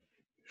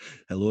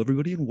Hello,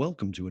 everybody, and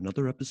welcome to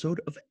another episode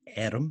of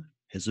Adam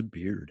Has a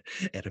Beard.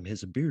 Adam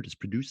Has a Beard is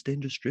produced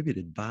and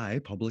distributed by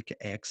Public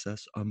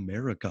Access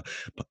America.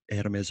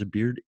 Adam Has a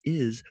Beard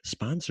is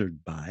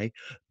sponsored by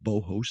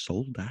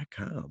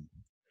bohosoul.com,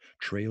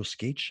 Trail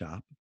Skate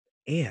Shop,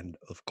 and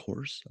of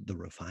course, the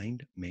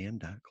Refined Man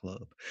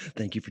Club.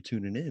 Thank you for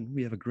tuning in.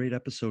 We have a great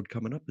episode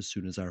coming up as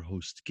soon as our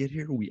hosts get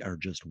here. We are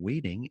just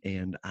waiting,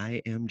 and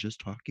I am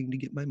just talking to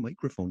get my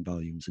microphone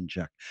volumes in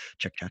check.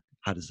 Check, check.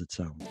 How does it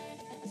sound?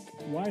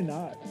 Why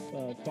not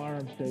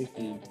firearm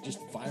safety? Just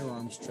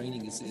firearms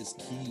training is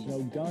key.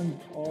 Guns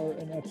are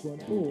an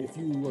excellent tool. If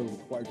you are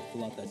required to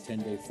fill out that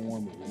 10-day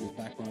form or your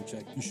background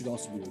check, you should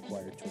also be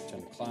required to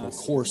attend a class,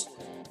 a course,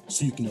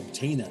 so you can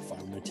obtain that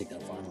firearm and take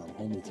that firearm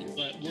home with you.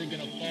 But we're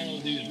going to follow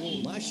these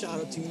rules. My shout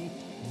out to you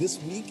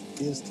this week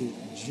is to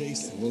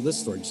Jason. Well, this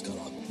story just got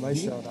off. My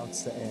shout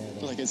outs to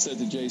Adam. Like I said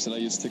to Jason, I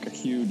used to take a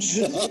huge.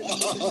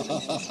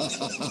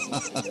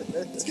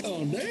 It's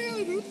going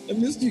down, dude. I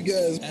missed you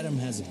guys. Adam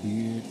Has a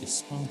Beard is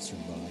sponsored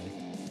by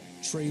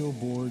Trail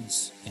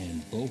Boards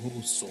and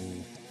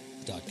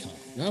bohosoul.com.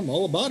 I'm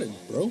all about it,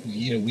 bro.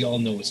 Yeah, we all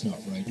know it's not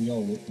right. We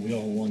all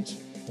want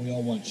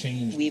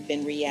change. We've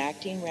been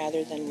reacting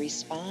rather than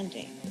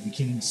responding. We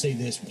can say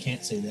this, we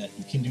can't say that.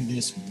 You can do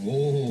this.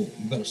 Whoa,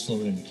 you better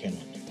slow down. You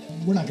cannot.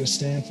 We're not going to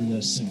stand for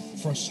this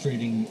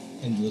frustrating,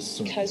 endless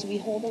circle. Because we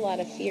hold a lot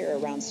of fear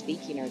around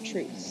speaking our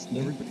truths.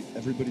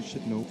 Everybody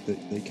should know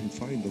that they can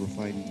find The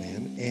Refined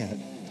Man at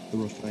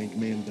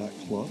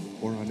therefinedman.club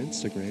or on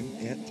Instagram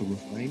at The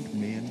Refined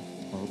Man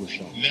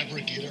Barbershop. Never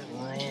get it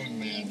wrong,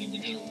 man. Never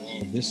get it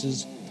wrong. This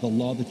is the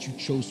law that you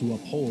chose to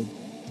uphold.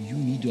 You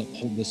need to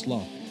uphold this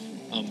law.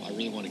 I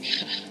really want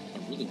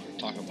to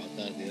talk about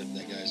that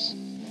guy's,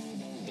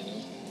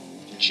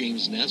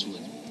 James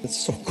Neswood. That's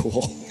so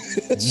cool.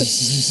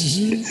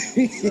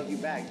 Love you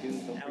back,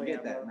 dude. Don't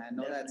forget that, man.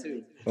 Know that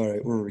too. All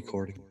right, we're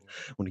recording.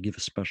 I want to give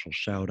a special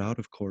shout out,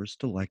 of course,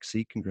 to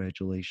Lexi.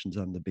 Congratulations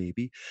on the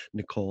baby.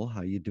 Nicole,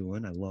 how you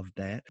doing? I love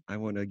that. I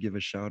want to give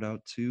a shout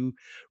out to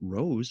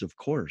Rose, of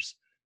course,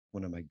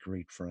 one of my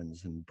great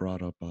friends, and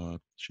brought up,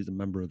 she's a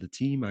member of the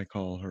team, I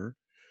call her.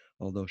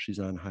 Although she's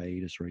on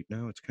hiatus right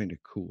now, it's kind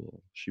of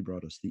cool. She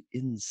brought us the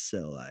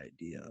incel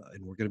idea,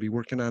 and we're going to be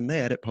working on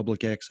that at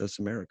Public Access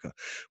America.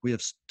 We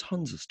have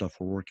tons of stuff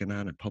we're working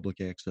on at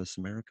Public Access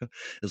America.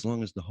 As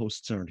long as the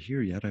hosts aren't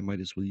here yet, I might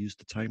as well use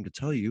the time to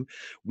tell you,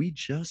 we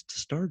just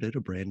started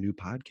a brand new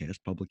podcast,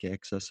 Public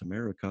Access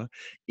America,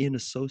 in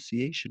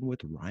association with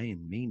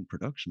Ryan Main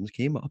Productions,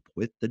 came up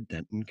with the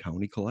Denton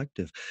County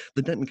Collective.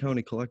 The Denton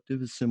County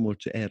Collective is similar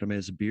to Adam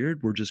Has a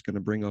Beard. We're just going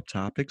to bring up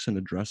topics and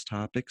address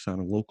topics on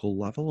a local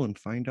level and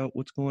find out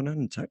what's going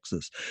on in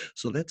Texas.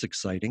 So that's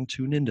exciting.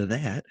 Tune into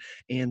that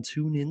and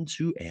tune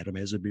into Adam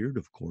Has a Beard,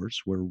 of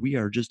course, where we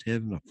are just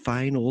having a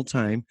fine old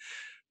time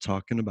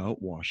talking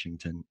about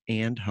Washington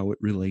and how it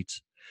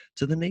relates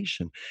to the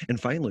nation.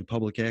 And finally,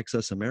 Public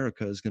Access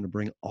America is going to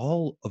bring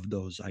all of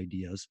those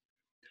ideas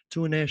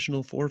to a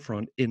national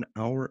forefront in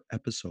our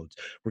episodes.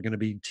 We're going to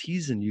be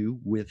teasing you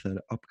with an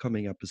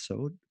upcoming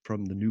episode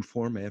from the new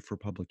format for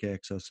Public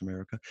Access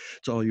America.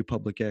 To all you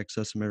Public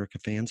Access America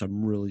fans,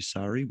 I'm really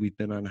sorry. We've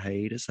been on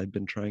hiatus. I've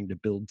been trying to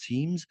build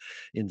teams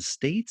in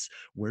states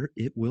where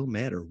it will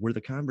matter, where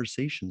the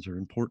conversations are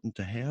important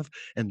to have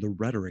and the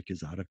rhetoric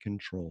is out of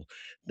control.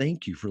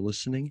 Thank you for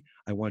listening.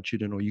 I want you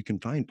to know you can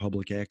find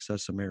Public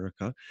Access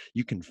America.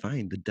 You can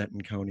find the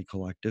Denton County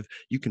Collective.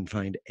 You can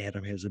find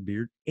Adam Has a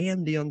Beard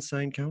and the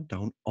Unsigned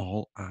Countdown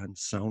all on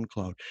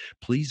SoundCloud.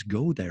 Please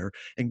go there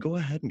and go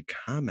ahead and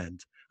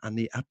comment on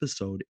the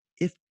episode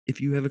if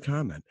you have a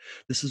comment.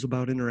 This is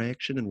about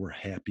interaction, and we're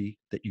happy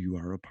that you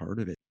are a part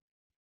of it.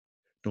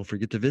 Don't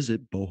forget to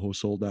visit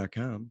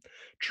bohosoul.com,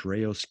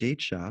 Treo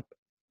Skate Shop,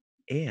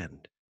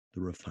 and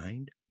the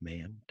Refined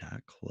Man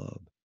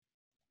Club.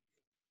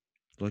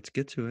 Let's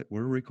get to it.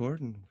 We're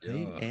recording. Yeah.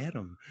 Hey,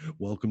 Adam.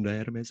 Welcome to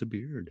Adam Has a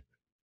Beard.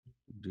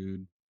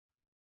 Dude.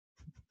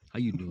 How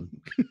you doing?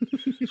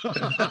 Some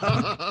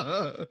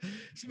I'm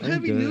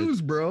heavy good.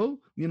 news, bro.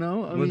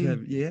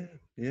 Yeah.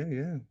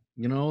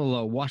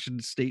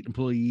 Washington State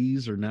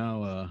employees are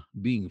now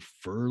being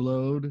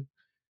furloughed,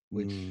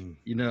 which,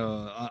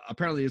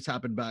 apparently it's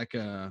happened back,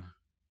 I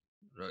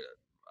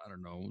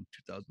don't know,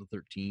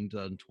 2013,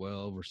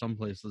 2012 or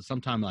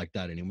sometime like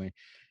that anyway.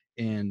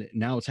 And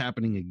now it's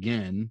happening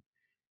again.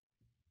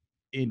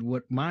 And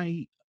what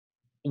I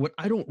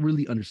don't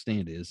really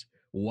understand is,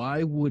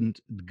 why wouldn't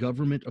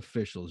government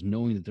officials,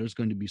 knowing that there's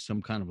going to be some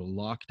kind of a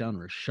lockdown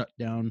or a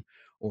shutdown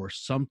or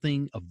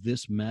something of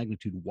this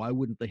magnitude, why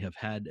wouldn't they have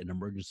had an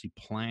emergency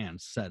plan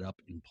set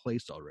up in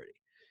place already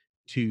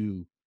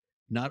to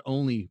not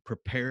only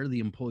prepare the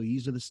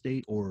employees of the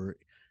state or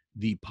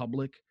the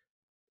public,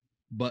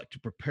 but to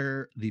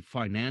prepare the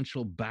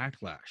financial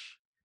backlash,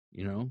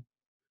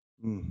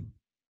 And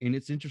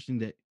it's interesting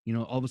that,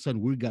 all of a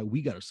sudden we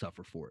got to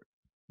suffer for it.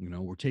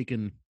 We're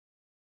taking,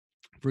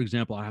 for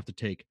example, I have to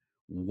take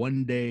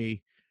 1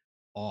 day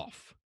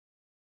off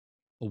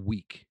a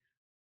week.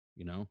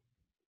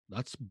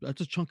 That's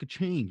a chunk of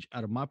change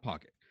out of my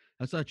pocket.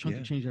 That's a chunk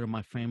Yeah. of change out of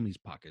my family's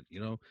pocket,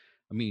 you know?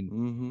 I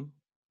mean,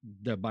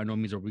 that by no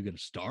means are we going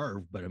to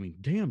starve, but I mean,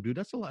 damn, dude,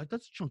 that's a lot.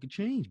 That's a chunk of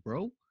change,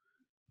 bro.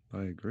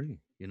 I agree.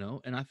 You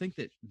know, and I think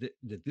that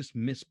this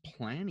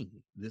misplanning,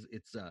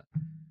 it's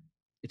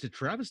a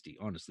travesty,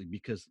 honestly,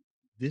 because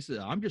this is,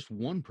 I'm just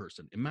one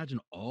person. Imagine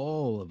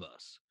all of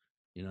us.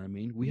 You know what I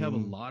mean? We have a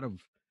lot of,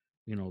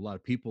 a lot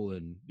of people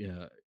in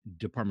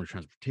Department of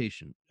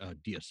Transportation,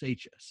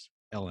 DSHS,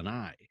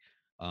 LNI,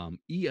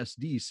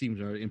 ESD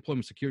seems, or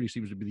Employment Security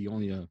seems to be the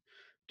only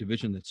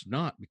division that's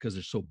not, because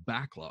they're so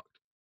backlogged.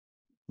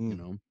 You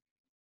know,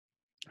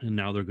 and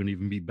now they're going to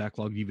even be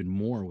backlogged even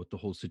more with the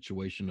whole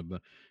situation of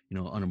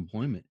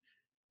unemployment.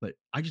 But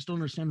I just don't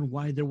understand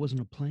why there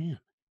wasn't a plan.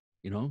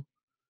 You know,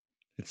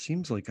 it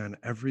seems like on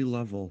every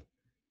level,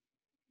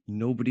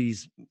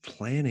 nobody's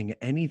planning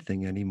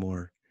anything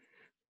anymore.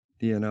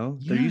 You know,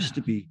 there used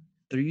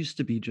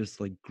to be just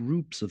like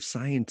groups of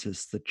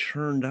scientists that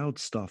churned out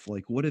stuff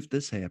like, what if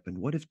this happened?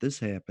 What if this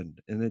happened?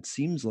 And it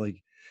seems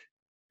like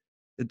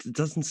it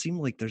doesn't seem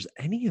like there's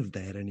any of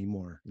that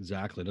anymore.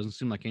 Exactly. It doesn't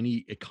seem like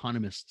any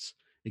economists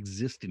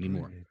exist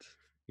anymore. Right.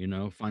 You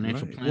know,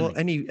 financial Right. Well,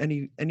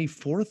 planning. any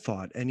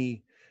forethought,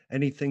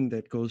 anything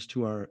that goes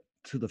to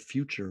the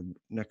future,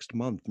 next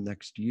month,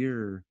 next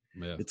year.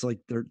 Yeah. It's like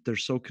they're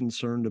so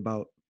concerned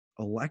about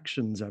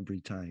elections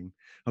every time,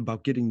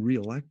 about getting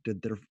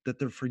reelected, that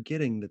they're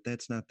forgetting that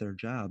that's not their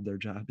job. Their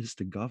job is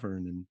to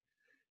govern, and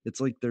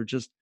it's like they're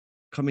just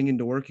coming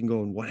into work and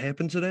going, "What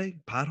happened today?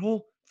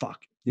 Pothole?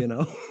 Fuck," you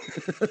know?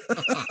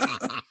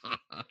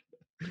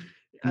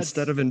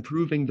 Instead of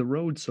improving the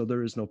road so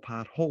there is no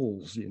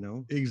potholes, you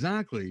know?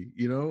 Exactly.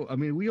 You know, I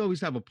mean, we always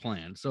have a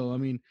plan. So, I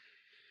mean,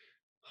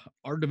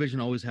 our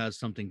division always has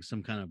something,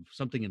 some kind of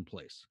something in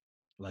place.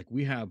 Like,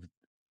 we have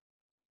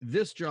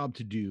this job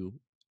to do,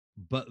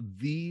 but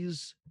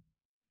these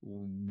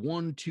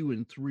 1, 2,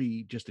 and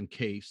 3, just in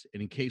case,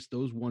 and in case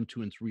those 1,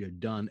 2, and 3 are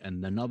done,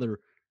 and another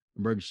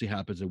emergency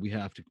happens, and we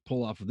have to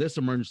pull off of this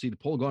emergency to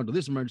go into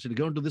this emergency, to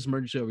go into this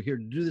emergency over here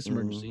to do this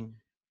emergency.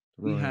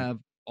 We Right. have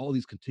all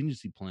these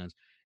contingency plans,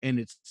 and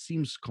it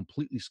seems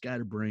completely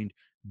scatterbrained,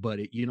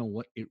 but you know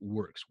what? It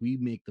works. We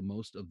make the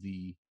most of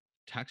the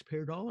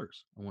taxpayer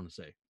dollars, I want to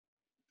say.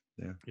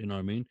 Yeah. You know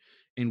what I mean?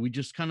 And we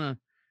just kind of,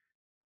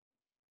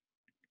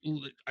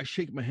 I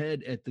shake my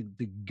head at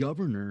the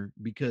governor,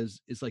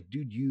 because it's like,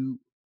 dude,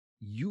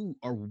 you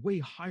are way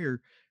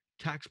higher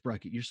tax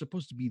bracket. You're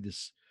supposed to be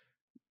this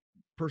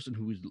person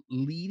who is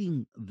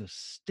leading the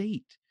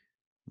state.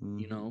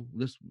 You know,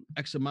 this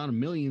X amount of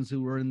millions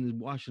who are in the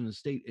Washington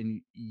state,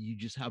 and you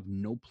just have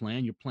no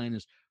plan. Your plan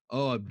is,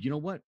 oh, you know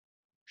what?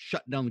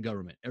 Shut down the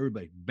government.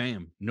 Everybody,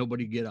 bam,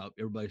 nobody get out.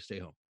 Everybody stay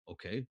home.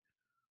 Okay.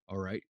 All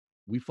right.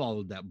 We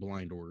followed that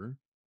blind order,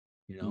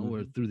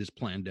 or through this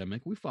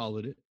pandemic. We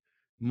followed it.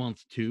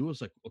 Month 2,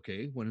 it's like,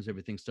 okay, when is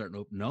everything starting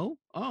to open? No.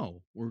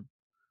 Oh,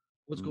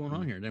 what's going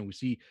on here? And then we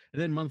see,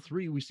 and then month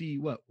 3, we see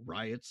what?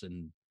 Riots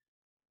and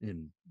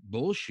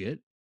bullshit.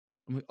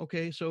 I'm like,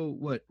 okay, so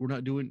what? We're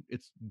not doing,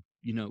 it's,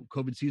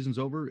 COVID season's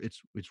over.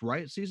 It's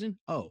riot season.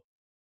 Oh,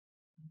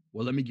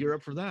 well, let me gear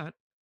up for that.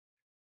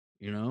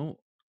 And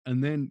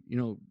then,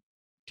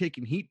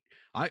 taking heat.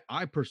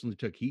 I personally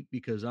took heat,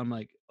 because I'm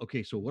like,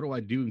 okay, so what do I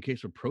do in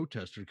case a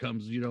protester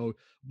comes,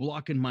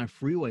 blocking my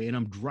freeway and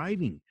I'm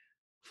driving?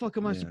 Fuck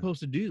am I supposed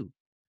to do?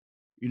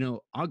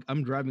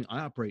 I'm driving, I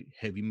operate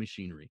heavy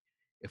machinery.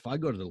 If I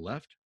go to the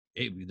left,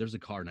 hey, there's a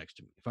car next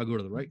to me. If I go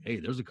to the right,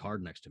 hey, there's a car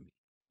next to me.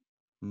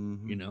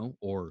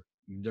 Or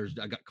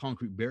I got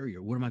concrete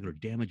barrier. What am I going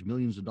to damage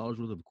millions of dollars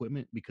worth of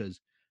equipment because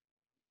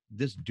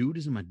this dude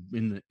is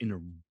in a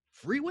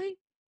freeway?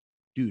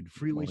 Dude,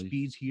 freeway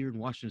speeds here in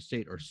Washington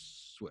State are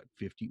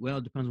 50. Well,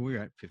 it depends on where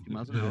you're at. 50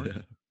 miles an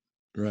hour,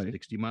 right?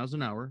 60 miles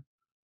an hour,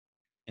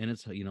 and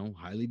it's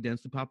highly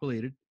densely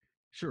populated.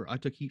 Sure, I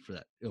took heat for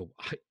that.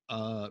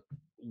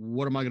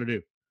 What am I going to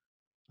do?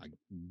 I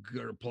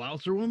gotta plow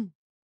through them.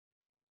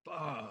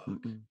 Fuck.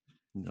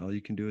 All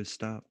you can do is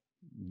stop.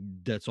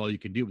 That's all you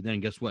can do. But then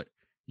guess what?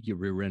 You get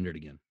rear-rendered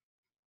again.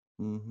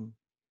 I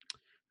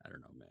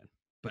don't know, man.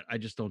 But I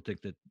just don't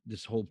think that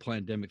this whole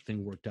pandemic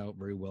thing worked out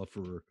very well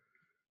for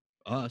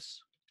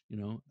us,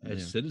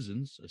 as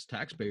citizens, as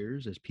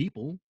taxpayers, as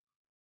people.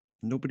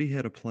 Nobody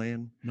had a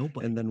plan.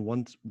 Nobody. And then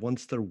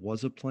once there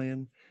was a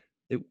plan,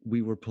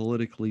 we were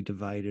politically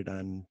divided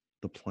on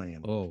the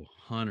plan. Oh,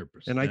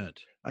 100%. And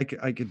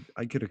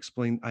I could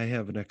explain. I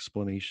have an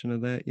explanation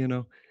of that,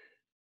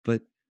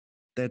 but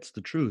that's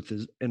the truth.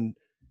 And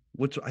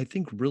what's I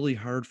think really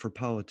hard for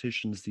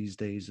politicians these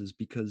days is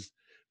because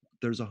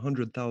there's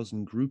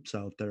 100,000 groups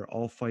out there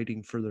all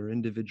fighting for their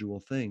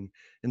individual thing.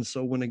 And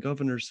so when a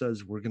governor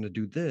says we're going to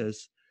do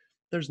this,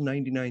 there's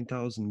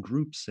 99,000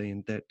 groups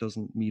saying that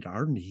doesn't meet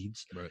our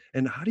needs. Right.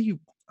 And how do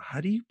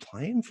you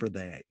plan for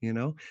that,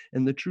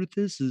 And the truth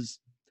is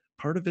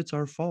part of it's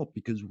our fault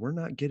because we're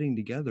not getting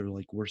together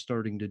like we're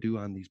starting to do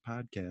on these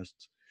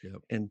podcasts.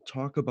 Yep. And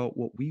talk about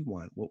what we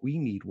want, what we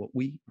need, what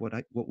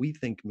we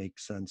think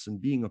makes sense, and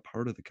being a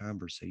part of the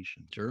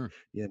conversation. Sure.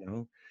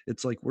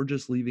 It's like we're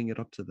just leaving it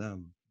up to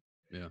them.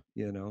 Yeah.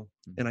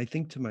 And I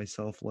think to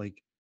myself,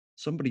 like,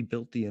 somebody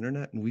built the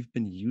internet and we've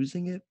been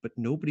using it, but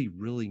nobody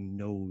really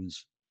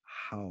knows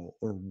how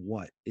or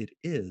what it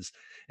is.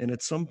 And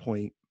at some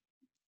point,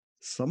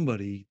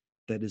 somebody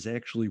that is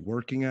actually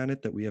working on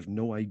it that we have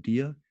no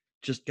idea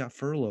just got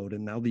furloughed,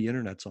 and now the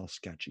internet's all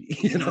sketchy.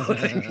 You know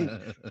what I mean?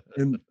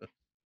 And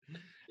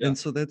Yeah.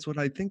 so that's what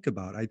I think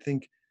about. I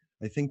think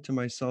to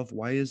myself,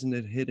 why isn't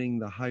it hitting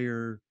the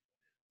higher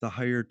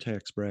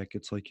tax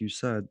brackets, like you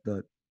said,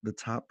 the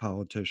top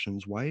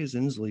politicians? Why is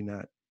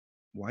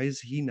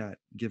he not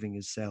giving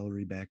his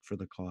salary back for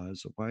the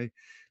cause?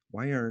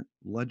 Why aren't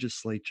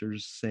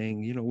legislatures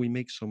saying, we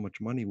make so much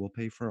money, we'll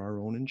pay for our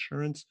own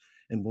insurance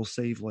and we'll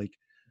save like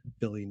 $1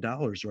 billion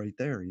right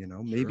there,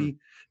 Sure.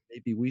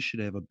 maybe we should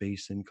have a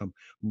base income.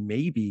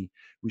 Maybe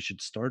we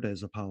should start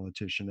as a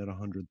politician at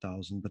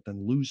 100,000, but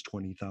then lose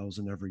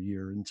 20,000 every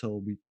year until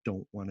we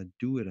don't want to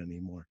do it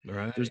anymore.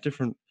 Right. There's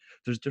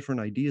different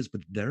ideas,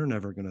 but they're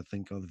never going to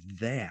think of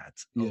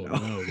that, Oh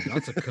no,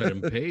 that's a cut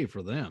and pay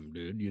for them,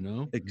 dude.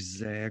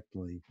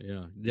 Exactly.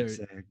 Yeah.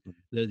 Exactly.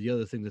 The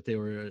other thing that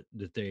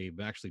they've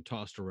actually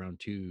tossed around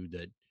too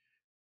that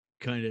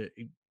kind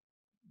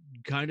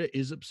of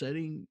is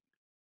upsetting,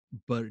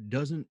 but it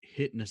doesn't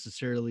hit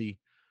necessarily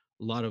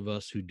a lot of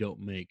us who don't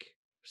make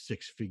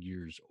six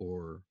figures,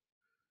 or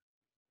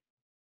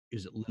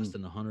is it less Mm,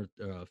 than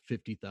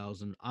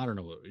 150,000? I don't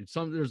know.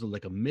 There's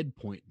like a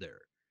midpoint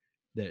there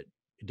that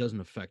it doesn't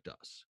affect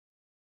us.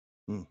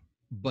 mm.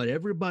 But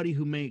everybody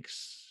who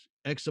makes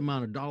X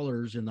amount of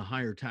dollars in the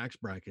higher tax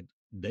bracket,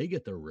 they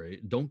get their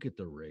raise, don't get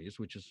their raise,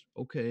 which is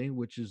okay,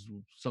 which is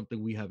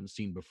something we haven't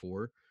seen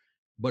before.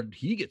 But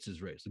he gets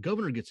his raise. The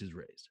governor gets his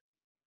raise.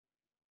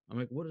 I'm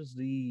like, what is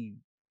the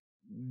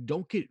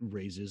don't get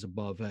raises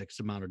above X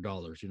amount of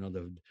dollars?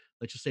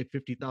 Let's just say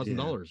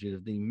 $50,000. Yeah.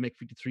 If they make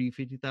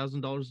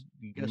 $50,000,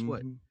 guess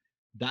what? Mhm.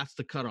 That's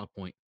the cutoff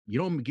point. You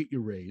don't get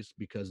your raise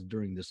because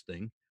during this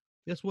thing,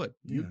 guess what?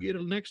 You Yeah. get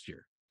it next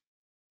year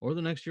or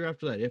the next year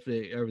after that if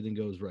everything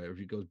goes right, or if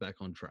it goes back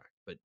on track.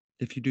 But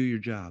If you do your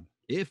job,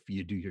 if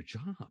you do your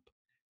job,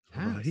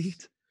 yes,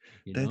 right?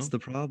 That's the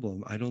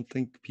problem. I don't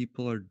think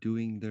people are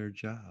doing their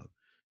job.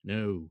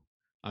 No,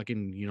 I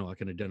can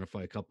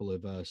identify a couple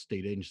of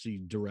state agency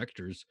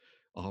directors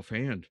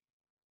offhand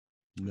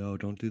No,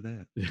 don't do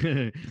that.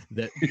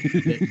 that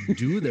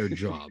do their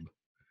job.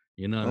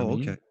 You know what I Oh,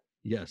 mean? okay.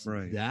 Yes,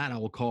 Right. that I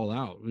will call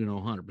out.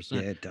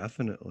 100%. Yeah,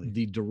 definitely.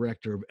 The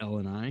director of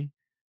L&I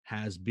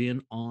has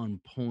been on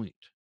point.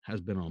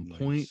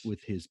 Nice.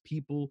 With his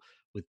people,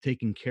 with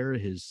taking care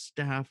of his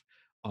staff,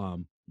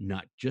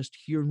 not just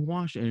here in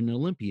Washington,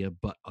 Olympia,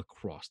 but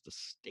across the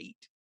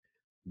state.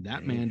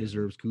 That man Man,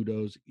 deserves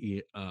kudos.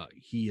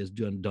 He has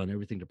done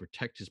everything to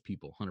protect his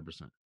people,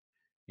 100%.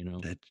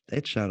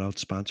 that shout out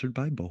sponsored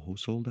by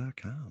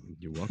bohosol.com.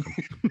 You're welcome.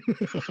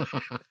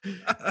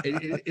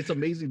 It's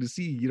amazing to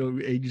see,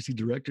 agency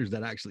directors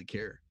that actually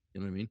care.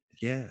 You know what I mean?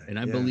 Yeah, And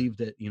I yeah. believe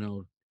that,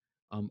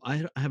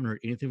 I haven't heard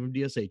anything from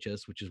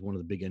DSHS, which is one of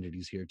the big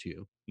entities here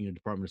too.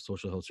 Department of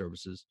Social Health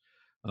Services,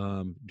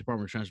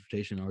 Department of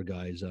Transportation. Our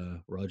guys,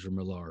 Roger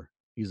Millar,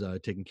 he's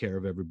taking care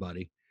of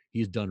everybody.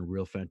 He's done a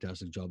real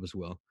fantastic job as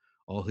well.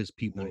 All his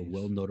people are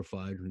well Nice.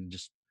 notified, and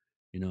just,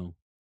 you know,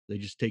 they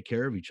just take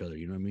care of each other.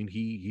 You know what I mean?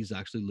 He's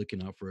actually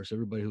looking out for us.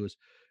 Everybody who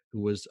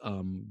was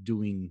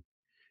doing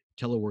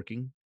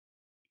teleworking,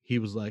 he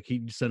was like,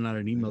 he sent out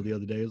an email Yeah, the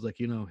other day. It was like,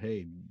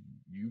 hey,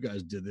 you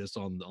guys did this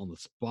on the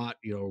spot,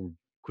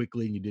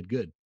 quickly, and you did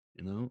good,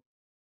 you know.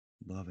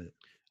 love it.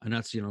 And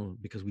that's,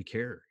 because we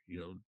care.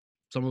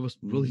 Some of us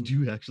really Mhm.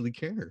 do actually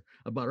care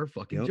about our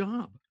fucking Yep,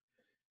 job,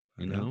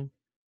 I you know. know.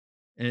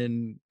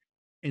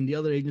 And the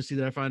other agency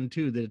that I find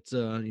too that's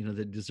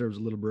that deserves a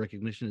little bit of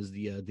recognition is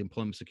the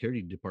Employment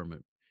Security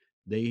Department.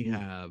 They Mm,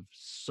 have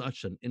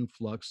such an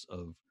influx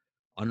of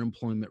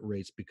unemployment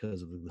rates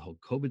because of the whole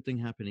COVID thing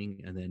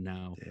happening, and then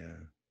yeah,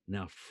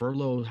 now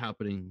furlough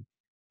happening.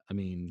 I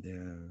mean,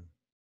 yeah.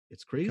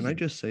 it's Can I crazy.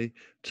 just say,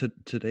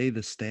 today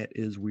the stat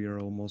is we are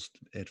almost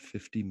at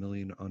 50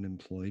 million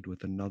unemployed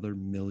with another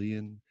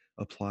million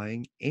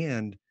applying,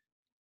 and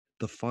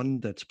the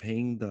fund that's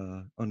paying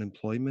the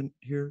unemployment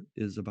here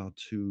is about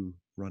to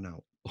run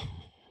out.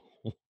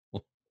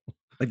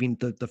 I mean,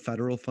 the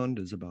federal fund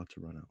is about to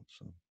run out.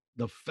 So,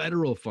 The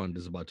federal fund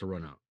is about to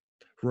run out.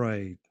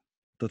 right,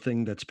 the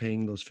thing that's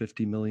paying those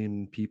 50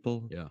 million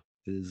people Yeah,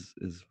 is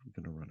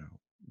going to run out.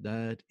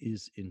 that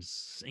is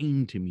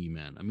insane to me,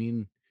 man. I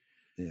mean,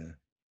 Yeah.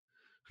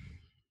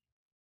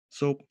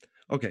 So,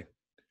 okay,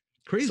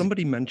 crazy.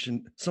 somebody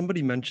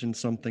mentioned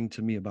something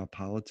to me about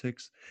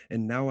politics,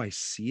 and now I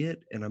see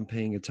it and I'm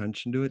paying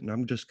attention to it, and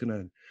I'm just going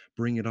to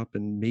bring it up,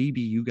 and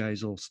maybe you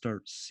guys will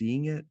start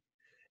seeing it,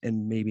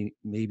 and maybe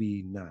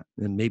not,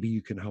 and maybe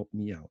you can help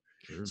me out.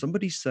 Sure.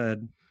 Somebody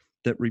said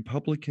that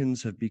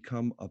Republicans have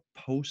become a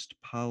post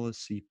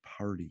policy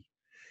party,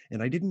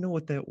 and I didn't know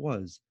what that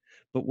was,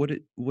 but what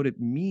it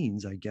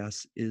means, I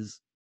guess,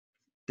 is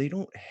they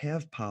don't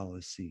have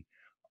policy.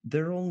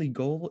 Their only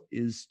goal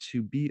is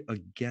to be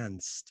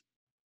against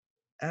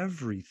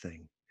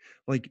everything,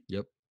 like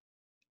Yep.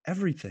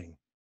 everything.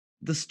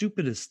 the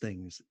stupidest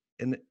things.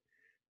 And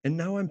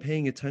now I'm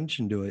paying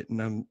attention to it,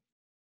 and I'm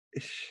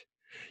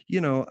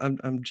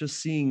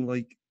just seeing,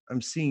 like,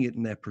 I'm seeing it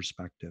in that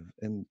perspective,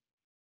 and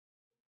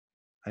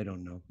I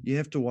don't know. You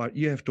have to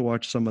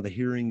watch some of the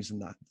hearings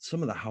and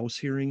some of the House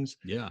hearings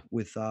Yeah.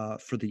 with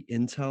for the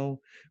intel,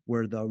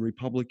 where the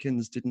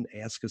Republicans didn't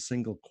ask a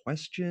single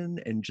question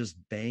and just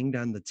banged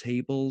on the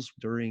tables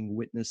during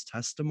witness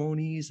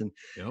testimonies, and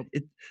Yep.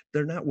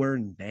 they're not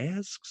wearing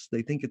masks.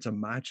 They think it's a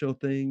macho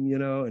thing, you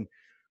know, and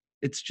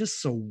it's just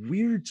so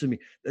weird to me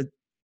that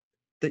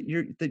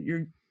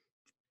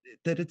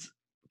it's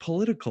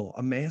political.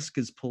 A mask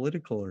is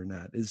political or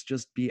not is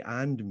just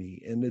beyond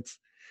me, and it's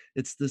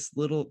these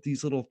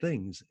little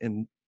things.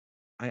 And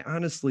I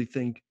honestly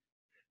think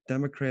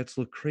Democrats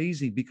look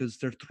crazy because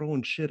they're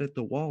throwing shit at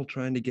the wall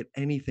trying to get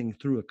anything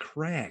through a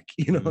crack,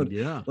 you know.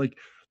 Yeah. Like,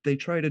 they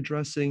tried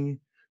addressing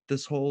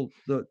this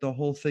the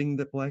whole thing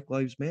that Black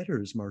Lives Matter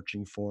is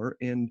marching for,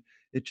 and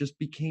it just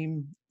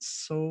became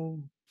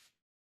so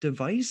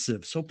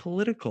divisive, so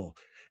political,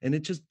 and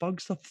it just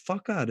bugs the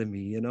fuck out of me,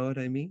 you know what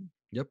I mean?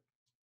 Yep.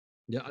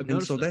 Yeah, I've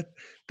And so noticed that.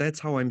 that's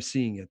how I'm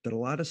seeing it, that a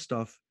lot of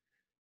stuff,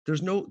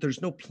 there's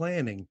no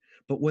planning,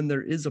 but when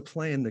there is a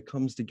plan that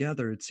comes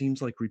together, it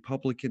seems like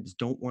Republicans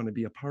don't want to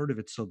be a part of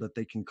it so that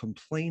they can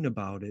complain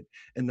about it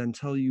and then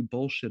tell you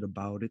bullshit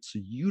about it so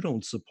you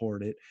don't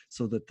support it,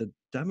 so that the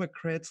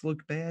Democrats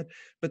look bad,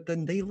 but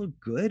then they look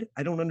good.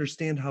 I don't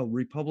understand how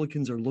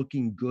Republicans are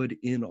looking good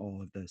in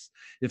all of this.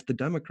 If the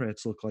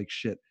Democrats look like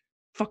shit,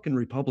 fucking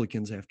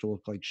Republicans have to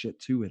look like shit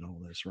too in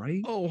all this,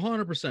 right? Oh,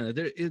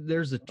 100%.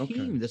 There's a Okay.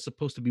 team that's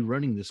supposed to be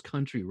running this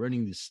country,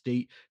 running the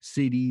state,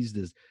 cities,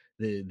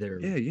 their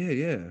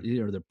Yeah.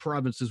 their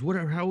provinces,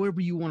 whatever,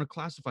 however you want to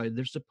classify it.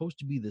 There's supposed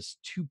to be this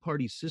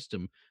two-party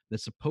system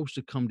that's supposed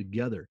to come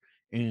together.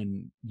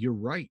 And you're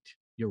right.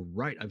 You're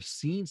right. I've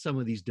seen some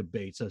of these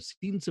debates. I've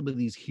seen some of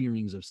these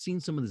hearings. I've seen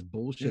some of this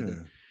bullshit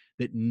Yeah.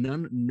 that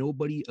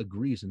nobody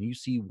agrees. And you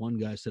see one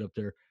guy sit up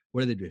there.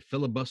 What do they do?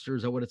 Filibuster?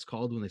 Is that what it's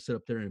called when they sit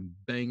up there and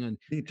bang on?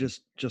 They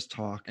just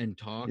talk And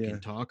talk Yeah.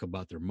 and talk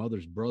about their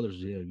mothers, brothers,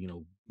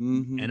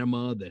 Mhm.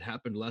 enema that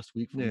happened last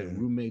week from their Yeah.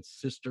 roommate's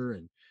sister,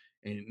 and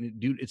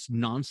dude, it's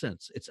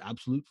nonsense. It's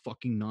absolute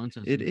fucking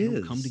nonsense. It They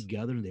don't come is.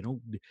 together, and they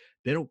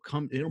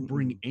don't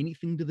bring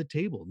anything to the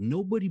table.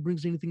 Nobody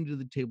brings anything to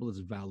the table that's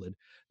valid.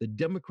 The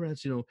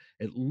Democrats,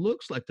 it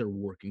looks like they're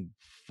working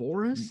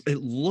for us. It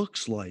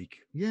looks like.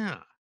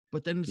 Yeah.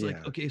 But then it's like,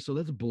 Yeah. okay, so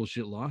that's a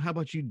bullshit law. How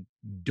about you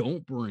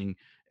don't bring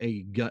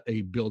a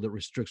bill that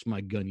restricts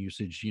my gun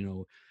usage,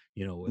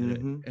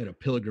 Mhm. at a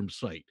pilgrim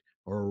site,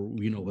 or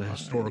a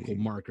historical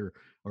Right. marker,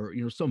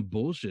 or some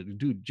bullshit.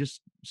 Dude,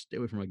 just stay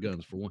away from my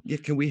guns for one. Yeah,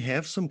 can we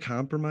have some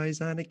compromise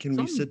on it? Can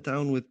we sit Something.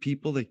 down with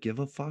people that give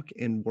a fuck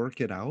and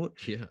work it out?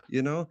 Yeah.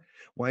 You know?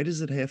 Why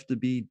does it have to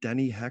be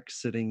Denny Heck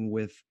sitting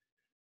with,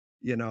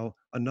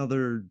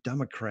 another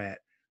Democrat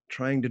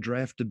trying to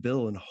draft a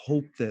bill and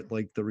hope that,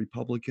 like, the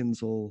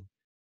Republicans will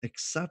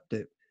accept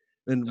it?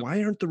 And Yep.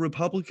 why aren't the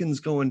Republicans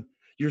going,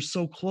 "You're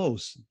so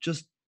close,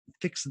 just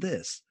fix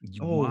this."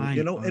 Oh, Why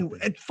aren't they?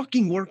 and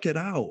fucking work it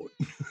out.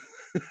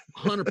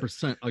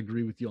 100%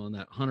 agree with you on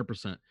that.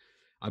 100%.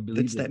 I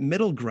believe It's that. that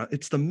middle ground.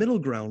 It's the middle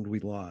ground we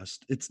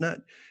lost. It's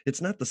not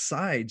the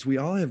sides. We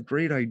all have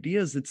great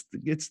ideas. It's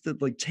the,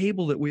 like,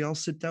 table that we all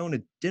sit down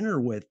at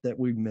dinner with that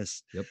we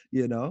miss, Yep.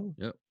 you know?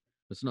 Yep.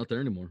 It's not there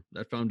anymore.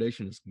 That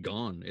foundation is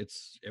gone.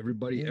 It's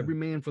everybody, Yeah. every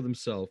man for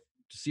themselves,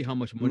 to see how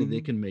much money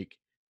they Mhm. can make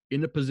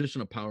in the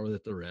position of power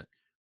that they're at,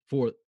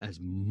 for as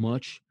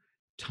much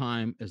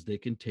time as they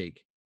can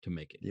take to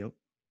make it. Yep.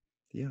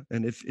 Yeah.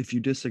 And if you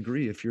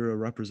disagree, if you're a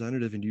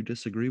representative and you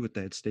disagree with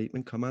that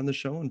statement, come on the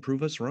show and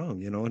prove us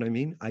wrong. You know what I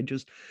mean?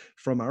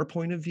 From our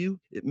point of view,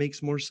 it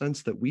makes more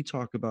sense that we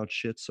talk about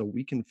shit so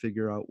we can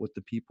figure out what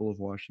the people of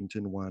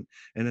Washington want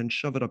and then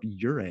shove it up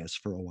your ass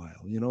for a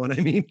while. You know what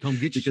I mean? Come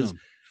get you some.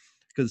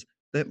 Because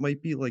that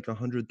might be like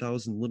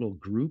 100,000 little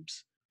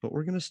groups, but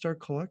we're going to start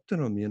collecting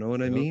them. You know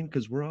what I Yep. mean?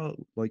 Because we're all,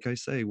 like I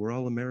say, we're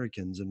all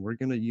Americans, and we're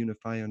going to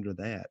unify under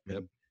that. Yep.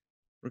 And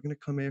we're going to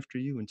come after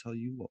you and tell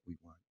you what we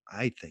want,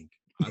 I think.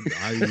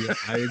 I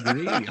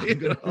agree.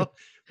 You know?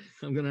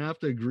 I'm gonna have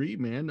to agree,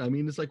 man. I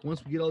mean, it's like,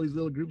 once we get all these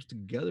little groups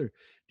together,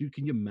 dude,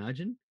 can you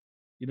imagine?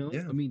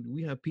 Yeah. I mean,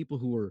 we have people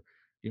who are,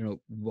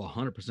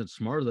 100%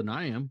 smarter than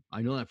I am.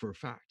 I know that for a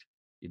fact.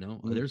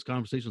 Mm. There's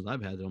conversations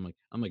I've had that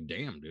I'm like,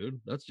 damn,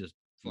 dude, that's just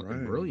fucking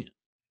Right. brilliant.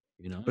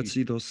 But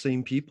see, those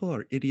same people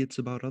are idiots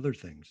about other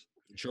things.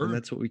 Sure. And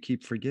that's what we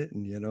keep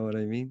forgetting. You know what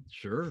I mean?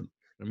 Sure.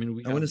 I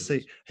mean, I want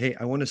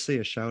to say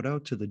a shout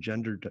out to the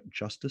Gender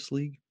Justice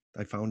League.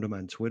 I found them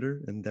on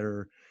Twitter, and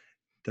they're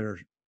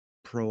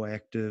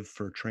proactive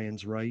for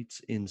trans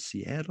rights in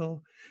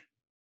Seattle.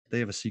 They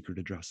have a secret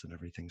address and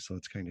everything, so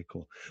it's kind of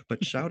cool.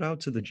 But shout out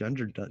to the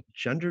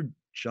Gender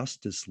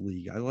Justice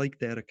League. I like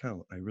that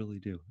account. I really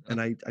do. And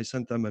I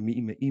sent them an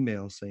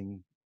email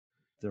saying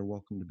they're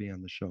welcome to be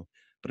on the show.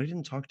 But I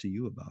didn't talk to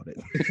you about it.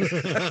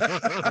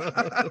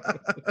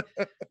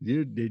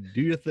 Dude,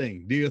 do your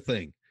thing. Do your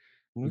thing.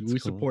 We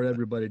support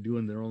everybody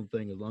doing their own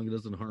thing as long as it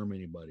doesn't harm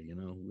anybody. You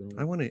know,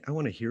 I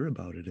want to hear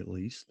about it at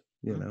least.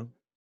 You know,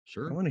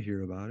 sure. I want to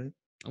hear about it.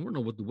 I want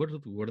to know what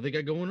do they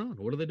got going on?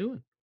 What are they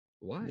doing?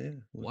 Why? Yeah.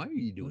 Why are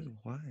you doing it?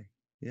 Why?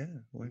 Yeah.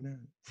 Why not?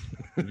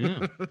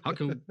 Yeah. How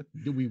can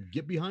do we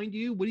get behind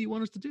you? What do you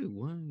want us to do?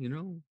 Why? You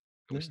know,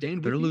 can we stand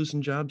with They're you?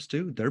 losing jobs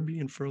too. They're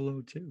being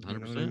furloughed too. 100%. You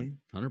know what I mean?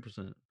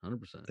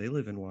 100%. They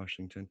live in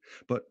Washington.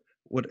 But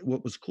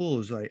what was cool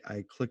is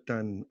I clicked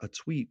on a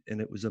tweet and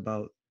it was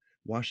about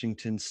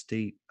Washington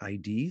state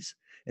IDs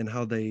and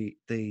how they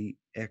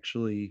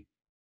actually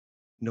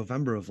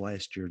November of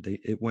last year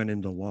it went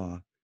into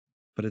law,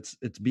 but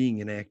it's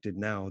being enacted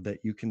now that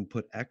you can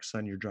put X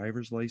on your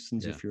driver's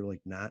license if you're like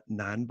not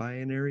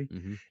non-binary.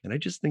 And I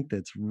just think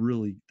that's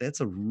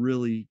a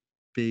really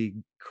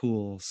big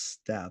cool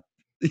step.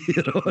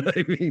 You know what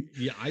I mean?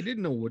 Yeah, I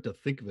didn't know what to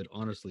think of it,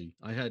 honestly.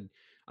 I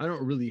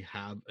don't really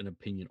have an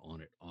opinion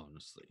on it,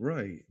 honestly.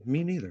 Right.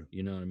 Me neither.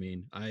 You know what I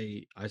mean?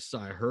 I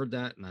heard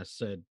that and I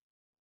said,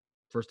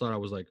 first thought I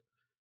was like,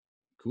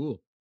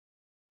 cool.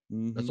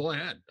 That's all I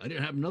had. I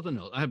didn't have nothing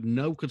else. I have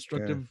no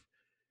constructive,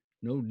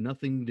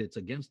 nothing that's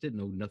against it,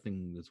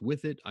 nothing that's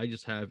with it. I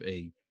just have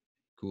a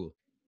cool.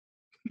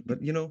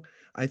 But you know,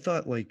 I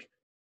thought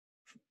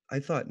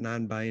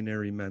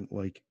non-binary meant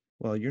like,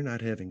 well, you're not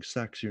having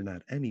sex, you're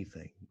not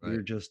anything. Right.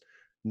 You're just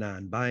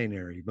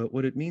non-binary. But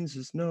what it means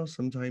is no,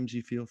 sometimes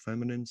you feel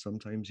feminine,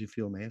 sometimes you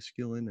feel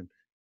masculine, and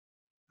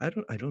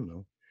I don't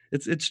know.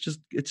 It's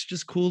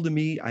just cool to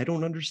me. I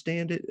don't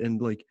understand it,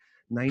 and like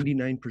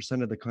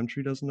 99% of the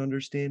country doesn't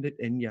understand it,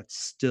 and yet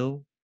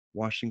still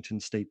Washington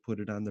State put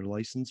it on their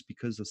license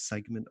because a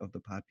segment of the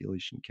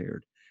population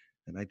cared.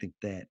 And I think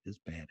that is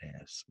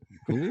badass.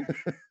 Cool.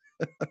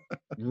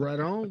 Right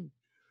on.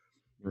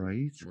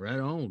 Right. Right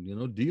on. You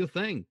know, do your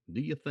thing.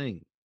 Do your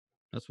thing.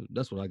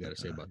 That's what I got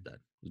to say about that.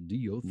 Do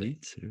your thing. Me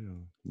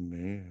too,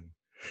 man.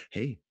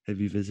 Hey,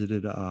 have you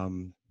visited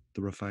the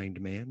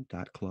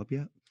refinedman.club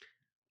yet?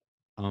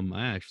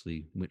 I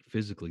actually went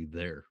physically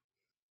there.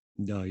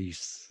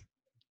 Nice.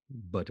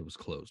 But it was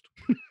closed.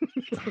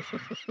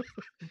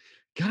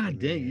 God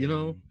dang, you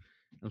know,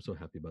 I'm so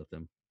happy about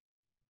them.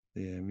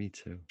 Yeah, me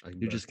too.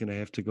 You're just going to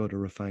have to go to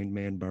Refined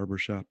Man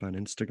Barbershop on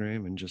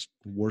Instagram and just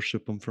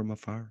worship them from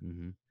afar.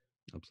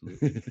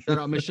 Absolutely. Shout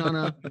out Miss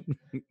Shauna,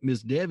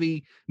 Miss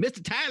Debbie,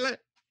 Mr. Tyler.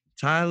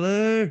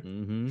 Tyler.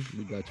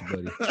 We got you,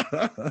 buddy. We're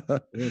not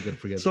going to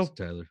forget Mr.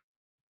 Tyler.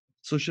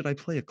 So should I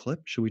play a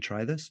clip? Should we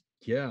try this?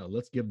 Yeah,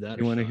 let's give that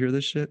You want to hear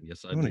this shit?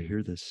 Yes, I want to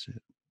hear this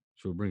shit.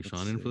 Should we bring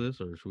Sean in for this,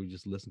 or should we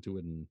just listen to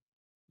it? And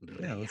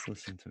yeah, let's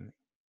listen to it.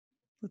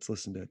 Let's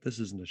listen to it. This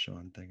isn't a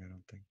Sean thing, I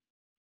don't think.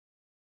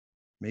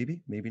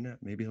 Maybe, maybe not.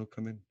 Maybe he'll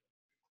come in.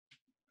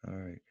 All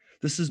right.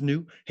 This is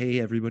new. Hey,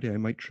 everybody, I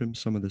might trim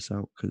some of this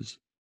out because...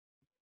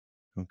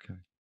 Okay.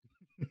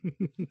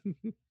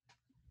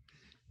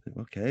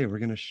 Okay, we're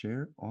going to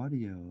share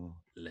audio.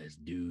 Let's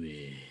do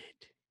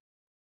it.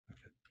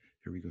 Okay.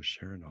 Here we go,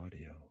 share an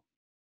audio.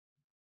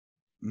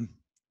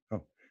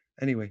 Oh,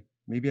 anyway,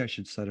 maybe I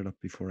should set it up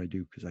before I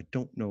do because I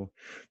don't know.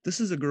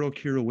 This is a girl,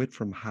 Kira Witt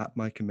from Hot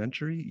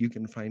Mockumentary. You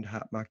can find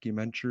Hot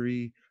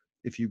Mockumentary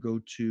if you go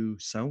to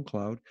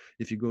SoundCloud.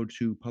 If you go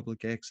to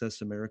Public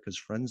Access America's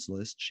Friends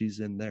list,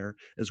 she's in there,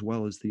 as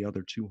well as the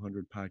other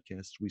 200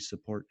 podcasts we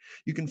support.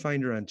 You can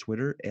find her on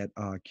Twitter at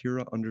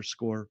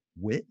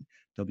Kira_Witt,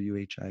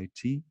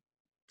 WHITT.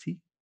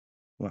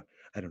 Well,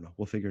 I don't know.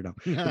 We'll figure it out.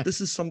 But this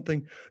is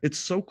something, it's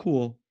so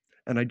cool.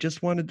 And I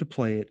just wanted to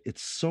play it.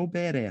 It's so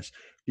badass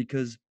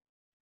because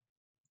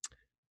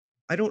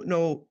I don't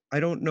know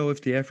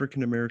if the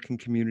African American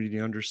community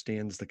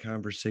understands the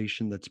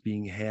conversation that's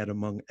being had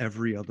among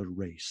every other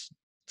race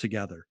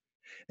together.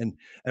 And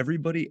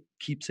everybody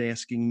keeps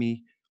asking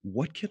me,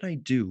 what can I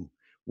do?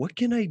 What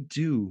can I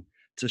do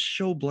to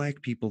show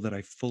Black people that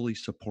I fully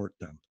support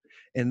them?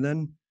 And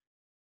then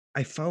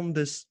I found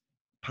this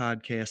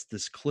podcast,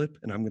 this clip,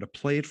 and I'm going to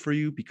play it for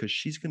you because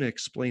she's going to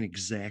explain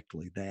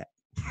exactly that.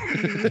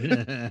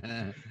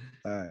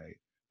 All right.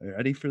 Are you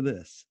ready for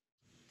this?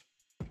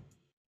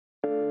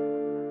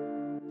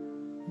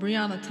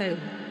 Breonna Taylor,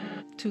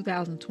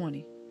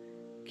 2020,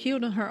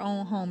 killed in her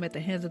own home at the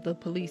hands of the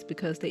police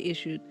because they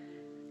issued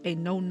a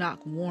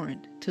no-knock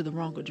warrant to the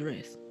wrong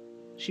address.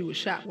 She was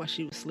shot while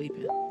she was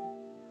sleeping.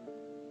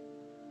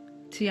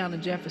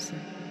 Tiana Jefferson,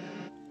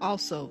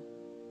 also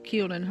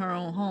killed in her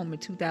own home in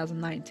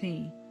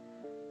 2019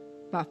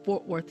 by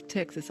Fort Worth,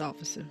 Texas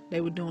officer.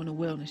 They were doing a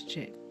wellness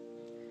check.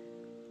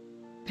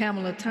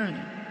 Pamela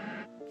Turner,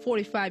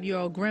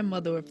 45-year-old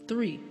grandmother of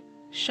 3,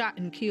 shot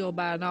and killed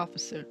by an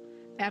officer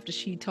after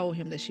she told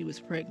him that she was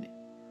pregnant.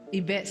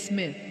 Yvette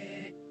Smith,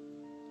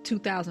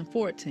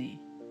 2014,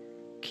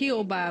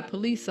 killed by a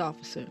police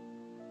officer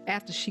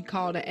after she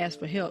called to ask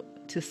for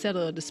help to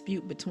settle a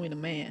dispute between a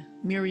man.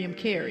 Miriam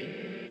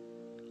Carey,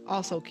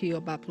 also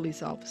killed by a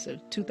police officer,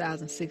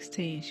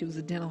 2016. She was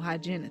a dental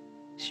hygienist.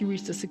 She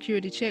reached a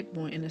security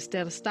checkpoint, and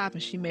instead of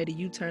stopping, she made a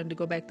U-turn to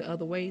go back the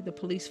other way. The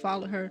police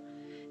followed her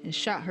and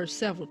shot her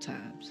several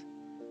times.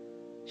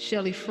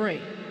 Shelley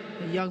Frey,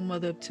 a young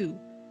mother of 2,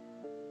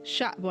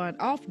 shot by an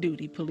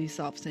off-duty police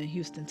officer in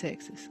Houston,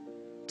 Texas.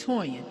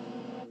 Toyin,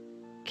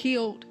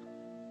 killed,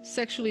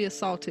 sexually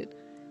assaulted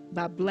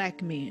by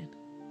black men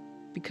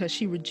because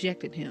she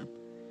rejected him.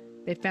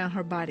 They found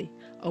her body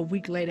a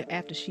week later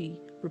after she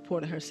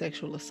reported her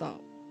sexual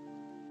assault.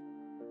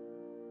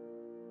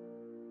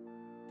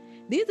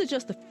 These are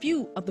just a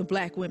few of the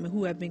black women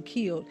who have been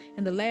killed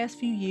in the last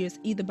few years,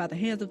 either by the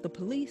hands of the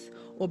police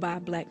or by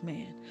a black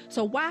man.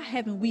 So why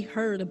haven't we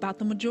heard about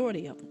the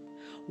majority of them?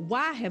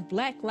 Why have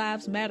Black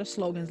Lives Matter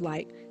slogans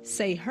like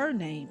 "Say Her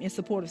Name" in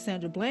support of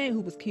Sandra Bland,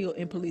 who was killed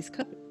in police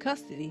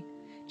custody,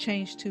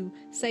 changed to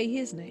 "Say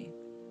His Name"?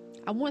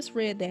 I once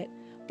read that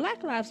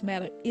Black Lives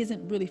Matter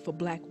isn't really for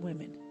black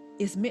women.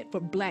 It's meant for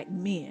black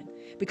men,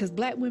 because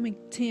black women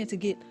tend to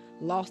get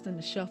lost in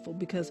the shuffle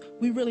because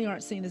we really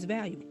aren't seen as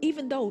valuable,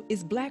 even though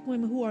it's black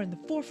women who are in the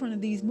forefront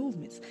of these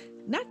movements.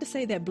 Not to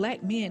say that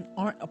black men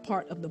aren't a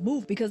part of the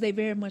movement, because they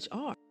very much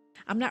are.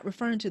 I'm not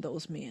referring to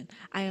those men.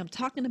 I am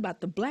talking about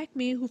the black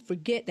men who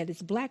forget that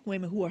it's black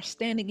women who are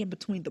standing in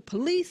between the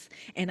police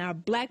and our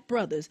black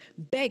brothers,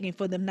 begging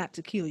for them not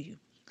to kill you.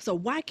 So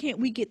why can't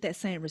we get that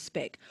same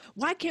respect?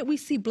 Why can't we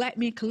see black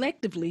men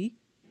collectively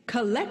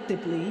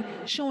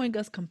showing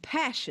us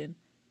compassion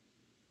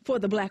for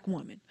the black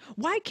woman?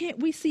 Why can't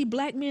we see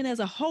black men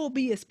as a whole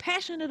be as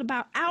passionate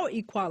about our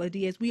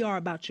equality as we are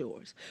about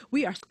yours?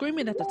 We are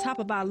screaming at the top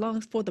of our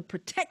lungs for the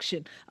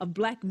protection of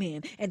black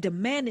men and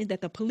demanding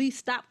that the police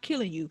stop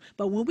killing you.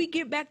 But when we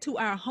get back to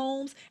our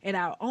homes and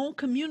our own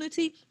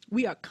community,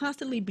 we are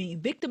constantly being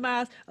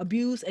victimized,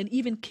 abused, and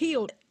even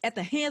killed at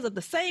the hands of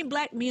the same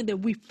black men that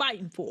we're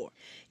fighting for.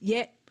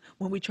 Yet,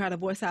 when we try to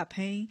voice our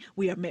pain,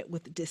 we are met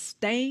with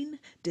disdain,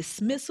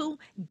 dismissal,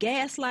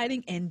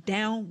 gaslighting, and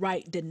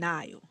downright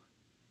denial.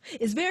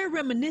 It's very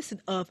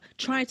reminiscent of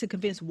trying to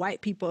convince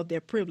white people of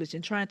their privilege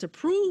and trying to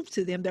prove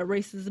to them that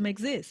racism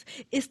exists.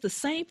 It's the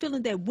same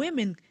feeling that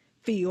women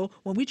feel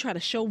when we try to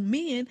show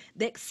men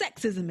that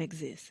sexism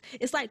exists.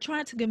 It's like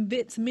trying to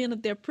convince men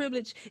of their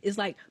privilege is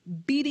like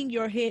beating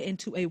your head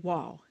into a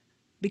wall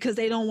because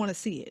they don't want to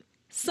see it.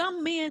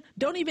 Some men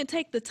don't even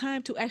take the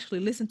time to actually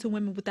listen to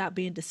women without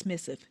being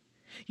dismissive.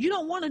 You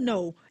don't want to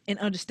know and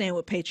understand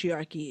what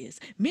patriarchy is.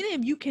 Many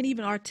of you can't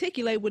even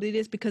articulate what it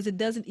is because it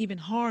doesn't even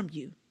harm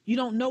you. You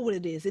don't know what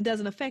it is. It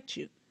doesn't affect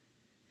you.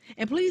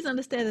 And please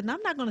understand that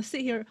I'm not going to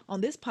sit here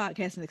on this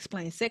podcast and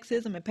explain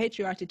sexism and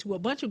patriarchy to a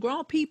bunch of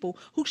grown people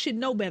who should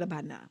know better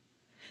by now.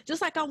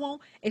 Just like I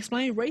won't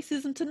explain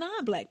racism to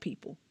non-black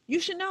people. You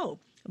should know.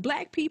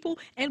 Black people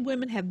and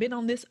women have been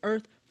on this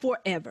earth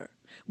forever.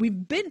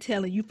 We've been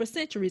telling you for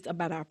centuries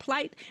about our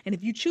plight, and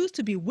if you choose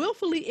to be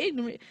willfully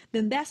ignorant,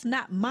 then that's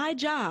not my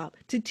job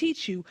to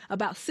teach you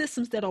about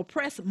systems that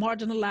oppress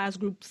marginalized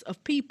groups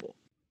of people.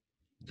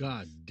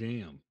 God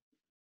damn.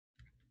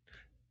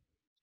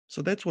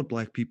 So that's what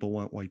black people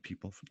want white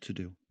people to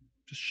do.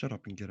 Just shut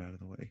up and get out of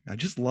the way. I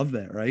just love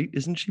that, right?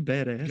 Isn't she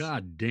badass?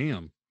 God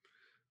damn.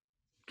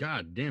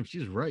 God damn,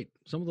 she's right.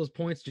 Some of those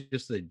points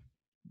just say,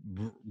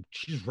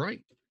 she's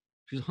right.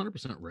 She's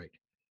 100% right.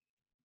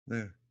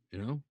 Yeah. You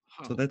know?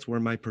 So that's where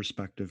my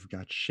perspective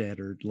got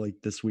shattered like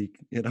this week,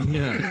 you know?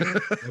 Yeah.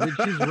 I mean,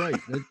 she's right.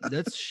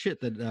 That's shit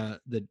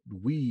that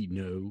we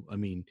know. I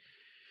mean,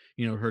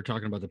 you know, her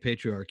talking about the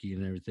patriarchy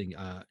and everything.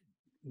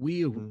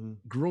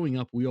 Growing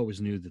up, we always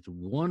knew that the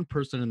one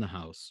person in the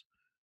house,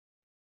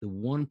 the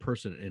one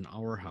person in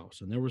our house,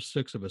 and there were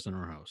 6 of us in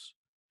our house,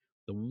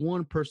 the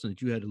one person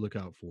that you had to look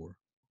out for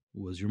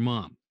was your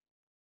mom.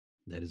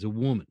 That is a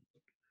woman.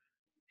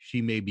 She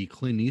may be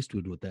Clint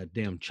Eastwood with that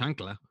damn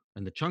chancla,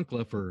 and the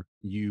chancla for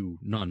you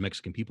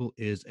non-Mexican people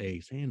is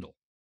a sandal.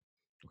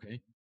 Okay.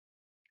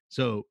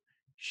 So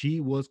she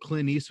was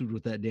Clint Eastwood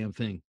with that damn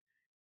thing.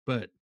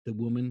 But the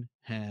woman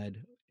had,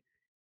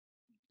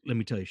 let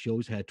me tell you, she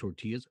always had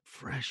tortillas,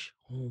 fresh,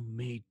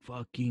 homemade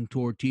fucking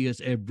tortillas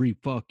every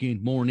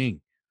fucking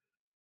morning.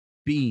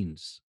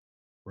 Beans,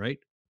 right?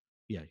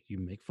 Yeah, you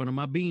make fun of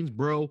my beans,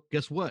 bro.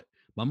 Guess what?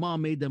 My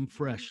mom made them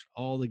fresh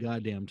all the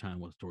goddamn time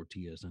with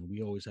tortillas. And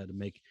we always had to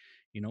make,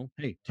 you know,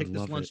 hey, take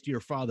this lunch to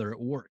your father at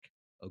work.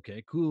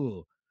 Okay,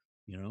 cool.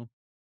 You know,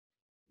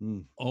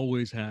 we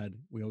always had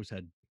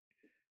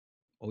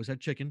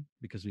chicken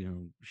because, you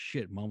know,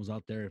 shit, mom was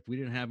out there. If we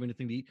didn't have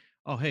anything to eat,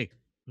 oh, hey,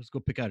 let's go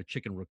pick out a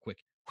chicken real quick.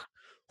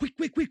 Quick.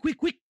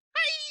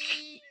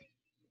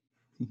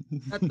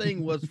 That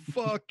thing was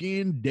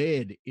fucking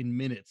dead in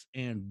minutes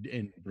and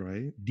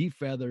right,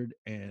 defeathered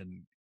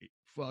and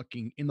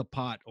fucking in the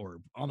pot or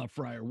on the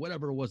fryer,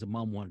 whatever it was that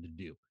mom wanted to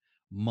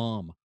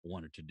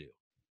do.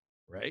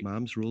 Right?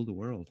 Moms rule the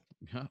world.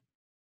 Yeah.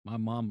 My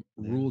mom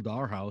ruled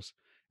our house,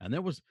 and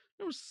there's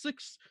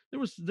 6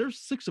 of us,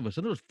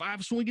 and there was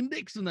 5 swinging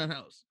dicks in that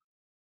house.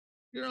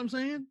 You know what I'm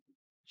saying?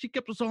 She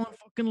kept us all in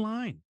fucking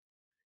line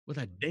with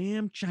a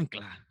damn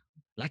chancla.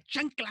 La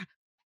chancla.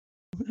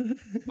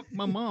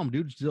 My mom,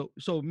 dude.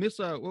 So Miss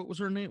what was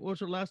her name? What was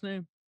her last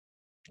name?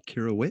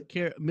 Kira Witt.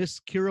 Miss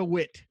Kira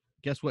Witt.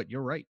 Guess what?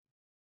 You're right.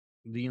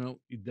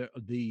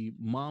 The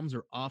moms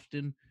are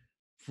often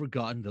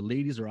forgotten. The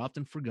ladies are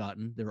often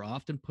forgotten. They're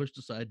often pushed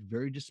aside,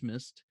 very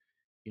dismissed.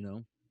 You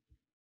know,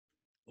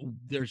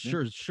 there's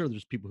sure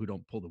there's people who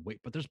don't pull the weight,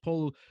 but there's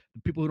people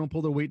who don't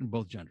pull their weight in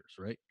both genders,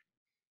 right?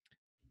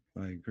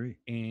 I agree.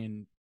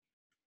 And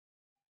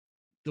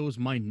those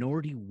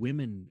minority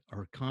women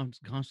are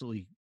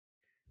constantly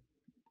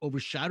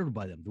overshadowed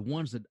by them. The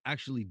ones that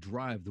actually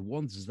drive, the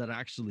ones that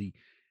actually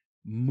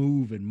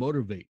move and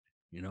motivate,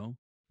 you know,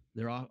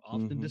 they're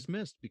often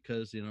dismissed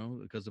because, you know,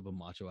 because of a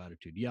macho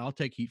attitude. Yeah, I'll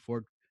take heat for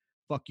it.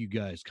 Fuck you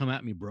guys. Come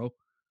at me, bro.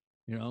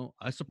 You know,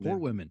 I support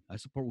women. I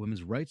support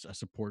women's rights. I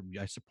support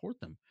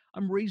them.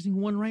 I'm raising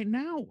one right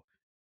now.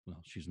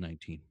 Well, she's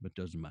 19, but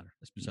doesn't matter.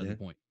 That's beside the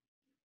point.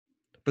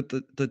 But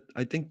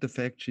I think the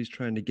fact she's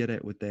trying to get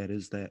at with that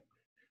is that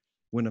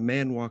when a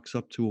man walks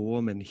up to a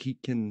woman, he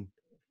can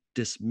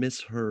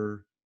dismiss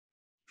her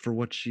for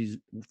what she's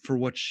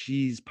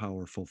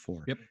powerful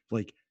for. Yep.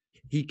 Like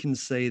he can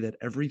say that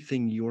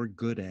everything you're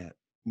good at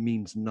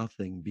means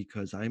nothing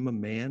because I'm a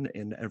man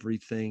and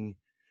everything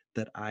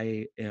that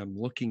I am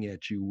looking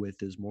at you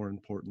with is more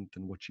important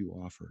than what you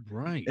offer.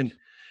 Right. And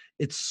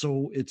it's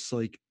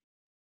like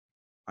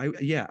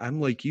I'm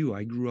like you.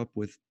 I grew up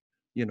with,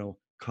 you know,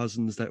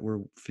 cousins that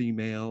were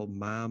female,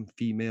 mom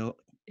female,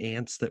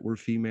 aunts that were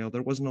female.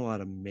 There wasn't a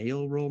lot of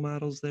male role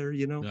models there,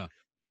 you know? Yeah.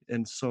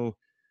 And so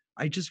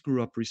I just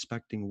grew up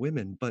respecting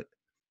women, but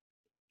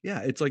yeah,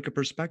 it's like a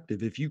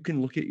perspective. If you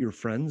can look at your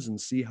friends and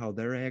see how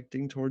they're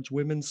acting towards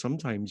women,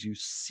 sometimes you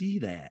see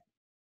that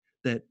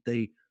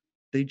they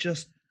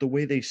just the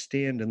way they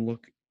stand and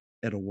look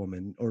at a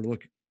woman or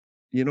look,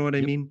 you know what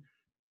I mean?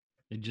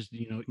 And just,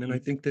 you know, and I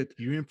think that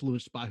you're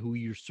influenced by who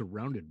you're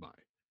surrounded by.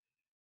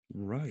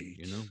 Right.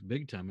 You know,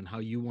 big time, and how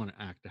you want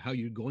to act, how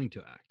you're going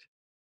to act.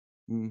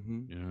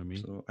 Mm-hmm. You know what I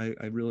mean? So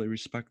I really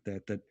respect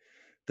that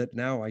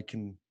now I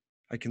can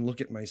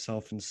look at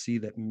myself and see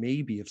that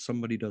maybe if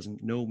somebody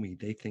doesn't know me,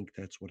 they think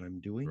that's what I'm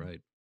doing.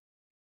 Right.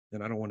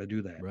 And I don't want to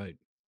do that. Right.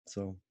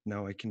 So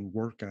now I can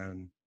work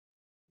on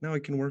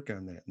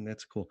that, and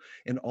that's cool.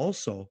 And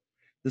also,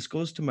 this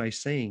goes to my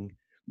saying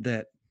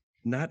that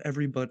not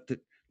every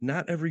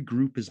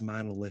group is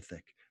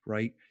monolithic,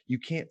 right? You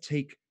can't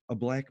take a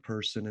black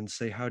person and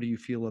say, how do you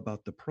feel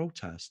about the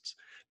protests?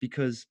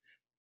 Because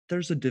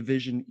there's a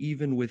division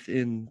even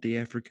within the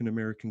African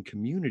American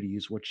community,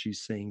 is what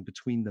she's saying,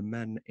 between the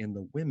men and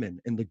the women,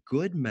 and the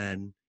good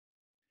men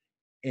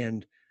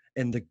and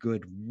the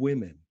good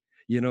women.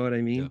 You know what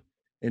I mean? Yeah.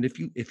 And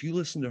if you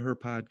listen to her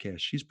podcast,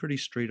 she's pretty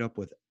straight up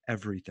with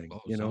everything.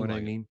 Oh, you know what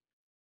I mean?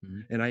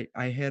 Mm-hmm. And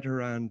I had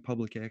her on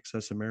Public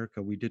Access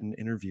America. We did an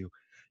interview,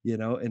 you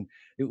know, and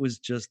it was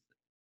just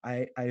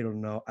I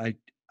don't know.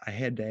 I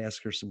had to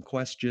ask her some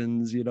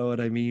questions, you know what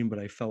I mean? But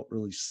I felt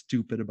really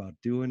stupid about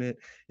doing it.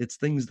 It's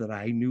things that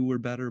I knew were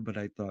better, but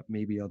I thought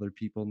maybe other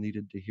people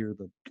needed to hear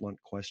the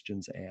blunt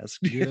questions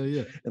asked.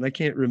 Yeah. And I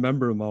can't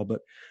remember them all,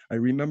 but I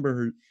remember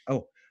her.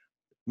 Oh,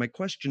 my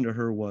question to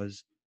her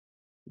was,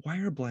 why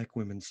are black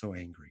women so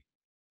angry?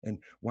 And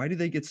why do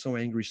they get so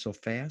angry so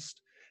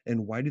fast?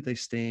 And why do they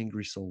stay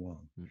angry so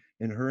long?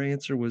 And her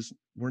answer was,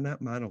 we're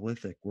not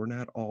monolithic. We're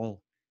not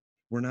all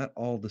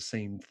the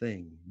same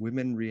thing.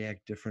 Women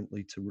react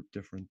differently to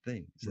different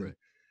things. Right. And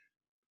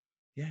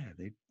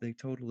yeah, they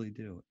totally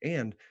do.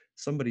 And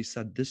somebody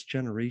said this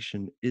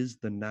generation is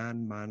the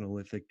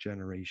non-monolithic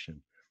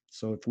generation.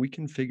 So if we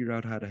can figure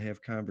out how to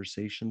have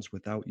conversations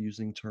without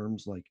using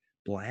terms like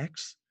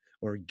blacks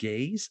or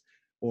gays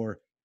or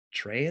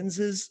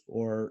transes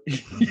or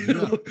you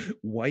know,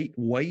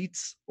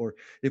 whites, or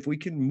if we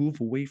can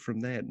move away from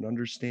that and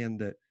understand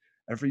that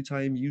every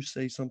time you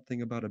say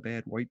something about a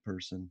bad white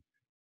person,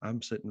 I'm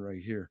sitting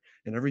right here.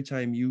 And every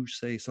time you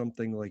say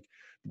something like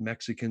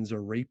Mexicans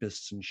are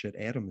rapists and shit,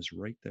 Adam is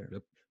right there.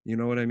 Yep. You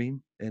know what I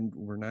mean? And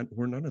we're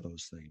none of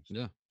those things.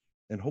 Yeah.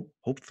 And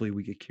hopefully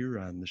we get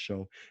Kira on the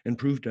show and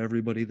prove to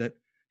everybody that,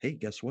 hey,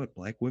 guess what?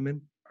 Black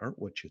women aren't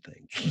what you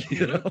think.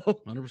 You know?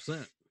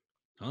 100%.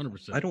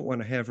 100%. I don't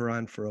want to have her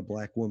on for a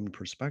black woman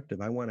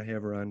perspective. I want to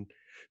have her on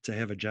to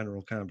have a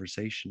general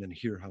conversation and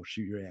hear how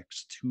she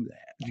reacts to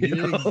that. You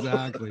know?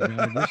 Exactly,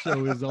 man. This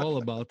show is all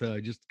about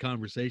just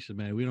conversation,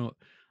 man.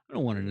 I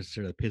don't want to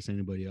necessarily piss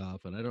anybody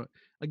off, and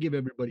I give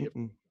everybody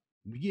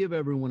we give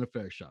everyone a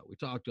fair shot. We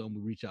talk to them,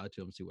 we reach out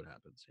to them, see what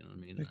happens. You know what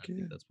I mean? I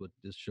think that's what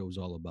this show's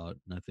all about,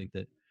 and I think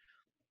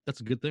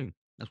that's a good thing.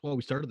 That's why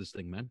we started this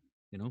thing, man.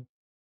 You know?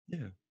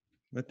 Yeah,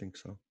 I think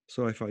so.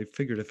 So if I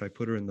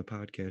put her in the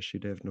podcast,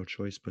 she'd have no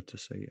choice but to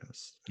say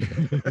yes.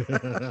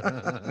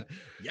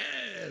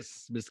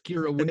 Yes, Miss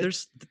Kira Witt. And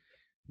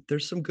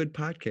there's some good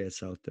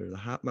podcasts out there. The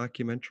Hot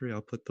Mockumentary,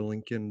 I'll put the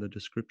link in the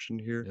description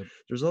here. Yep.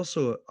 There's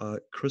also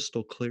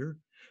Crystal Clear,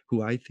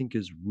 who I think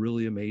is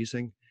really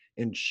amazing,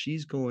 and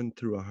she's going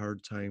through a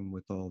hard time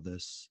with all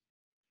this,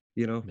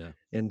 you know. Yeah.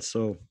 And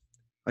so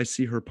I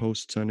see her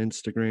posts on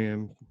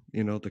Instagram,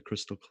 you know, the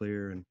Crystal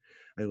Clear, and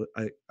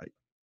I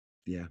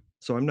yeah.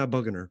 So I'm not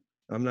bugging her.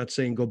 I'm not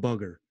saying go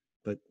bug her,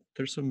 but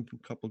there's some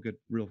couple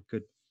real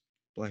good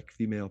black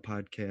female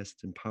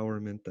podcast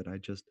empowerment that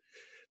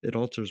it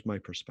alters my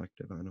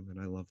perspective on them, and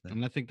I love that.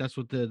 And I think that's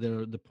what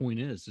the point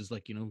is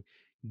like, you know,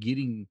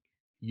 getting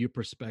your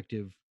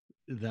perspective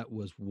that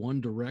was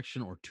one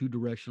direction or two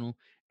directional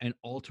and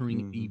altering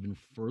it even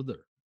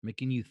further,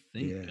 making you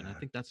think. And I Yeah.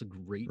 think that's a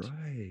great,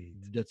 Right.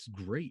 that's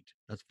great.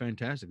 That's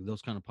fantastic.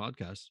 Those kind of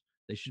podcasts,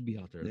 they should be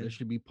out there. Yeah. There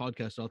should be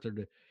podcasts out there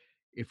to,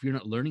 if you're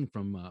not learning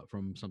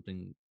from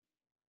something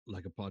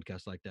like a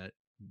podcast like that,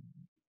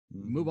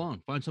 move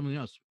on, find something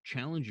else,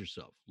 challenge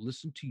yourself,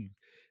 listen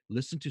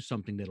to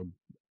something that'll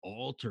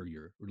alter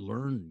your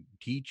learn,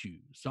 teach you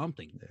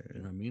something. You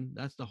know what I mean?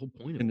 That's the whole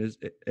point of And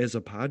it. as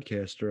a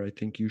podcaster, I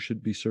think you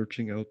should be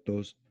searching out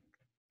those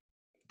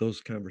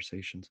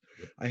conversations.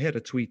 Yep. I had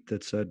a tweet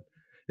that said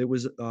it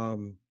was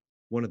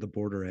one of the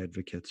border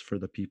advocates for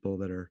the people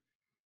that are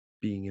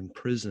being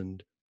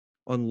imprisoned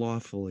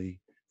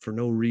unlawfully for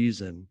no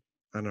reason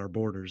on our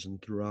borders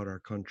and throughout our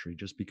country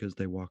just because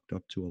they walked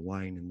up to a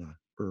line in the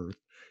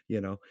earth,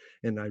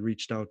 and I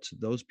reached out to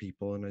those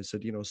people and I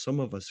said, some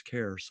of us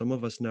care, some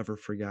of us never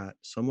forgot,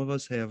 some of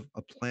us have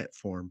a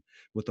platform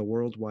with a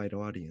worldwide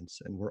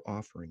audience and we're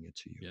offering it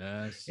to you.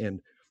 Yes. And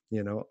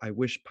I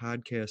wish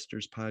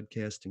podcasters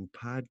podcasting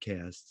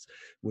podcasts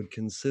would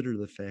consider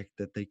the fact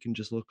that they can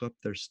just look up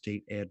their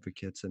state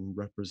advocates and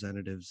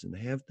representatives and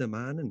have them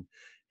on and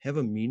have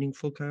a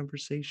meaningful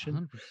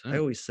conversation. 100%. I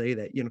always say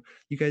that,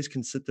 you guys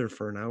can sit there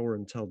for an hour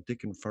and tell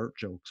dick and fart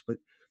jokes, but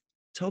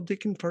tell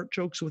dick and fart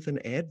jokes with an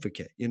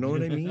advocate. You know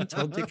what I mean?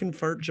 Tell dick and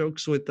fart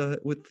jokes with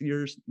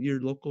your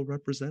local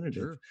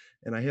representative. Sure.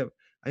 And I have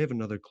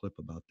another clip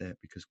about that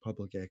because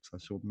Public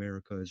Access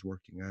America is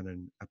working on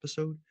an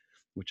episode,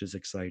 which is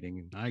exciting.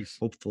 And nice.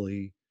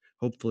 Hopefully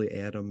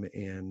Adam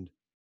and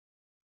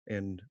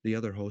the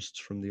other hosts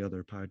from the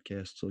other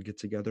podcasts will get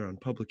together on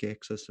Public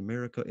Access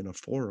America in a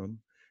forum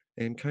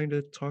and kind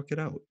of talk it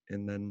out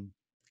and then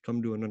come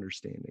to an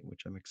understanding,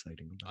 which I'm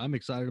excited about. I'm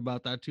excited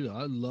about that too.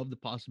 I love the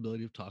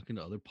possibility of talking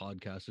to other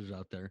podcasters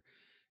out there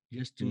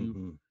just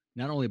to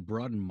not only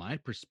broaden my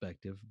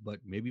perspective, but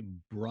maybe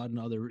broaden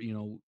other,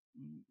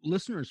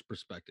 listeners'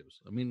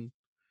 perspectives. I mean,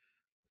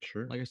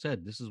 sure. Like I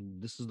said, this is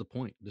the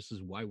point. This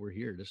is why we're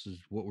here. This is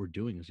what we're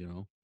doing is,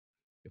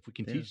 if we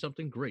can teach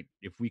something, great.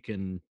 If we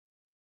can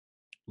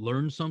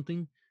learn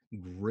something,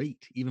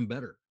 great, even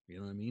better. You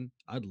know what I mean?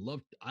 I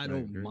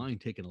don't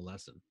mind taking a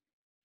lesson.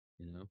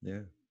 Yeah.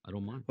 I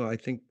don't mind. Well, I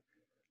think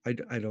I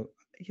don't.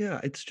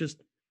 Yeah, it's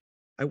just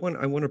I want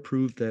to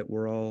prove that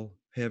we're all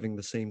having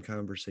the same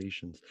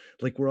conversations.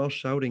 Like we're all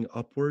shouting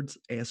upwards,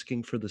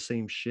 asking for the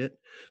same shit,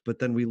 but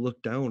then we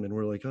look down and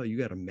we're like, "Oh, you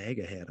got a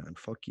MAGA hat on.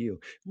 Fuck you."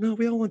 No,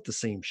 we all want the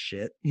same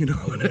shit. You know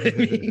what I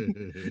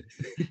mean?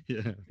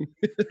 Yeah.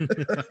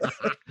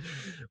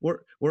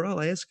 we're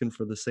all asking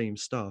for the same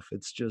stuff.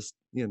 It's just,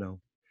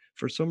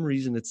 for some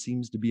reason it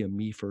seems to be a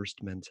me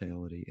first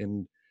mentality.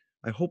 And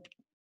I hope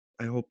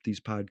these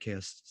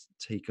podcasts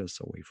take us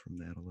away from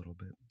that a little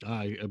bit.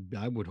 I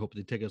would hope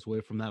they take us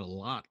away from that a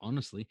lot,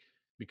 honestly,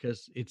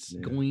 because it's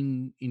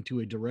going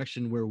into a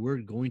direction where we're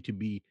going to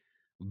be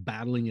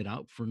battling it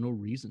out for no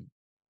reason.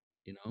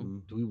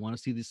 Do we want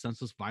to see this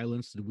senseless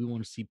violence? Do we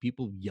want to see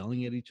people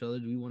yelling at each other?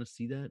 Do we want to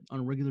see that on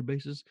a regular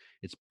basis?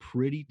 It's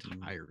pretty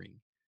tiring.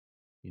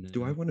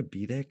 Do I want to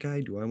be that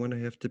guy? Do I want to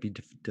have to be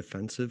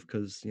defensive?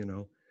 Because, I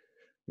don't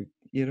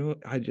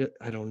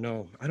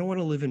know. I don't want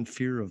to live in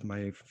fear of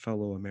my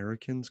fellow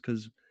Americans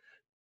because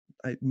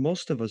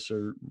most of us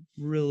are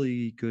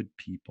really good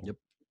people. Yep.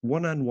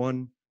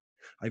 One-on-one,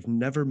 I've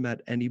never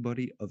met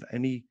anybody of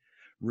any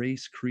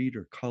race, creed,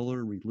 or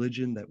color,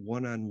 religion that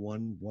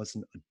one-on-one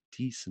wasn't a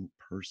decent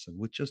person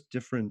with just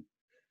different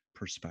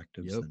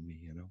perspectives than me,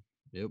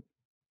 Yep.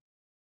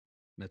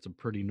 Met some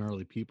pretty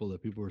gnarly people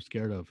that people were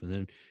scared of. And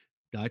then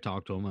I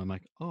talked to them. I'm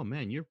like, oh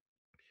man, you're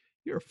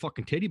a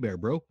fucking teddy bear,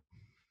 bro.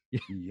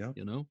 Yep.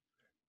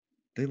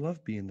 They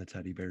love being the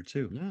teddy bear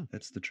too. Yeah.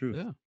 That's the truth.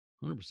 Yeah.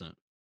 100%.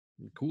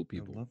 Cool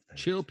people. I love that.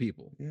 Chill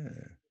people. Yeah.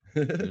 I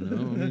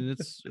mean,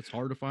 it's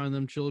hard to find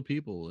them chill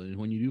people. And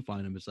when you do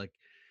find them, it's like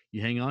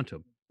you hang on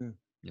to them.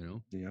 Yeah.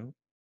 Yeah.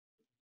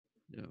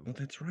 Oh,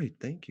 that's right.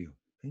 Thank you.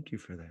 Thank you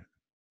for that.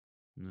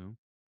 No.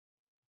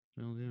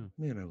 Hell yeah.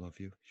 Man, I love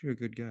you. You're a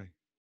good guy.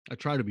 I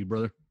try to be,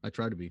 brother. I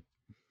try to be.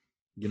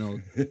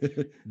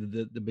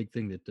 The big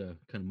thing that kind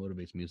of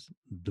motivates me is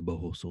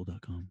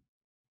thebohosoul.com.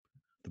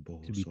 The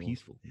Boho to be Soul.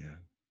 peaceful. Yeah.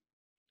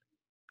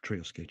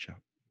 Trail skate shop.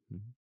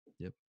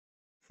 Yep.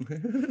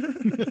 Dude.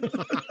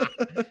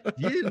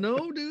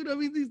 I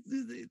mean,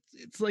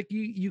 it's like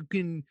you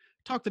can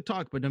talk the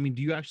talk, but I mean,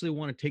 do you actually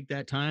want to take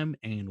that time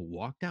and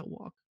walk that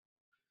walk?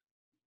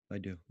 I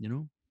do.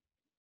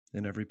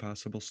 In every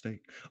possible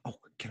state. Oh,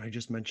 can I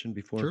just mention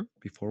before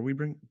we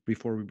bring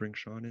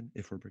Sean in,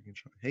 if we're bringing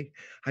Sean? Hey,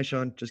 hi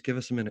Sean, just give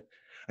us a minute.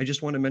 I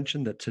just want to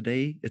mention that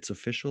today it's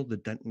official. The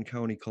Denton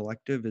County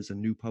Collective is a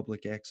new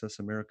Public Access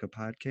America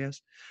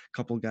podcast.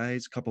 Couple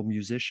guys, couple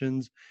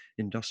musicians,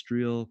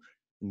 industrial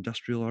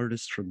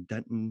artists from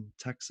Denton,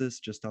 Texas,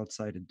 just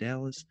outside of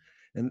Dallas.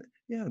 And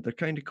yeah, they're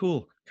kind of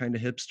cool, kind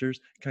of hipsters,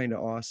 kind of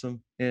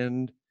awesome.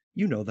 And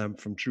you know them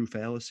from True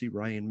Fallacy,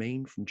 Ryan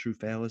Main from True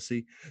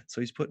Fallacy.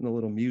 So he's putting a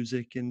little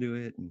music into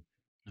it, and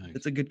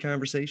it's a good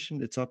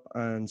conversation. It's up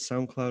on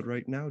SoundCloud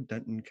right now,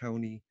 Denton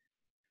County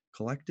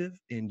Collective,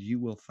 and you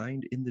will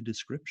find in the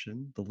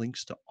description the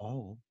links to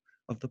all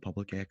of the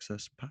public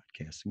access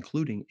podcasts,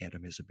 including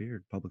Adam Has a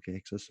Beard, Public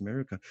Access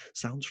America,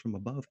 Sounds from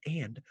Above,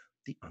 and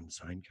the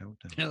Unsigned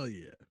Countdown. Hell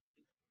yeah.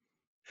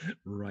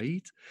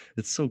 Right?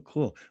 It's so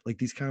cool. Like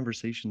these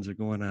conversations are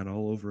going on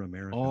all over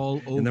America.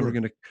 All over. And then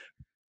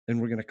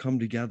we're gonna come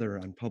together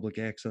on Public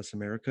Access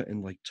America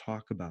and like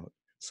talk about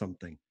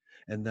something.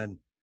 And then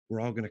we're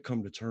all gonna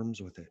come to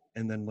terms with it.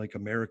 And then like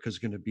America's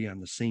gonna be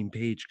on the same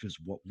page because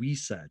what we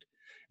said.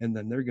 And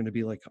then they're gonna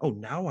be like, oh,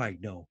 now I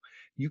know.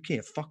 You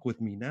can't fuck with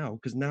me now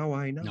because now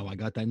I know. Now I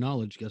got that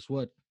knowledge. Guess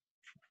what?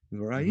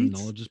 Right?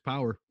 Knowledge is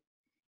power.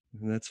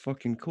 And that's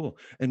fucking cool.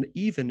 And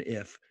even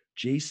if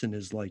Jason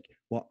is like,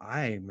 well,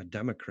 I'm a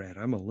Democrat,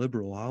 I'm a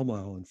liberal, I'm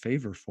all in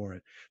favor for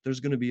it,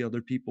 there's going to be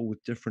other people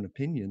with different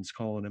opinions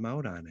calling him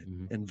out on it,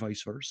 and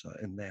vice versa.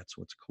 And that's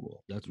what's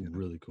cool. That's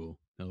really cool.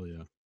 Hell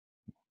yeah.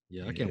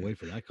 Yeah, I can't wait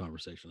for that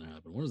conversation to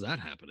happen. When is that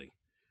happening?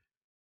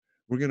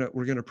 We're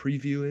gonna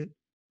preview it.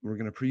 We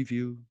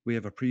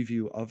have a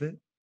preview of it.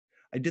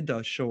 I did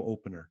the show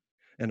opener,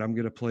 and I'm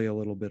gonna play a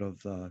little bit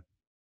of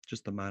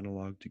just the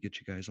monologue to get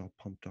you guys all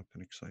pumped up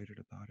and excited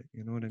about it.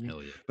 You know what I mean?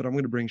 Hell yeah. But I'm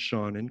going to bring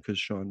Sean in because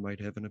Sean might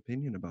have an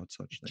opinion about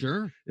such things.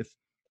 Sure.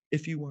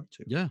 If you want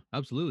to. Yeah,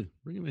 absolutely.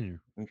 Bring him in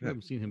here. Okay. We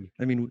haven't seen him.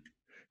 I mean,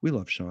 we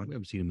love Sean. We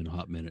haven't seen him in a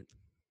hot minute.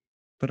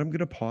 But I'm going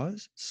to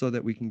pause so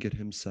that we can get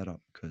him set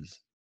up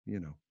because, you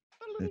know,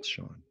 it's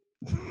Sean.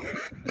 All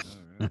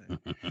right.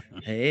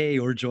 Hey,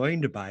 we're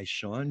joined by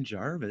Sean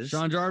Jarvis.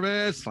 Sean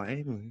Jarvis.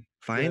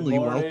 Finally,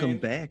 welcome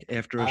back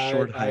after a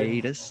short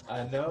hiatus.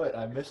 I know it.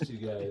 I missed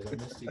you guys.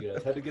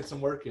 Had to get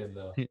some work in,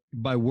 though.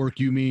 By work,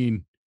 you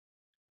mean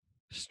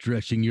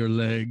stretching your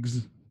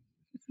legs?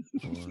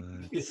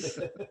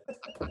 What?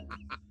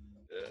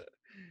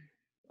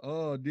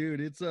 Oh,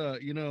 dude, it's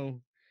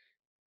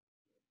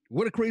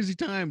what a crazy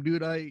time,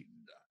 dude. I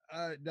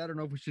don't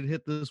know if we should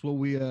hit this. What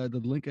we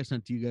the link I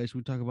sent to you guys. Should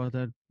we talk about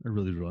that? I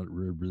really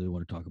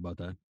want to talk about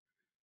that.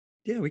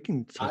 Yeah, we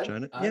can touch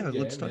on it.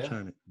 Let's touch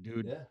on it,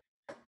 dude.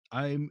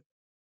 Yeah.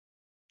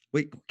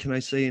 Wait, can I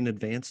say in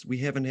advance? We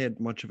haven't had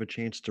much of a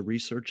chance to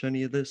research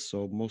any of this,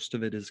 so most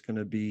of it's going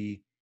to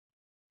be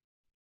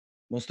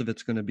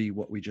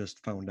what we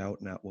just found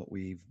out, not what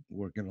we're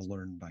going to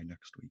learn by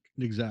next week.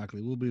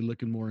 Exactly. We'll be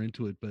looking more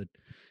into it, but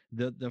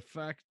the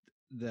fact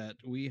that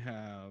we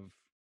have,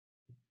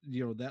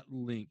 that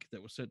link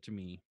that was sent to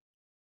me.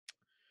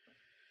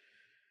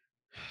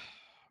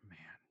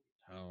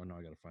 Oh no,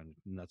 I gotta find it,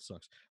 and that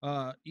sucks.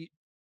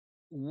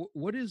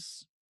 What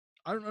is?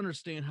 I don't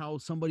understand how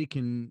somebody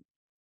can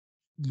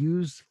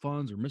use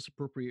funds or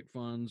misappropriate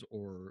funds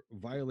or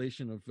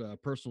violation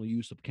of personal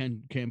use of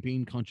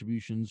campaign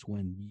contributions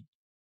when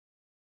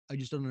I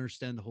just don't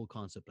understand the whole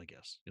concept. I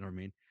guess you know what I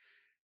mean.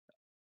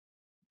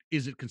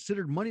 Is it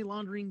considered money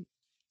laundering,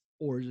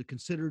 or is it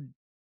considered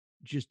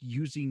just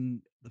using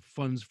the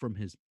funds from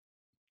his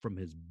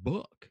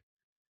book?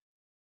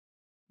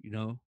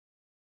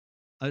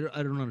 I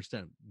don't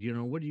understand.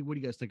 What do you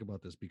guys think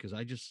about this? Because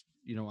I just,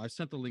 I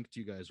sent the link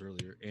to you guys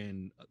earlier,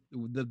 and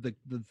the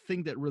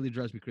thing that really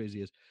drives me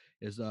crazy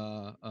is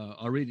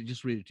I'll read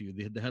it to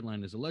you. The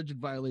headline is alleged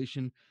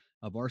violation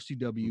of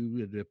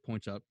RCW. It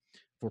points out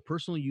for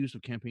personal use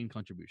of campaign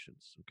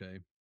contributions. Okay,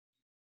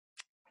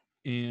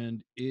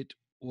 and it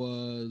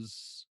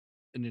was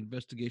an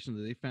investigation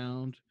that they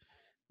found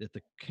that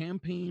the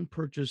campaign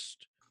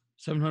purchased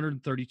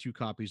 732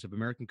 copies of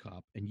American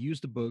Cop and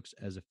used the books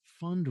as a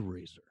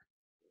fundraiser.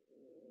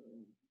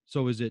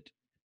 So is it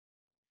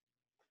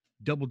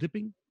double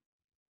dipping?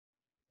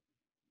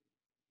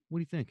 What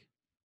do you think?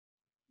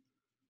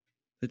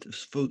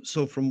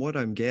 So from what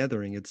I'm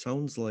gathering, it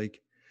sounds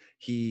like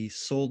he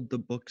sold the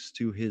books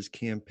to his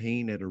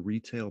campaign at a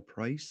retail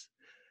price,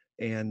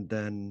 and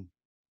then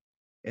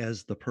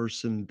as the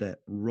person that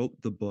wrote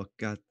the book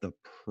got the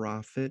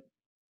profit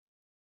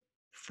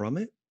from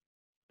it.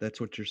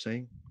 That's what you're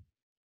saying?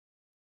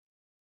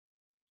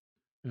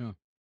 Yeah.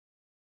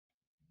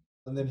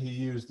 And then he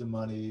used the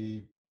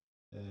money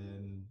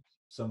in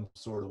some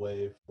sort of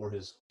way for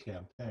his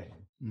campaign,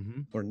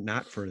 or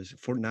not for his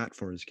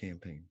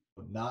campaign.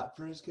 Not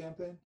for his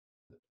campaign,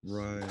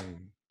 right?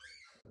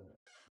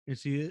 You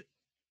see,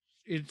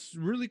 it's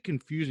really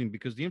confusing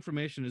because the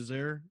information is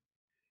there,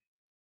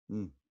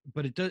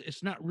 but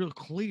it's not real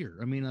clear.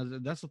 I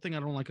mean, that's the thing I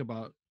don't like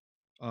about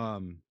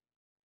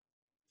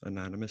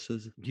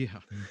anonymouses. Yeah.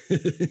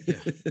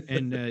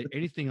 And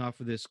anything off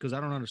of this, because I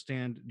don't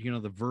understand,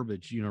 the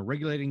verbiage,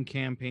 regulating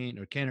campaign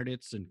or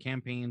candidates and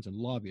campaigns and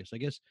lobbyists. I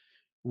guess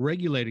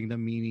regulating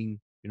them meaning,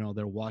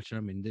 they're watching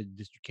them and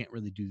you can't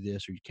really do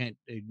this or you can't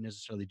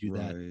necessarily do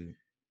that.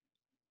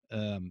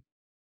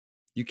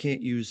 You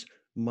can't use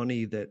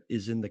money that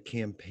is in the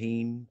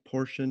campaign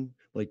portion,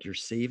 like your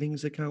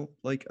savings account,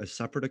 like a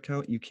separate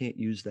account. You can't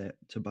use that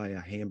to buy a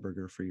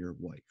hamburger for your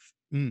wife.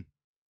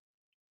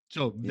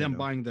 So them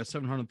buying the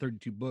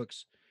 732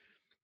 books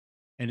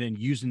and then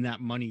using that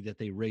money that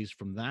they raised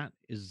from that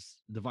is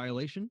the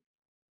violation?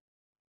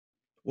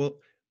 Well,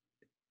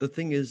 the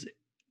thing is,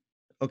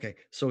 Okay,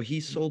 so he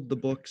sold the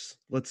books.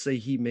 Let's say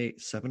he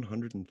made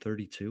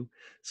 732.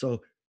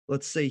 So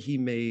let's say he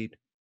made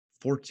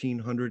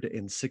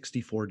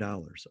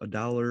 $1,464, a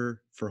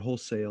dollar for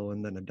wholesale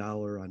and then a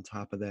dollar on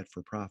top of that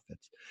for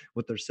profits.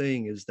 What they're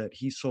saying is that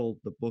he sold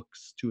the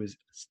books to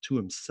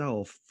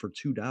himself for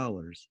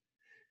 $2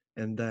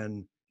 and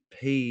then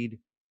paid.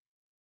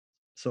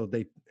 So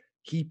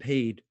he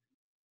paid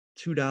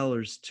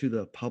 $2 to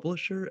the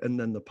publisher, and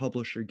then the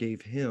publisher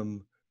gave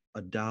him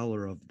a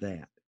dollar of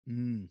that.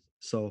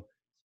 So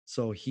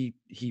he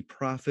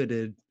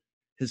profited.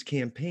 His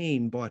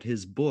campaign bought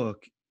his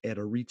book at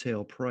a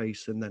retail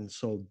price, and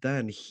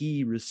then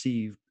he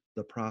received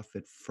the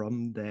profit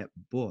from that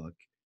book,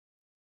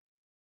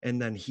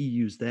 and then he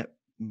used that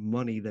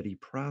money that he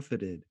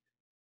profited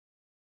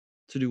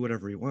to do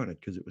whatever he wanted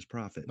because it was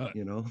profit,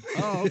 you know.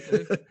 Oh,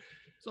 okay.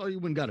 So you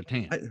wouldn't got a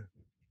tan.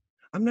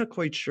 I'm not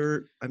quite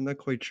sure. I'm not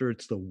quite sure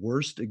it's the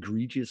worst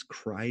egregious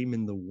crime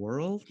in the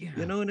world. Yeah.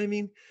 You know what I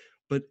mean?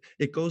 But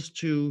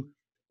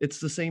it's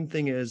the same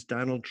thing as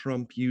Donald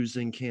Trump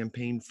using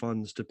campaign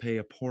funds to pay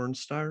a porn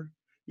star.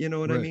 You know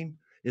what I Right. mean?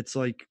 It's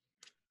like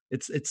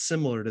it's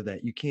similar to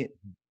that. You can't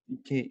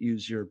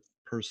use your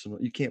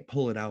personal, you can't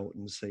pull it out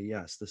and say,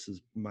 yes, this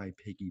is my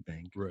piggy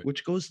bank. Right.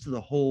 Which goes to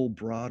the whole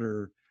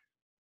broader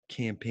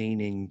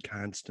campaigning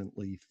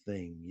constantly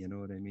thing. You know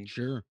what I mean?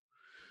 Sure.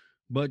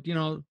 But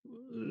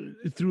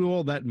through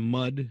all that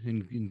mud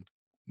and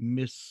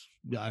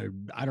I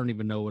don't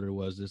even know what it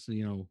was. This,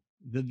 the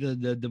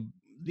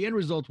end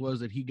result was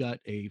that he got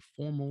a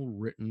formal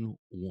written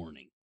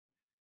warning.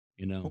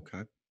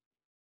 Okay.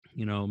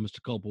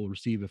 Mr. Culp will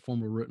receive a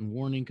formal written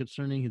warning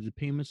concerning his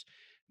payments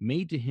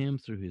made to him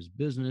through his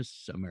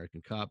business,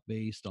 American Cop,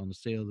 based on the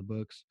sale of the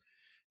books,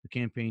 the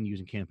campaign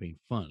using campaign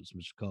funds.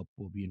 Mr. Culp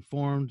will be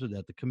informed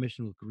that the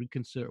commission will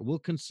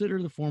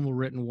consider the formal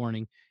written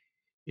warning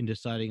in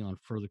deciding on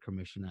further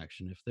commission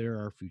action if there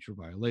are future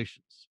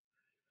violations.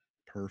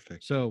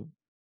 Perfect. So,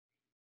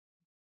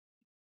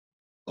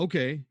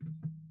 okay.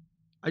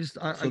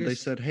 So they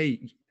said, hey,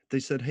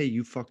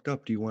 you fucked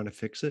up. Do you want to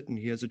fix it? And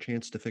he has a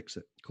chance to fix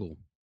it. Cool.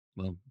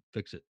 Well,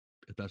 fix it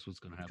if that's what's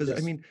going to happen.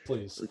 Because I mean,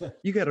 please,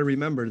 you got to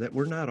remember that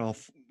we're not all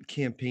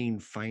campaign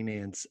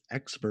finance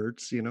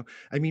experts. You know,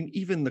 I mean,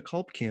 even the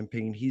Culp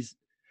campaign, he's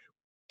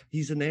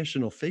a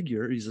national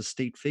figure, he's a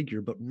state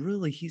figure, but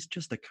really he's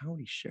just a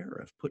county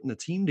sheriff putting a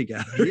team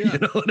together. Yeah, you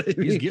know what I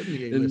mean? He's getting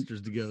the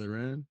A-listers together,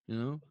 man.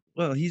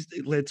 Well,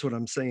 that's what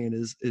I'm saying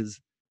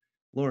is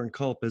Lauren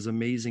Culp, as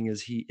amazing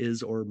as he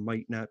is or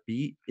might not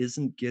be,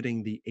 isn't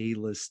getting the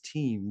A-list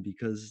team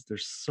because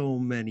there's so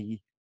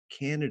many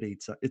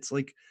candidates. It's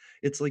like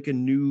a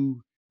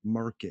new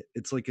market.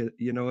 It's like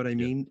you know what I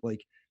mean?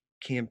 Like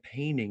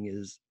campaigning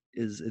is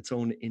its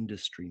own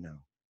industry now.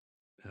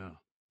 Yeah.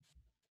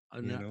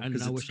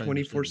 Because it's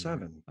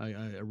 24/7.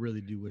 I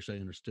really do wish I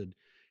understood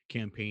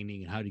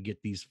campaigning and how to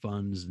get these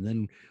funds and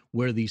then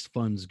where these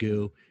funds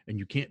go. And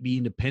you can't be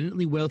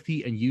independently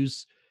wealthy and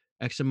use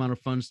X amount of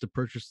funds to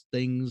purchase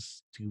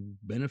things to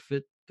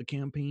benefit the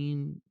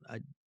campaign.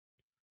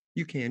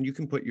 You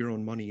can put your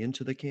own money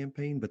into the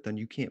campaign, but then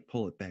you can't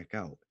pull it back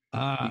out.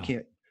 You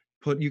can't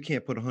put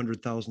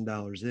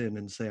 $100,000 in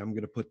and say, I'm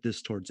going to put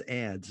this towards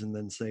ads, and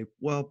then say,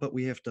 well, but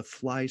we have to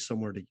fly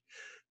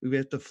we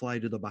have to fly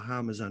to the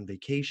Bahamas on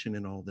vacation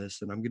and all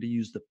this, and I'm going to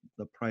use the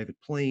private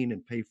plane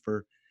and pay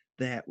for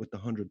that with the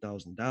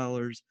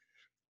 $100,000.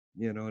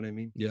 You know what I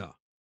mean? Yeah.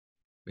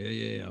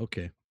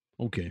 Okay.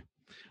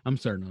 I'm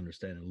starting to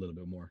understand it a little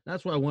bit more.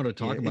 That's why I wanted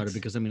to talk about it,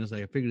 because I mean, it's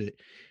like I figured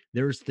that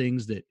there's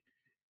things that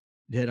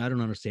I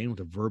don't understand with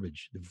the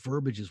verbiage. The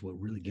verbiage is what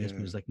really gets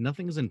me. It's like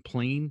nothing is in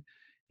plain,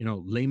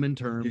 layman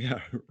terms. Yeah,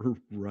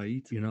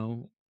 right.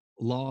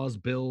 Laws,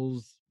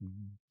 bills,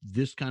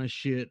 this kind of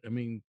shit. I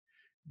mean,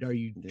 are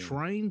you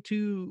trying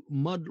to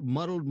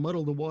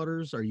muddle the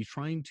waters? Are you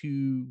trying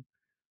to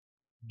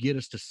get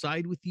us to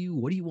side with you?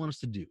 What do you want us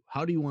to do?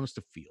 How do you want us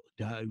to feel?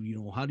 How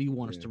do you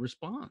want us to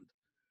respond?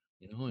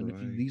 And if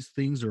these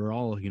things are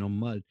all,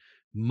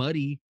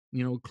 muddy,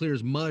 clear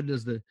as mud,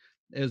 as the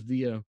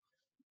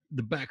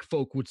back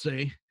folk would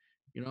say,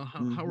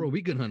 how are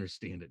we going to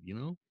understand it?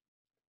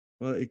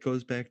 Well, it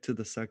goes back to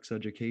the sex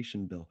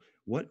education bill.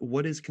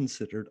 What is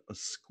considered a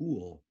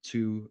school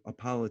to a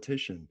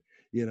politician?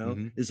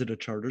 Is it a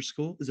charter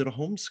school? Is it a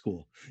home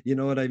school? You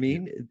know what I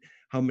mean?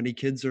 How many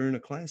kids are in a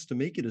class to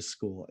make it a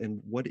school?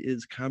 And what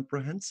is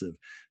comprehensive?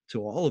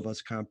 To all of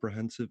us,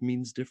 comprehensive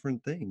means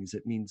different things.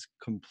 It means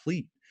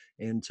complete.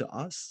 And to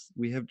us,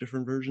 we have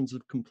different versions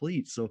of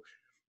complete. So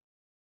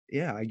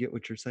yeah, I get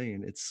what you're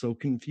saying. It's so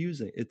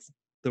confusing.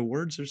 The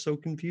words are so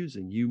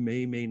confusing. You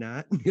may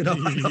not, You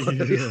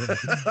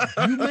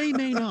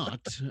may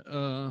not.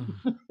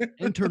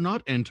 Enter,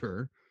 not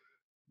enter.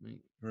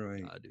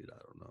 Right. Dude, I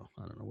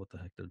don't know what the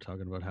heck they're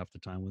talking about half the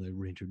time when they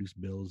reintroduce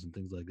bills and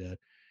things like that.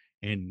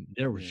 And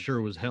there was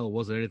sure as hell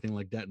wasn't anything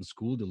like that in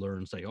school to learn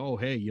and say, oh,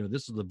 hey,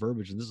 this is the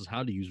verbiage and this is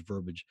how to use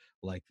verbiage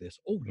like this.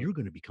 Oh, you're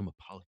going to become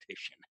a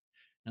politician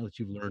now that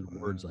you've learned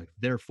words like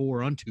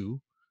therefore, unto.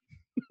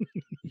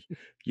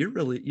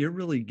 You're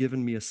really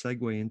giving me a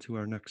segue into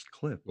our next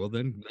clip. Well,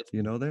 then let's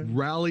you know that?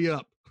 rally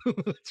up.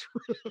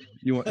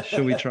 You want?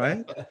 Should we try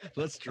it?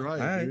 Let's try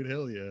it, All right. dude.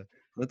 Hell yeah.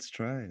 Let's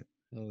try it.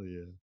 Hell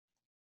yeah.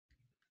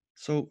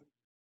 So,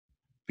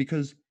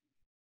 because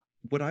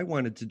what I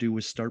wanted to do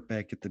was start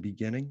back at the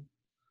beginning,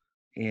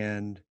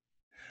 and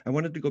I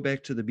wanted to go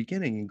back to the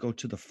beginning and go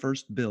to the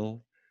first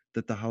bill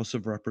that the House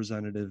of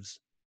Representatives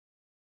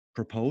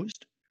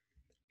proposed,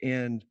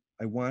 and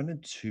I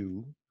wanted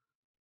to.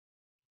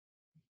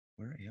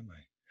 Where am I?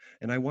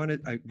 And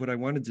what I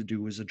wanted to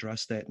do was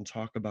address that and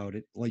talk about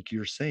it, like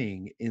you're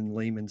saying, in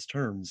layman's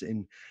terms,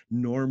 in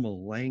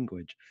normal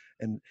language.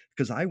 And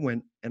because I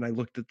went and I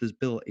looked at this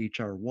bill,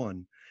 HR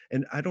 1,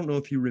 and I don't know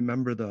if you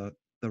remember the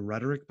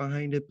rhetoric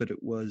behind it, but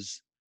it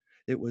was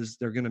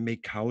they're going to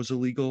make cows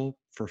illegal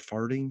for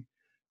farting,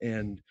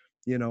 and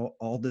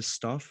all this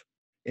stuff.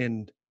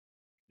 And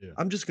Yeah.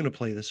 I'm just going to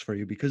play this for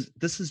you because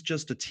this is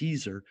just a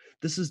teaser.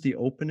 This is the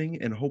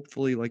opening, and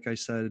hopefully, like I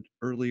said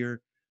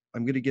earlier,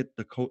 I'm going to get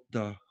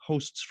the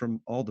hosts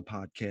from all the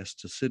podcasts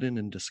to sit in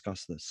and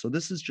discuss this. So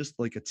this is just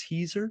like a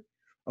teaser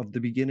of the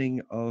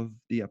beginning of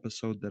the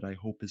episode that I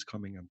hope is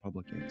coming on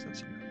public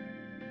access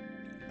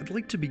now. I'd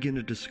like to begin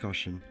a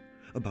discussion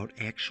about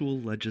actual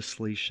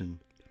legislation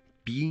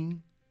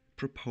being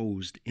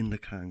proposed in the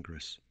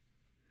Congress.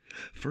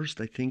 First,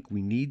 I think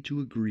we need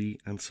to agree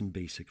on some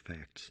basic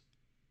facts.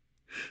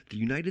 The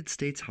United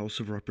States House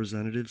of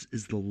Representatives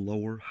is the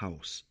lower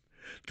house.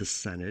 The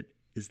Senate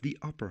is the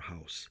upper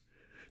house.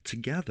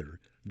 Together,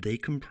 they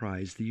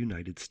comprise the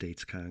United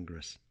States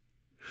Congress.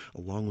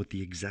 Along with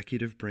the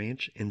executive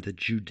branch and the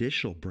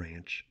judicial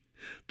branch,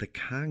 the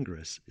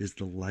Congress is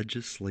the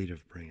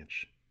legislative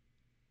branch.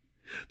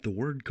 The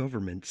word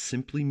government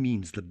simply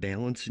means the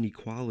balance and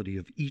equality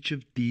of each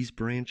of these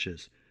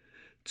branches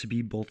to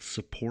be both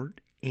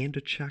support and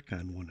a check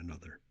on one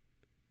another.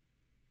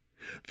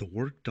 The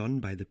work done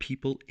by the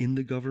people in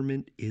the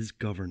government is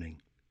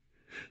governing.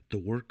 The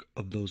work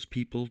of those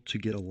people to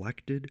get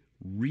elected,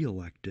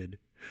 re-elected,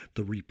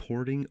 the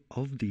reporting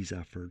of these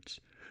efforts,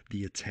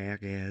 the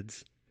attack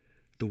ads,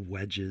 the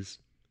wedges,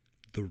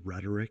 the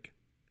rhetoric,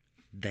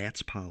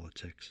 that's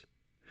politics.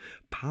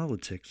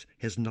 Politics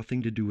has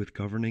nothing to do with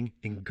governing,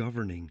 and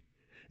governing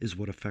is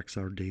what affects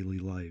our daily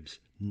lives,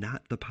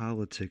 not the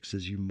politics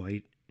as you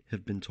might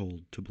have been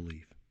told to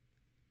believe.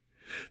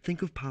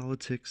 Think of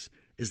politics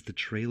as the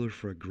trailer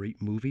for a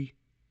great movie,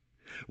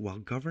 while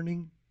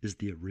governing is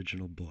the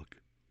original book.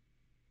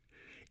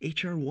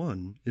 H.R.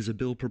 1 is a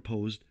bill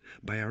proposed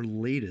by our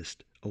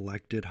latest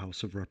elected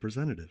House of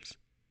Representatives.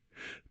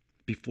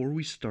 Before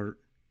we start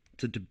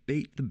to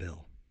debate the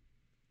bill,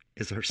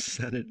 as our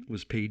Senate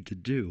was paid to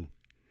do,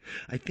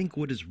 I think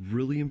what is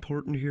really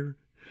important here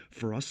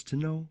for us to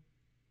know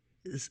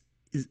is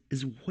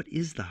what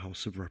is the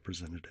House of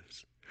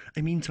Representatives?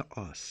 I mean, to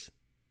us.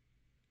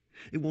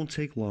 It won't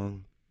take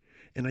long,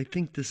 and I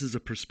think this is a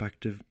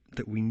perspective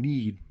that we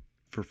need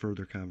for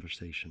further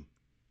conversation.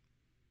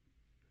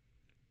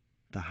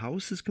 The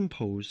House is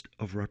composed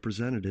of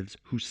representatives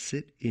who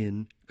sit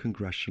in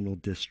congressional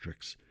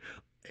districts,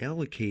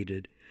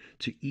 allocated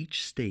to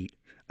each state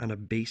on a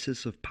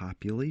basis of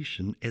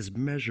population as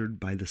measured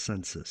by the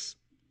census,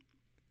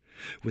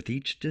 with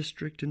each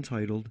district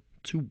entitled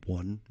to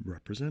one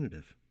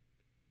representative,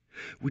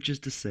 which is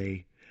to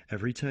say,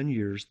 every 10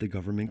 years the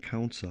government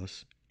counts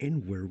us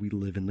and where we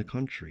live in the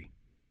country.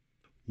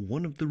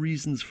 One of the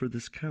reasons for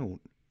this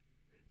count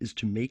is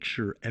to make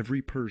sure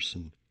every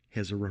person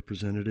has a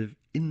representative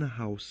in the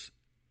House,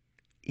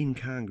 in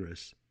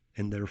Congress,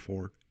 and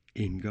therefore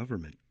in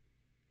government.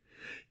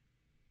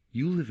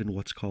 You live in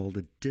what's called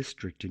a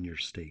district in your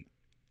state.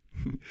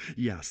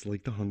 Yes,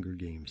 like the Hunger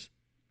Games.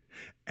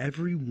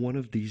 Every one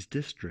of these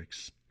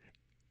districts,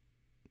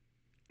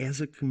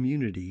 as a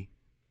community,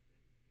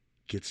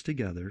 gets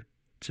together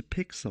to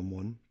pick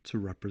someone to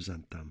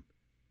represent them.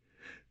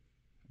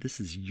 This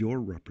is your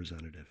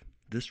representative.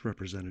 This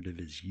representative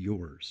is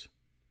yours.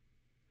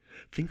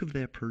 Think of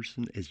that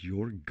person as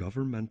your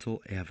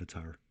governmental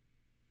avatar.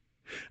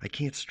 I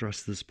can't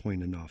stress this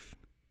point enough.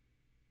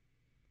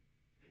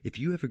 If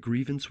you have a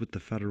grievance with the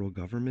federal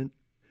government,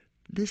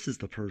 this is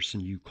the person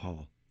you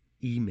call,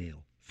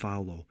 email,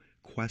 follow,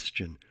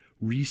 question,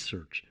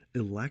 research,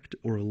 elect,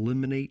 or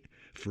eliminate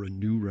for a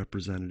new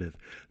representative.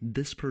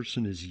 This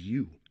person is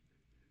you,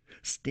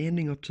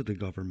 standing up to the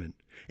government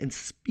and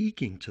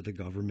speaking to the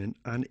government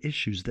on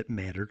issues that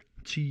matter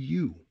to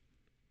you,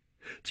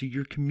 to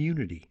your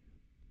community.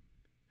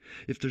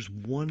 If there's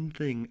one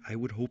thing I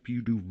would hope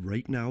you do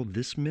right now,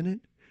 this minute,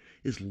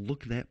 is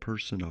look that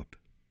person up.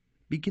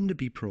 Begin to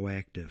be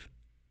proactive.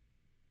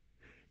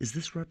 Is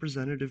this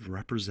representative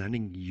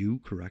representing you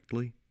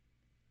correctly?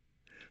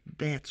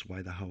 That's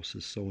why the House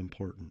is so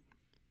important.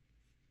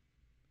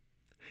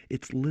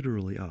 It's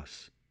literally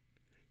us.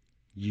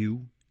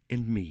 You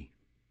and me.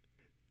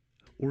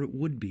 Or it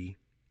would be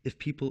if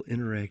people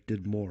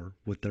interacted more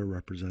with their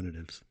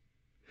representatives.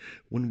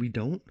 When we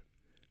don't,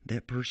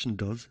 that person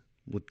does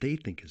what they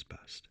think is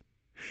best.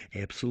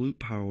 Absolute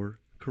power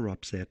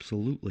corrupts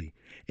absolutely,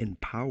 and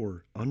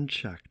power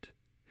unchecked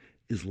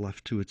is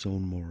left to its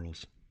own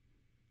morals.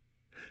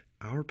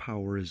 Our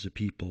power as a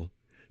people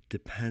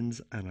depends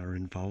on our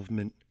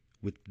involvement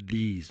with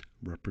these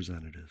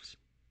representatives.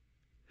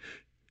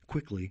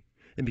 Quickly,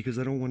 and because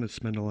I don't want to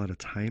spend a lot of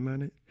time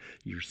on it,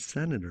 your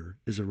senator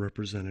is a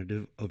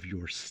representative of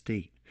your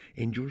state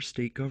and your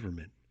state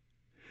government,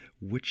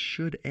 which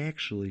should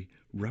actually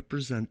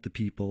represent the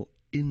people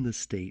in the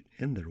state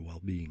and their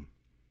well-being.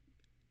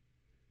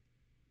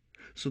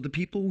 So the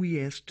people we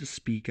asked to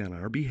speak on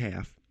our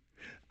behalf,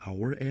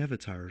 our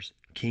avatars,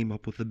 came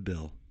up with a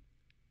bill.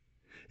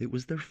 It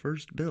was their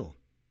first bill,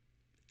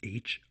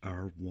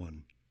 H.R.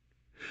 1,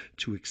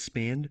 to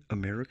expand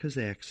America's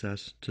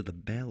access to the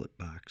ballot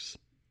box,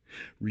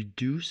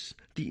 reduce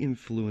the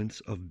influence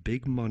of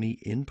big money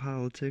in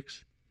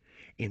politics,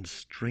 and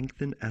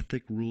strengthen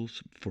ethic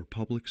rules for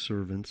public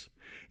servants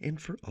and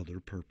for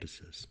other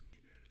purposes.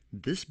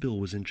 This bill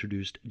was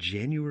introduced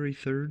January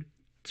 3rd,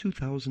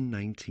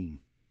 2019.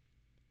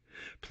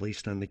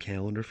 Placed on the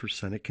calendar for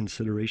Senate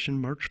consideration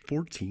March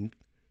 14th,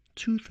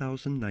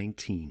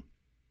 2019.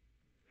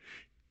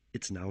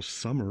 It's now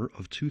summer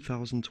of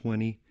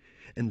 2020,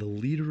 and the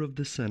leader of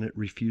the Senate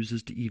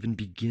refuses to even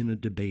begin a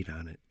debate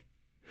on it.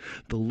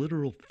 The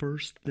literal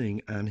first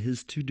thing on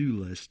his to-do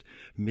list,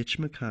 Mitch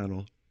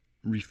McConnell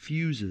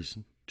refuses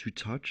to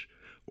touch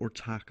or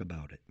talk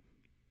about it.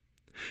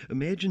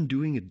 Imagine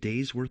doing a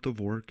day's worth of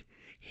work,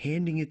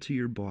 handing it to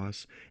your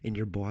boss, and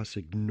your boss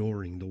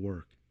ignoring the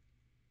work.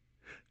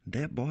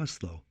 That boss,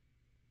 though,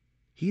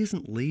 he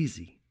isn't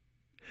lazy.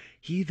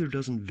 He either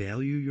doesn't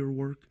value your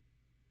work,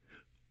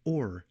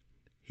 or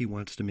he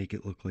wants to make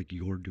it look like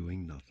you're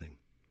doing nothing.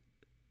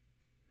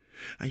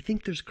 I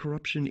think there's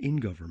corruption in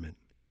government.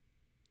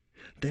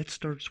 That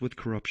starts with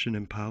corruption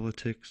in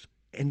politics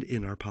and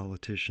in our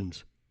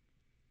politicians.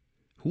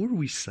 Who are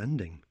we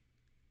sending?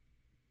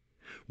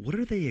 What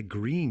are they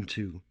agreeing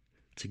to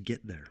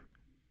get there?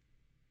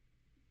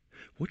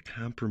 What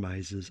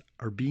compromises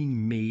are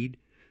being made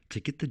to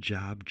get the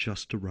job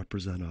just to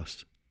represent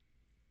us?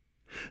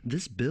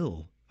 This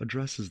bill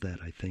addresses that,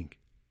 I think.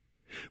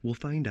 We'll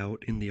find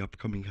out in the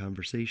upcoming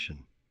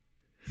conversation.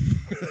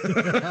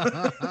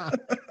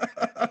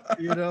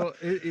 You know,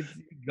 it's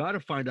got to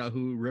find out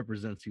who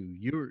represents you.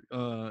 You're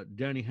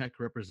Danny Heck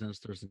represents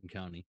Thurston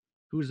County.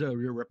 Who's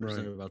your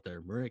representative out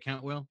there? Maria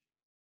Cantwell?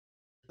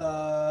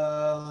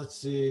 Let's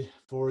see.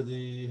 For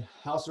the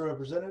House of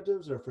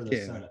Representatives or for the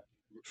Senate?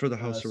 For the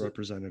House of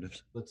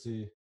Representatives. Let's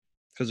see.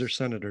 Because their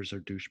senators are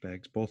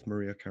douchebags. Both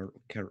Maria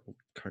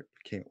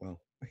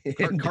Cantwell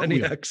and Danny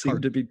Heck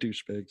seem to be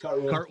douchebags.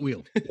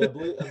 Cartwheel. Yeah,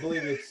 I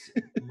believe it's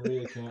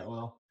Maria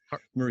Cantwell.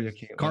 Maria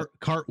Cantwell.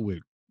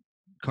 Cartwig.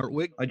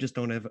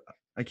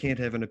 I can't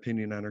have an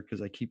opinion on her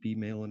because I keep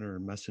emailing her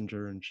and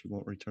Messenger and she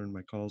won't return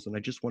my calls. And I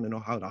just want to know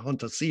how to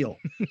hunt a seal.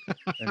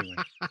 Anyway.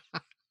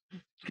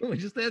 Come on,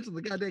 just answer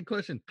the goddamn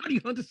question. How do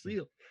you hunt a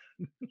seal?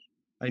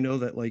 I know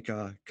that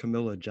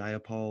Camilla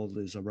Jayapal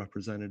is a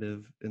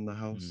representative in the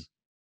House.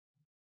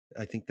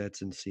 I think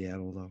that's in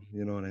Seattle, though.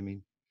 You know what I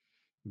mean?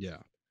 Yeah.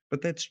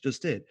 But that's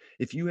just it.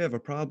 If you have a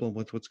problem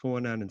with what's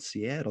going on in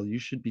Seattle, you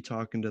should be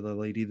talking to the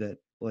lady that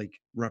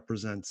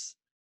represents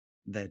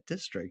that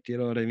district. You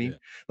know what I mean?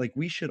 Yeah.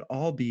 We should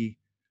all be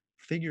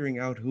figuring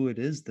out who it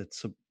is that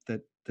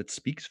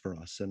speaks for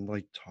us and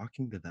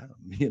talking to them.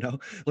 You know,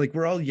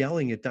 we're all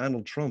yelling at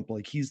Donald Trump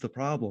like he's the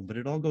problem, but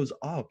it all goes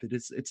up.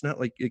 It's not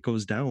like it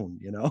goes down.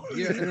 You know?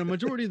 Yeah, and a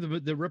majority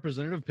of the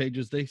representative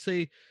pages they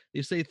say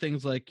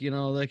things like, you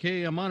know,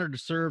 hey, I'm honored to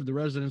serve the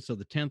residents of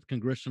the 10th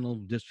Congressional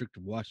District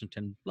of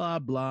Washington, blah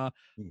blah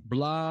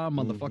blah,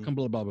 motherfucking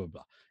blah blah blah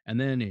blah, and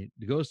then it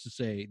goes to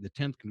say the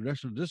 10th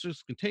Congressional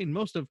Districts contain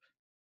most of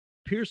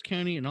Pierce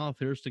County and all of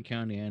Thurston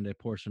County and a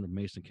portion of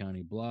Mason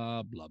County,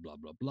 blah, blah, blah,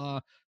 blah, blah,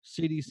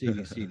 city, this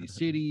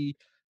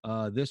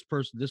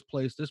person, this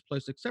place,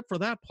 except for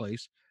that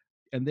place.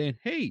 And then,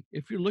 hey,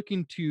 if you're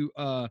looking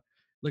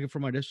for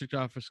my district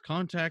office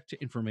contact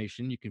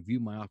information, you can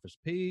view my office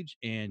page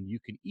and you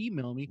can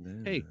email me. Yeah.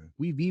 Hey,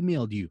 we've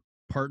emailed you,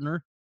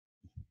 partner.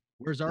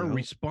 Where's our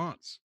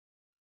response?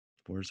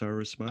 Where's our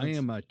response? I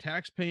am a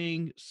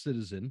tax-paying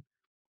citizen.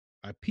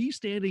 I pee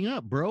standing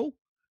up, bro.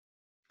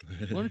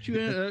 Why don't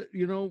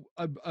you,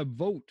 I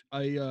vote.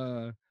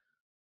 I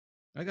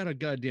got a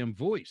goddamn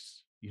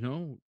voice, you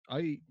know.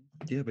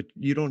 Yeah, but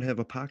you don't have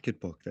a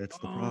pocketbook. That's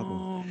the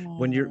problem.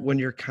 When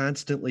you're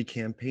constantly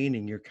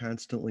campaigning, you're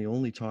constantly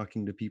only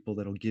talking to people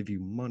that'll give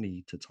you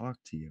money to talk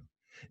to you,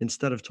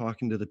 instead of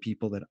talking to the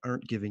people that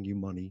aren't giving you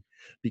money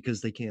because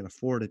they can't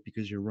afford it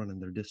because you're running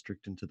their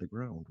district into the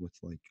ground with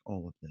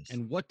all of this.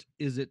 And what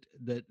is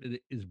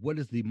what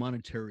is the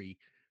monetary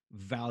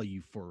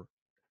value for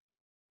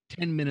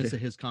 10 minutes of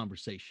his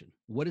conversation?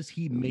 What is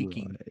he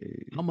making?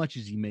 Right. How much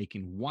is he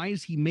making? Why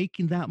is he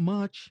making that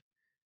much?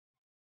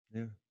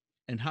 Yeah.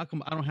 And how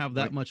come I don't have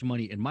that much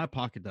money in my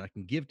pocket that I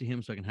can give to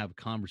him so I can have a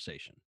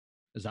conversation?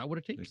 Is that what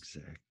it takes?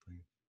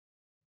 Exactly.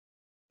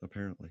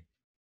 Apparently.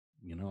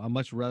 You know, I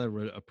much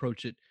rather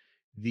approach it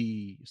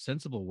the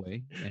sensible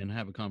way and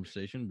have a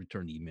conversation,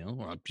 return email,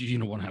 or you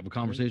don't want to have a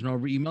conversation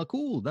over email.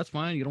 Cool. That's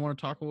fine. You don't want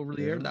to talk over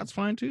the air. That's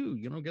fine too.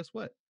 You know, guess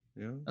what?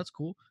 Yeah. That's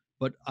cool.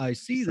 But I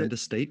see Send that a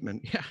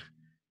statement. Yeah,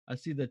 I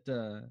see that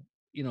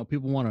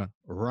people want to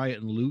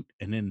riot and loot,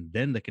 and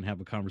then they can have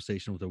a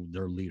conversation with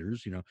their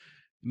leaders.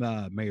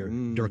 Mayor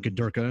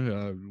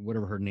Durka,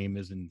 whatever her name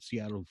is in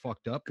Seattle,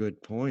 fucked up.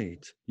 Good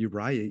point. You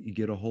riot, you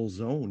get a whole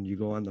zone. You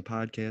go on the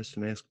podcast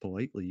and ask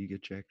politely, you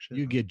get jack shit.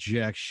 You get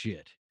jack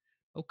shit.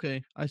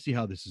 Okay, I see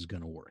how this is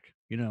gonna work.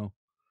 I'm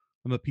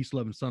a peace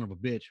loving son of a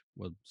bitch.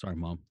 Well, sorry,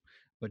 Mom,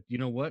 but you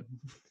know what?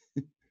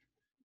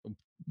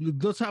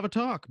 Let's have a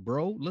talk,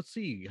 bro. Let's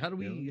see. How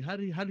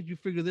did you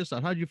figure this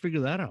out? How did you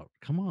figure that out?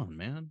 Come on,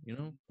 man.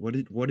 What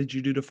did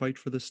you do to fight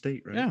for the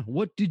state, right? Yeah.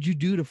 What did you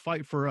do to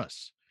fight for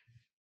us?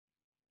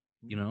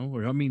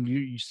 Or I mean,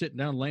 you sitting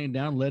down, laying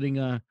down, letting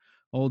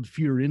old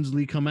Fuhrer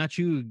Inslee come at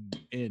you,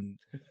 and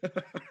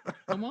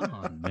come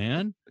on,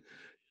 man.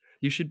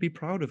 You should be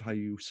proud of how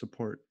you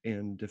support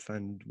and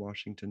defend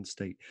Washington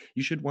State.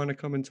 You should want to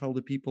come and tell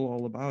the people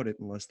all about it,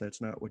 unless that's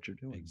not what you're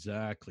doing.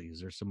 Exactly.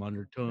 Is there some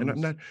undertones?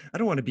 And I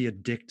don't want to be a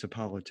dick to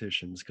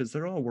politicians, because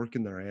they're all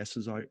working their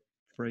asses out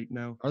right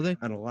now. Are they?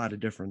 On a lot of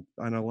different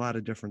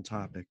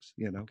topics,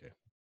 Okay.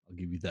 I'll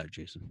give you that,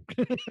 Jason.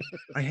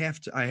 I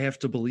have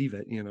to believe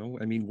it,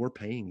 I mean, we're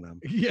paying them.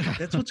 Yeah.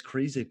 That's what's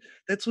crazy.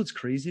 That's what's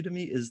crazy to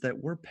me, is that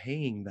we're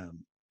paying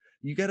them.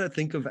 You got to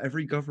think of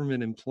every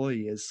government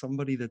employee as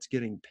somebody that's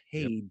getting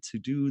paid to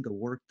do the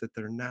work that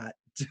they're not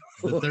doing.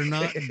 That they're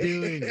not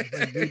doing.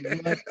 Like,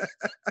 dude,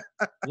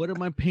 what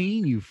am I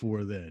paying you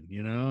for then?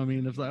 I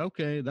mean, it's like,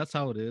 okay, that's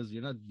how it is.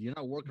 You're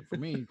not working for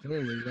me.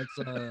 Clearly,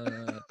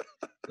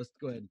 let's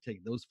go ahead and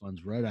take those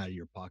funds right out of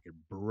your pocket,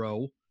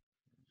 bro.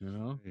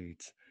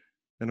 Right.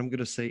 And I'm going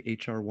to say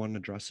HR 1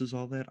 addresses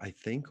all that, I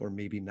think, or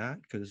maybe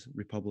not, because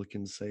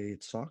Republicans say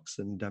it sucks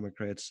and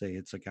Democrats say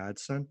it's a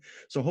godsend.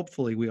 So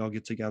hopefully we all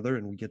get together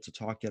and we get to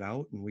talk it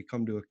out and we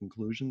come to a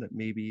conclusion that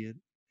maybe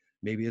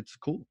it's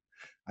cool.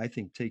 I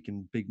think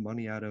taking big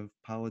money out of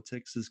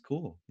politics is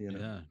cool.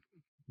 Yeah.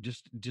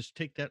 Just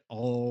take that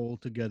all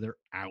together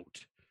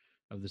out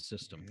of the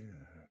system.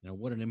 Yeah.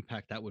 What an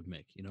impact that would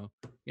make. You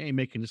ain't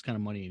making this kind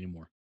of money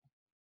anymore.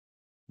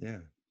 Yeah.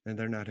 And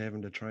they're not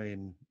having to try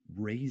and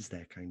raise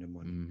that kind of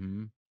money.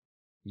 Mm-hmm.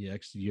 Yeah,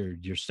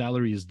 your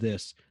salary is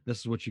this.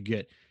 This is what you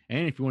get.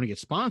 And if you want to get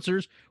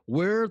sponsors,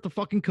 wear the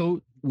fucking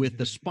coat with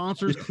the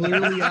sponsors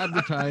clearly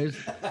advertised.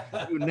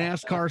 You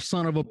NASCAR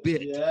son of a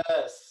bitch.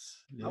 Yes.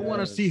 I want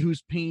to see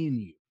who's paying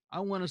you. I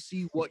want to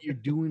see what you're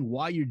doing,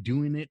 why you're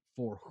doing it,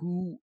 for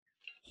who,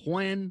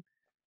 when,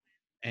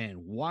 and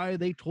why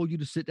they told you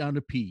to sit down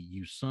to pee,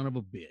 you son of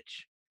a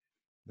bitch.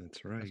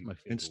 That's right.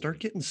 And start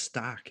getting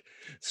stock.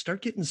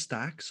 Start getting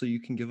stock so you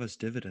can give us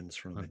dividends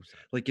from 100%. it.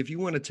 Like if you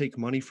want to take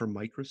money from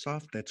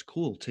Microsoft, that's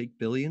cool. Take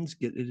billions,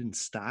 get it in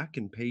stock,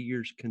 and pay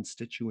your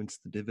constituents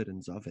the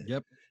dividends of it.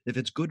 Yep. If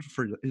it's good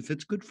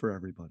for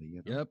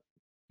everybody. Yep.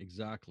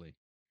 Exactly.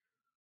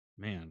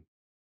 Man,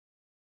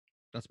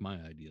 that's my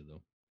idea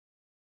though.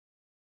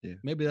 Yeah.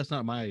 Maybe that's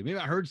not my. Maybe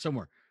I heard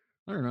somewhere.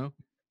 I don't know.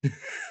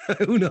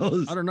 Who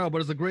knows? I don't know, but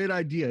it's a great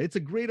idea. It's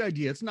a great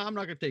idea. It's not. I'm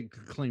not going to take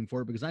claim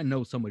for it because I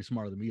know somebody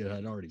smarter than me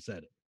had already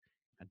said it.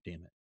 God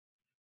damn it.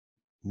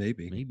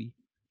 Maybe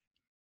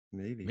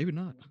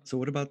not. So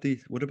what about the?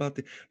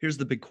 Here's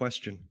the big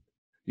question.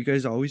 You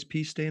guys always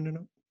pee standing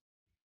up?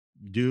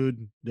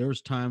 Dude,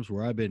 there's times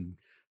where I've been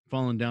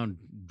falling down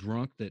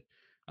drunk that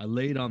I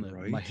laid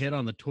on my head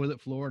on the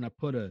toilet floor and I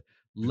put a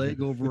leg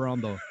over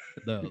on the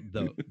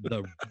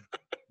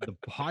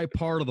high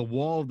part of the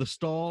wall of the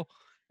stall,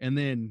 and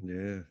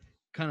then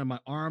kind of my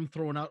arm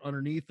thrown out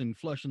underneath and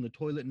flushing the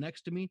toilet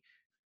next to me.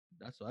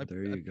 That's what I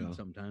pee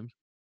sometimes.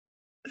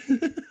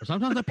 Or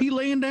sometimes I pee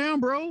laying down,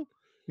 bro.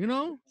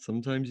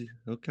 Sometimes.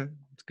 Okay,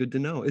 it's good to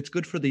know. It's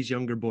good for these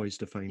younger boys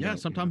to find out. Yeah,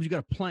 sometimes you got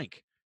a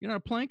plank. You know, a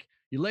plank.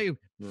 You lay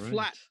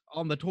flat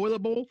on the toilet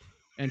bowl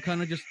and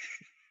kind of just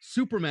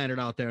Superman it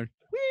out there.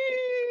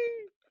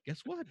 Whee!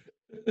 Guess what?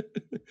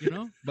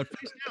 But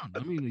face down. I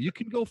mean, you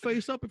can go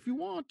face up if you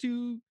want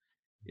to.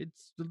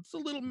 It's a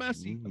little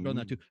messy. I've done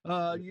that too.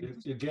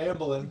 You're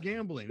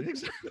gambling.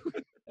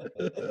 Exactly.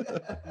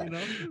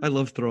 I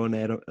love throwing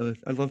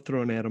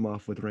Adam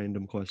off with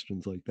random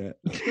questions like that.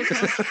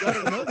 I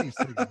don't know these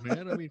things,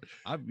 man.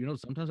 I mean,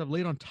 sometimes I've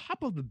laid on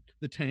top of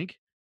the tank.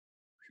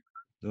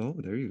 Oh,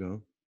 there you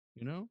go.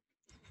 You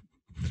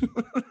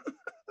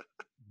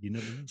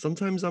never know.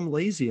 Sometimes I'm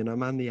lazy and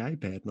I'm on the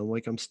iPad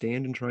and I'm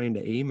standing trying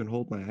to aim and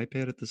hold my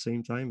iPad at the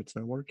same time. It's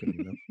not working.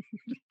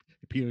 You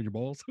pee on your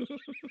balls.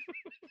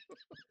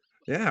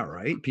 Yeah,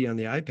 right. Pee on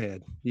the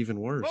iPad. Even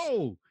worse.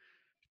 Oh,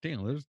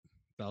 damn! There's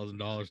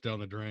 $1,000 down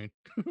the drain.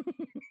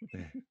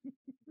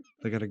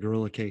 I got a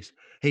Gorilla Case.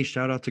 Hey,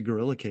 shout out to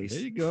Gorilla Case.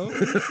 There you go.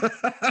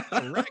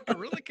 All right,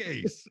 Gorilla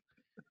Case.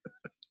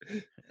 Hell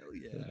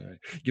yeah! All right.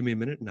 Give me a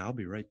minute and I'll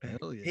be right back.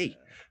 Hell yeah. Hey,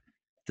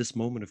 this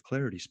moment of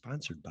clarity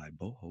sponsored by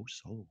Boho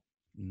Soul.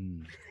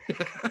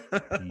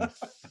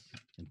 Peace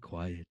and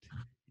quiet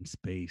and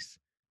space.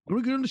 When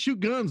are we going to shoot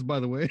guns, by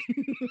the way?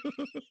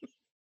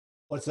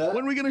 What's that?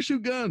 When are we going to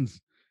shoot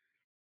guns?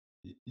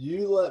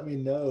 You let me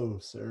know,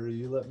 sir.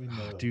 You let me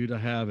know. Dude, I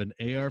have an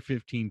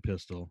AR-15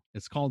 pistol.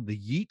 It's called the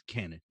Yeet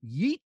cannon.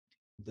 Yeet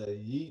The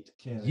Yeet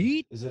cannon.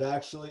 Yeet? Is it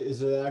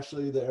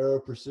actually the Aero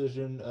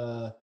Precision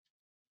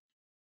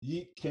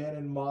Yeet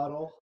cannon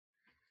model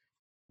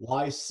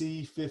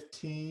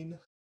YC15,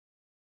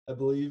 I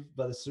believe,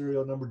 by the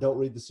serial number. Don't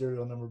read the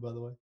serial number, by the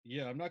way.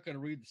 Yeah, I'm not going to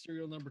read the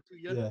serial number 2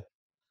 yet. Yeah.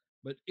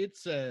 But it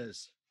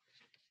says,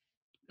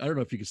 I don't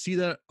know if you can see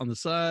that on the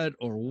side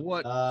or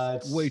what.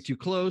 It's way too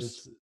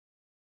close.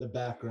 The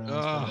background's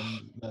kind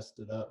of messed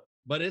it up.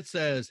 But it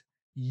says,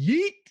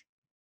 Yeet.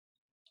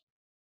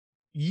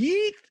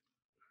 Yeet.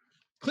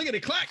 Clickety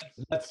clack.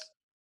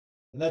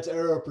 And that's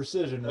Aero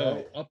Precision,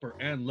 right? Upper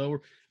and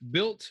lower.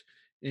 Built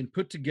and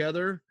put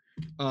together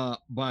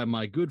by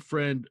my good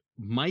friend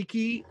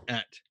Mikey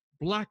at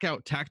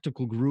Blackout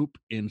Tactical Group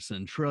in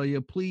Centralia.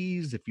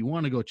 Please, if you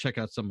want to go check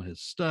out some of his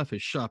stuff,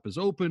 his shop is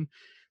open.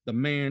 The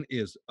man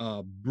is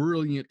a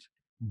brilliant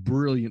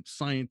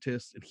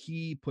scientist, and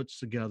he puts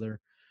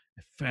together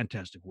a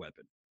fantastic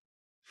weapon.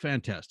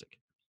 Fantastic.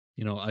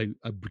 You know, I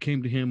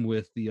came to him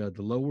with the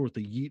lower, with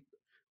the yeet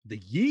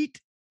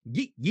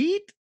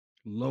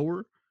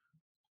lower.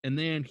 And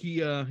then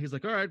he's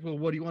like, all right, well,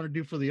 what do you want to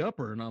do for the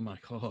upper? And I'm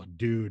like, oh,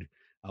 dude,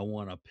 I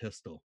want a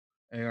pistol,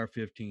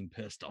 AR-15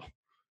 pistol.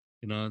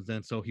 You know, and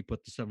then so he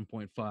put the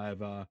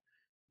 7.5,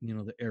 you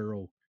know, the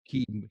arrow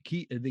key,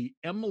 the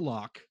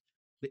M-lock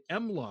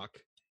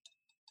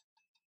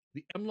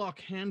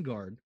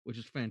handguard, which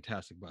is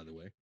fantastic, by the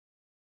way.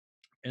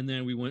 And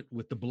then we went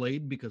with the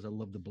blade because I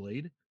love the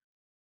blade.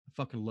 I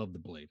fucking love the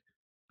blade.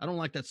 I don't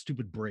like that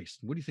stupid brace.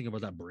 What do you think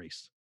about that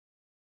brace?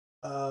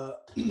 Let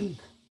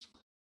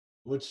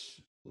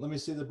me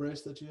see the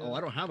brace that you have. Oh,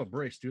 I don't have a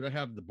brace, dude. I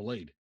have the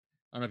blade.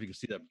 I don't know if you can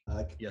see that.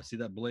 Yeah, see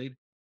that blade?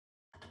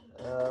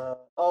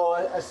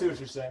 I see what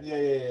you're saying.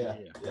 Yeah.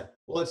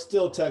 Well, it's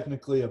still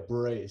technically a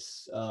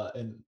brace,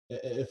 and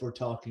if we're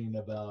talking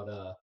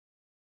about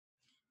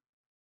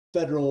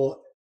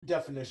federal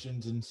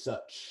definitions and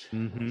such.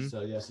 Mm-hmm.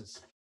 So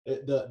yes,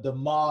 the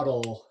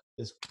model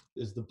is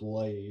the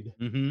blade,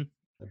 mm-hmm.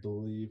 I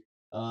believe.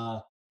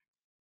 I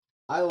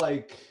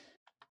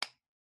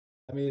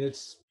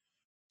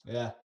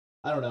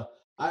don't know.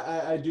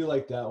 I do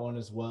like that one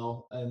as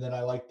well, and then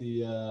I like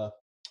the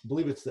I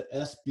believe it's the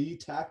SB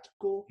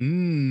Tactical.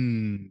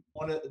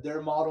 One of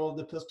their model of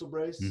the pistol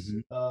brace.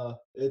 Mm-hmm.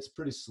 It's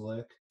pretty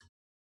slick.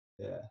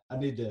 Yeah, I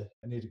need to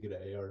get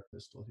an AR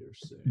pistol here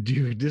soon.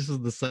 Dude, this is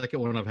the second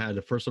one I've had.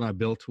 The first one I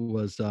built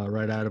was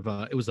right out of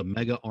it was a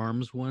Mega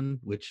Arms one,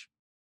 which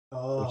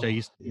I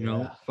used to, you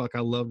know, I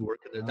loved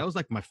working there. That was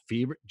like my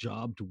favorite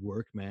job to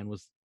work, man.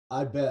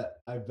 I bet.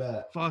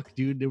 Fuck,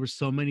 dude, there were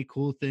so many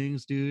cool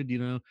things, dude. You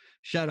know,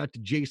 shout out to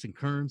Jason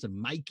Kearns and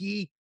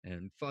Mikey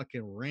and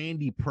fucking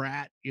Randy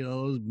Pratt, you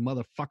know, those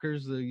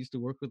motherfuckers that I used to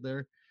work with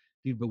there.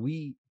 Dude, but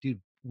we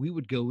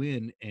would go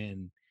in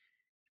and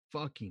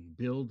fucking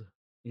build,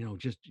 you know,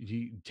 just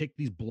you take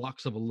these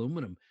blocks of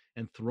aluminum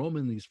and throw them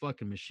in these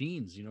fucking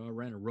machines. You know, I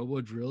ran a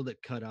robo drill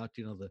that cut out,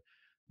 you know,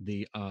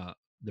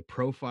 the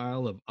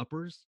profile of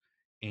uppers,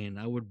 and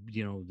I would,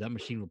 you know, that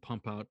machine would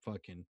pump out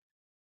fucking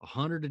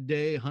 100 a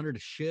day, 100 a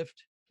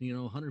shift, you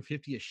know,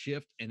 150 a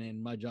shift, and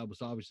then my job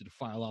was obviously to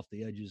file off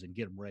the edges and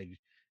get them ready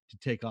to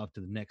take off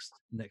to the next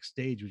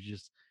stage, which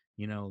is,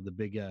 you know, the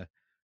big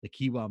the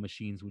Kiwa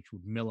machines, which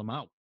would mill them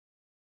out,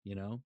 you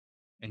know,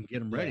 and get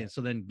them ready. Yeah. And so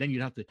then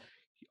you'd have to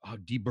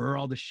deburr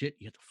all the shit.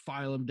 You have to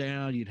file them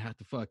down. You'd have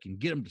to fucking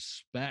get them to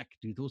spec,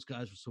 dude. Those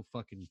guys were so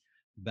fucking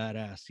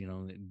badass, you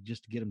know,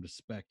 just to get them to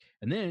spec,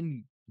 and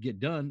then get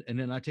done. And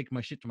then I take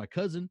my shit to my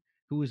cousin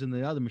who was in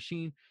the other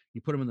machine. You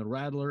put him in the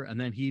rattler, and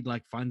then he'd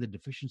like find the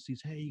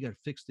deficiencies. Hey, you got to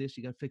fix this,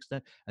 you got to fix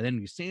that, and then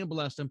you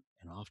sandblast them,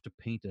 and off to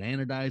paint and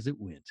anodize it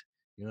went.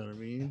 You know what I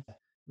mean? It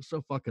was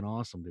so fucking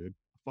awesome, dude.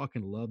 I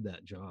fucking loved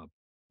that job.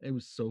 It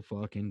was so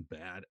fucking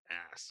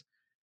badass.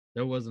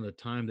 There wasn't a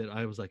time that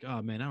I was like,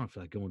 oh man, I don't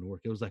feel like going to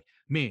work. It was like,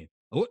 man,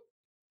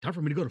 time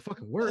for me to go to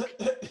fucking work.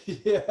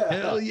 Yeah.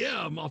 Hell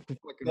yeah, I'm off to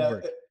fucking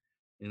work.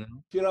 You know?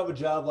 If you don't have a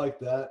job like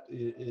that,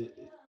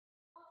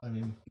 I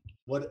mean,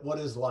 what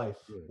is life?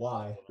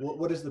 Why?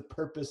 What is the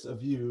purpose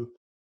of you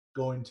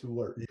going to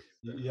work?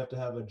 You have to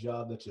have a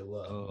job that you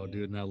love. Oh, man.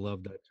 Dude, and I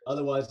love that.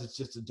 Otherwise, it's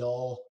just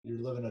you're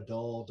living a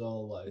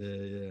dull life.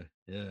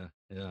 Yeah.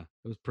 It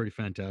was pretty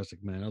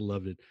fantastic, man. I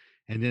loved it.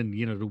 And then,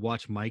 you know, to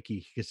watch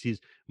Mikey,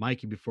 because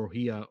Mikey, before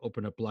he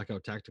opened up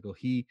Blackout Tactical,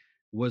 he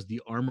was the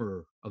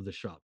armorer of the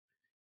shop.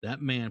 That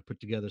man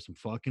put together some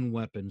fucking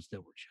weapons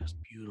that were just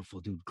beautiful,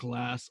 dude.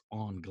 Glass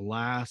on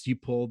glass. You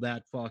pulled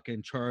that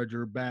fucking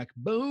charger back,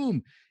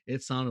 boom.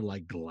 It sounded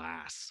like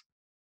glass.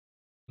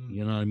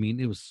 You know what I mean?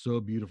 It was so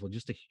beautiful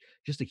just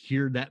to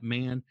hear that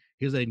man.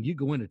 He's like, you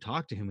go in to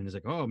talk to him, and he's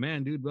like, oh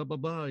man, dude, blah blah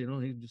blah. You know,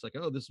 he's just like,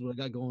 oh, this is what I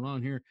got going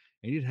on here.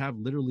 And he'd have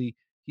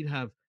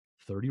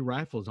 30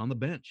 rifles on the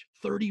bench,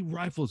 30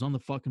 rifles on the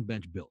fucking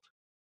bench built.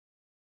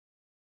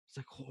 It's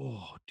like,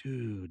 oh,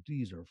 dude,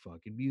 these are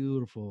fucking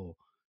beautiful.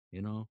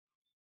 You know,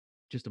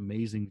 just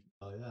amazing.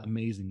 Oh, yeah.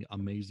 Amazing.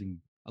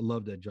 I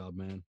love that job,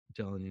 man. I'm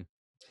telling you,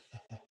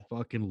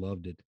 fucking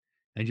loved it.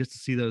 And just to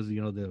see those,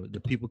 you know,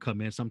 the people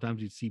come in.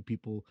 Sometimes you'd see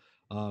people,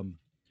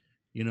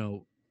 you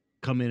know,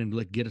 come in and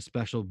like get a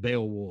special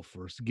Beowulf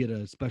or get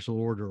a special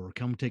order or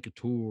come take a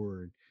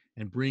tour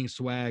and bring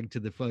swag to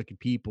the fucking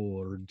people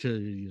or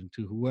to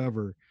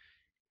whoever.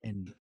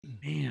 And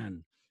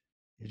man,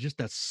 it's just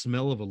that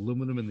smell of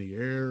aluminum in the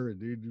air. And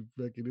dude,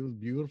 fucking, it was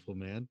beautiful,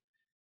 man.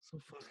 So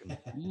fucking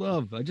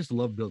I just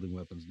love building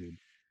weapons, dude.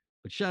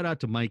 But shout out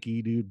to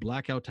Mikey, dude.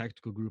 Blackout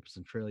Tactical Group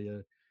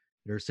Centralia.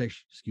 There's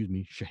excuse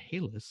me,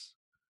 Chehalis.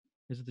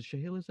 Is it the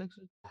Chehalis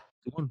exit?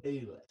 The one.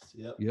 Chehalis,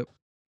 yep. Yep.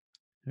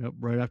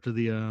 Right after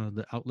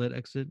the outlet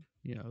exit.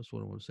 Yeah, that's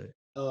what I want to say.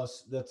 Oh,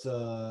 that's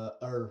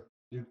or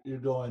you're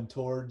going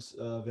towards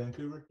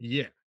Vancouver?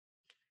 Yeah.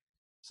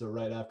 So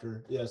right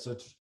after, so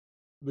it's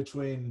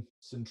between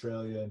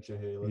Centralia and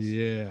Chehalis.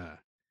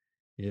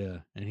 Yeah,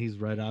 and he's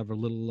right out of a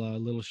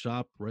little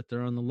shop right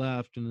there on the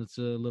left, and it's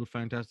a little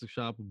fantastic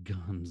shop with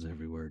guns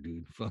everywhere,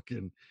 dude.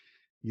 Fucking,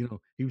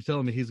 he was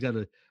telling me he's got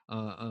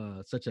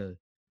such a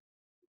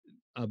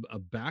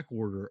back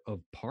order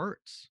of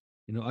parts.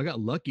 I got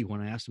lucky when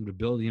I asked him to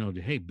build,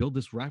 hey, build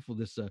this rifle,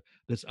 this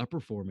upper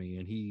for me,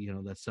 and he,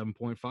 that's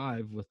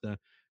 7.5 with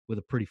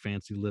a pretty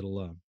fancy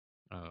little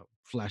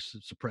flash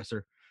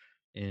suppressor,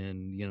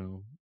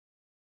 and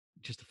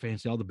just a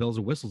fancy, all the bells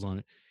and whistles on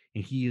it.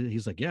 And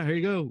he's like, yeah, here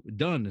you go,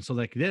 done. And so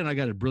like then I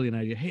got a brilliant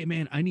idea. Hey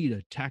man, I need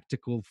a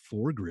tactical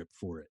foregrip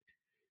for it,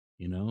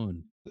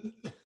 and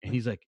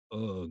he's like,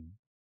 well,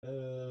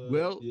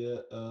 you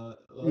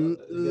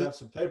have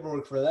some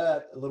paperwork for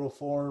that. A little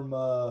form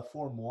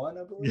 1,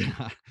 I believe.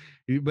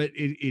 Yeah, but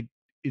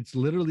it's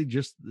literally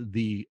just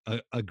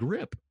a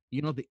grip.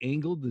 The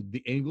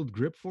angled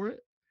grip for it.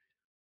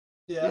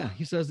 Yeah,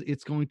 he says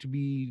it's going to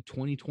be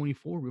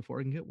 2024 before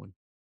I can get one.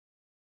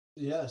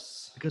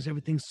 Yes, because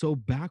everything's so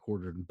back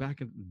ordered and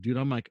dude.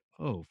 I'm like,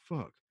 oh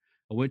fuck.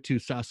 I went to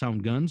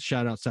Sassound Guns.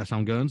 Shout out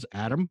Sassound Guns,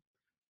 Adam.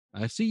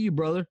 I see you,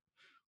 brother.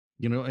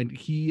 And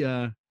he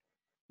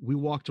we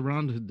walked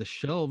around the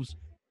shelves.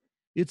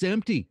 It's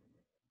empty.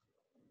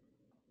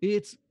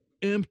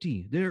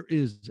 There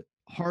is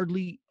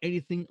hardly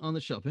anything on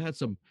the shelf. It had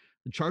some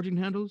charging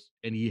handles,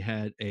 and he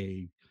had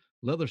a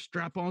leather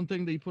strap-on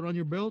thing that you put on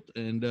your belt,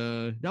 and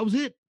that was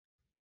it.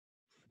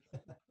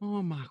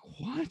 Oh my,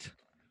 what?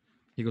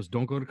 He goes,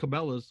 don't go to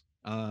Cabela's.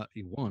 I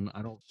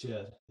don't.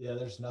 Shit. Yeah,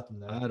 there's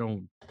nothing there. I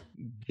don't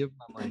give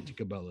my money to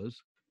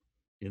Cabela's.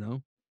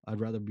 I'd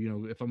rather,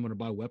 if I'm going to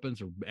buy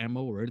weapons or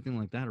ammo or anything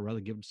like that, I'd rather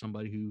give it to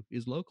somebody who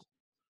is local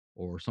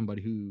or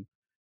somebody who.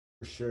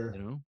 For sure.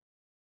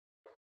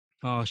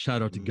 Oh,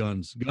 shout out to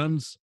Guns.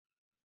 Guns,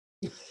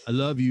 I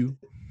love you.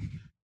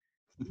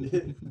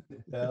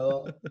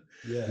 Hell,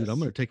 yes. Dude, I'm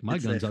going to take my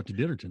guns out to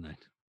dinner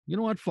tonight. You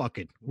know what? Fuck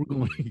it. We're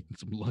going to eat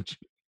some lunch.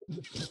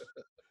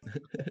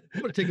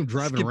 I'm gonna take him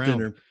driving Skip around.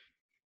 Dinner.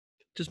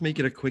 Just make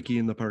it a quickie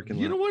in the parking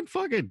lot. You know what?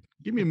 Fuck it.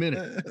 Give me a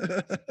minute.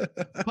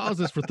 Pause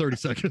this for 30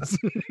 seconds.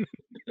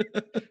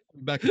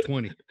 Back to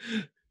 20.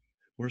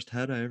 Worst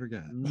head I ever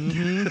got.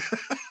 Mm-hmm.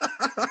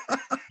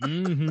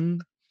 Mm-hmm.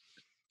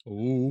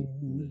 Oh.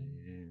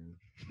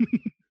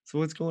 So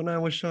what's going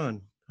on with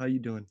Sean? How you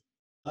doing?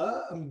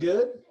 I'm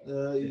good.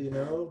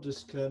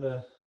 Just kind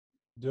of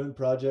doing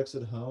projects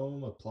at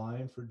home,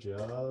 applying for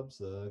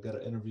jobs. I got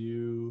an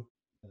interview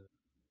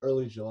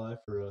early July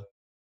for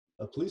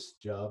a police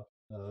job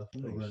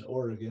over in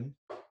Oregon.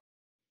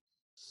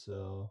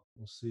 So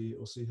we'll see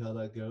how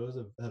that goes.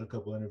 I've had a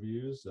couple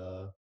interviews.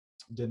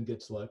 Didn't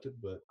get selected,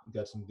 but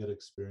got some good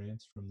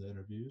experience from the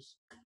interviews.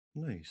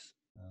 Nice.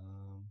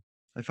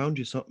 I found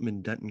you something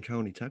in Denton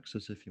County,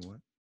 Texas, if you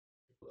want.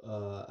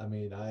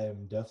 I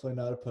am definitely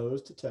not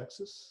opposed to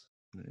Texas.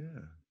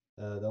 Yeah.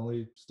 The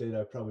only state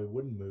I probably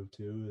wouldn't move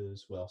to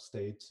is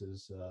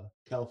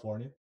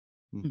California.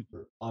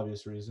 For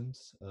obvious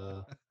reasons.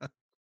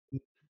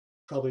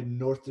 Probably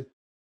North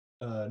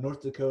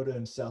Dakota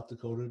and South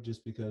Dakota,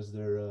 just because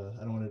they're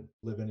I don't want to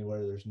live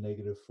anywhere there's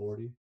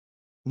 -40.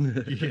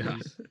 Yeah.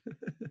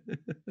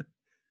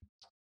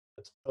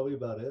 That's probably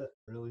about it,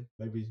 really.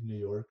 Maybe New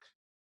York.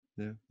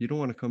 Yeah. You don't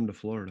want to come to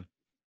Florida.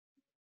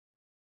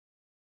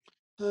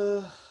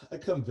 I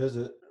come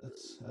visit. I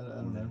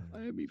don't know.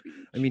 Miami Beach.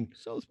 I mean,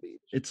 South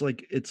Beach. It's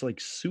like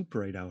soup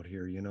right out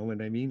here. You know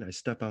what I mean? I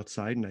step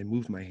outside and I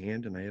move my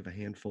hand and I have a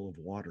handful of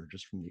water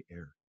just from the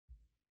air.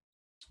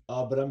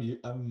 But I'm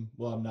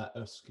not.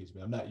 Excuse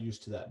me. I'm not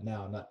used to that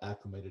now. I'm not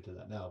acclimated to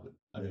that now.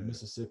 But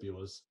Mississippi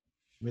was.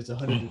 It's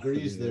 100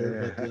 degrees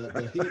there,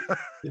 but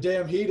the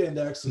damn heat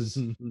index is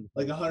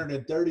like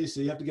 130. So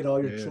you have to get all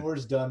your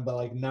chores done by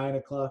like 9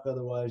 o'clock.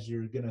 Otherwise,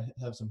 you're gonna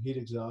have some heat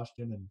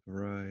exhaustion. And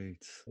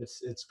right,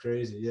 it's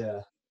crazy.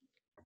 Yeah,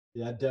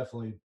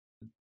 definitely.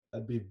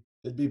 It'd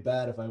be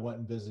bad if I went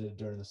and visited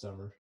during the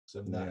summer.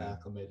 So I'm not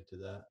acclimated to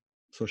that.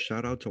 So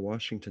shout out to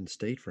Washington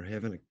State for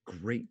having a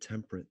great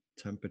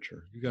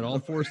temperature. You got all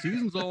 4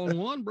 seasons all in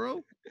one,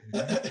 bro.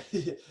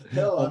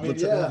 Hell,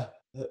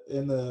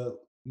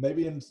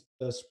 maybe in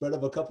a spread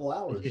of a couple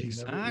hours.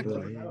 Exactly.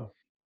 You never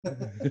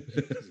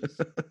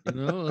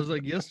know. It was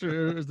like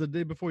yesterday. It was the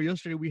day before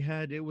yesterday.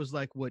 It was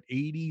like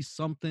 80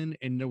 something,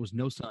 and there was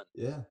no sun.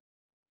 Yeah.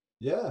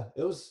 Yeah,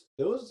 it was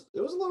a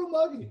little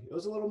muggy. It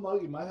was a little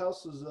muggy. My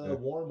house was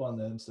warm on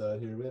the inside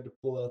here. We had to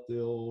pull out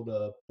the old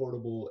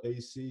portable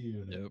AC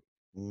unit. Yep.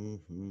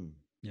 Mm-hmm.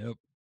 Yep.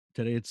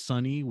 Today it's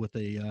sunny with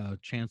a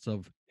chance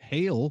of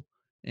hail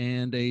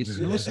and a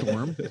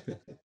snowstorm.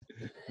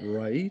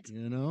 Right?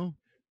 You know?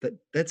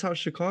 That's how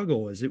Chicago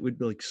was. It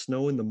would like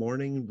snow in the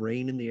morning,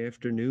 rain in the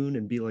afternoon,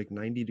 and be like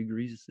 90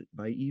 degrees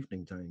by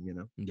evening time, you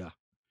know? Yeah.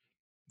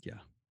 Yeah.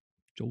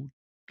 Joe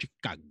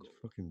Chicago.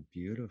 Fucking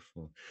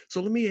beautiful.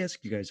 So let me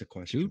ask you guys a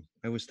question. Shoot.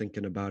 I was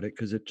thinking about it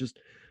because it just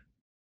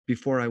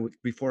before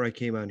I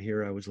came on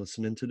here, I was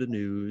listening to the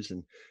news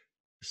and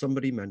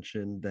somebody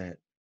mentioned that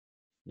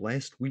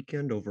last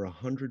weekend over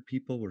 100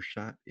 people were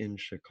shot in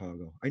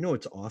Chicago. I know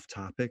it's off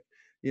topic,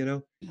 you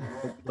know,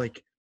 but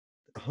like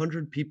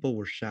 100 people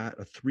were shot.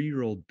 A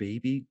 3-year-old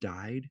baby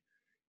died,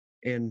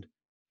 and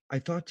I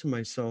thought to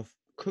myself,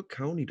 Cook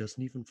County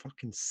doesn't even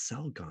fucking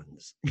sell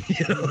guns.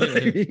 You know what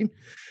I mean?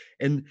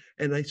 And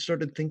I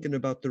started thinking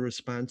about the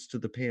response to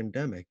the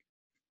pandemic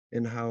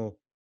and how,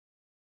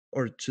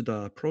 or to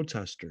the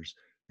protesters,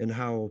 and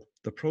how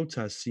the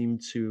protests seem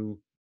to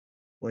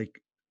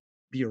like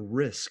be a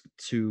risk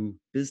to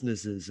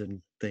businesses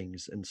and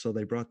things. And so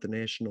they brought the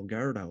National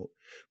Guard out,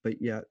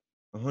 but yet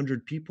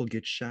 100 people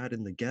get shot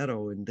in the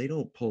ghetto and they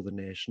don't pull the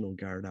National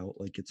Guard out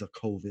like it's a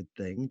COVID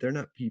thing. They're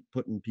not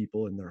putting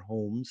people in their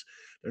homes.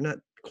 They're not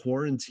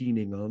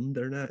quarantining them.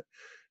 They're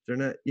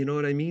not, you know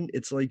what I mean?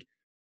 It's like,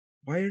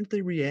 why aren't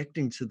they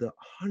reacting to the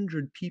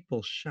 100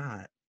 people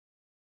shot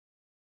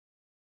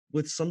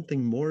with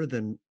something more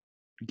than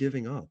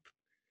giving up?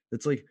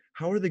 It's like,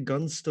 how are the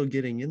guns still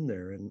getting in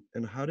there?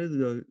 And how do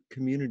the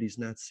communities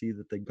not see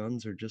that the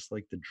guns are just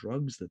like the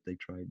drugs that they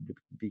tried to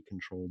be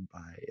controlled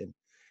by? And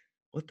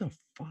what the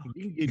fuck?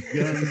 You can get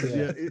guns.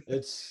 Yeah, yeah,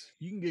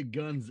 you can get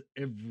guns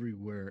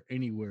everywhere,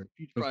 anywhere. If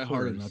you Of try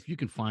hard course. enough, you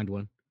can find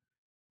one.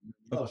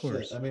 Oh Of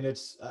course. shit! I mean,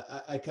 it's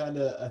I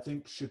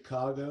think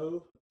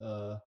Chicago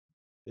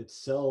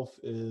itself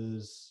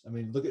is. I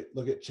mean, look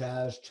at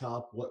Chaz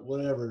Chop,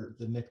 whatever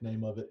the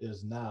nickname of it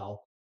is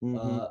now.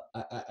 Mhm.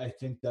 I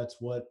think that's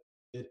what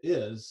it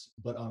is,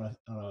 but on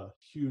a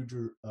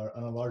huger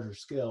on a larger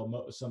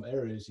scale. Some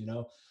areas, you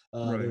know,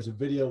 Right. there's a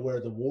video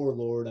where the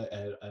warlord,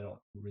 I don't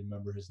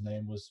remember his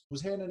name, was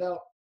handing out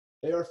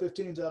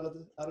AR-15s out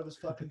of his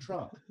fucking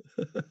trunk.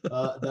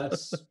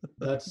 That's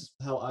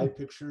how I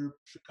picture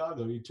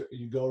Chicago.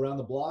 You go around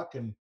the block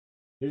and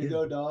here you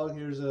go, dog.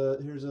 Here's a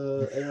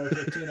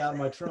AR-15 out of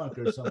my trunk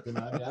or something.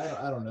 I mean,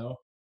 I don't know.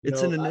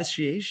 It's an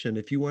initiation.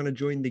 If you want to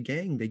join the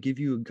gang, they give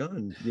you a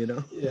gun, you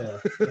know? Yeah.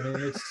 I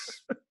mean,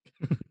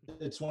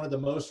 it's one of the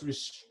most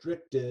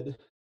restricted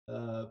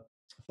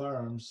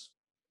firearms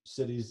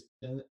cities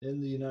in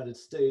the United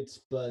States,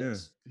 but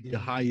the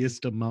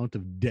highest amount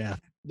of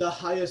death. The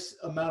highest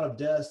amount of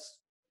deaths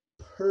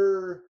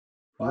per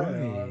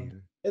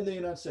firearm in the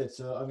United States.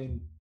 So I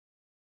mean,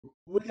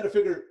 we got to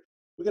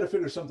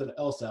figure something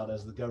else out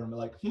as the government.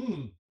 Like,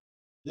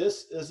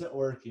 this isn't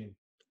working.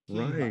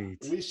 Right.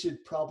 We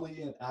should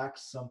probably enact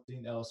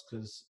something else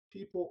because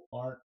people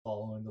aren't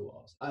following the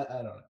laws. I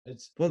don't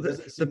know.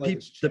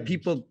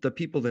 The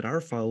people that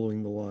are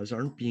following the laws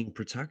aren't being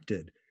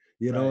protected.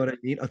 You know what I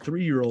mean? A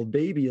 3-year-old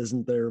baby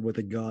isn't there with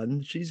a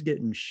gun. She's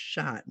getting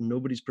shot and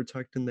nobody's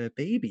protecting that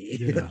baby.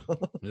 Yeah. You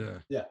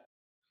know?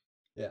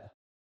 Yeah.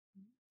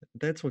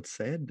 That's what's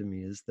sad to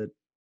me is that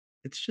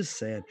it's just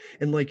sad.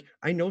 And like,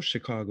 I know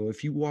Chicago,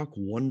 if you walk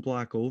one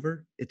block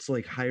over, it's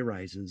like high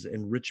rises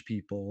and rich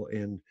people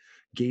and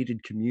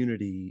gated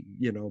community,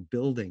 you know,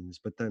 buildings.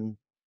 But then,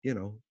 you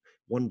know,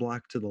 one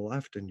block to the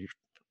left and you're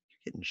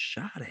getting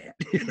shot at,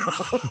 you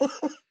know?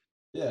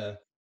 Yeah.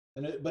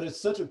 But it's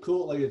such a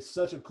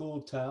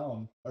cool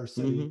town or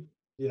city.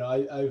 You know,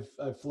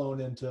 I've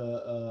flown into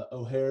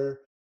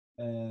O'Hare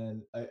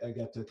and I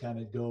got to kind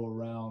of go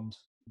around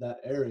that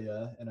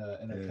area in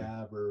a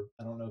cab, or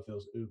I don't know if it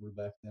was Uber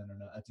back then or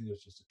not. I think it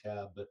was just a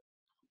cab, but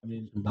I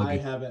mean, I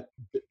haven't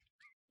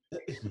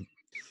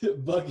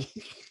buggy.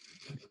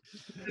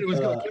 It was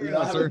going to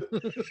out, sir.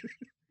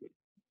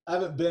 I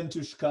haven't been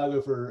to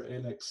Chicago for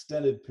an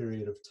extended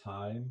period of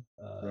time.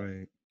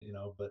 Right. You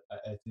know, but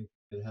I think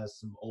it has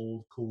some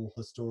old, cool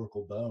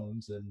historical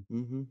bones,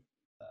 and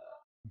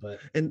but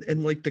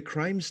and like the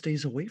crime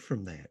stays away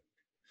from that.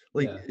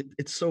 Like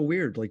it's so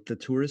weird. Like the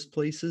tourist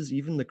places,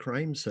 even the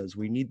crime says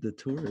we need the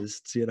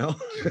tourists, you know?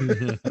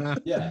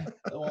 Yeah.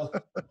 Well,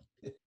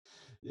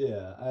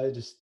 yeah. I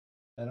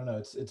don't know.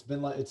 It's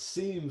been like, it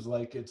seems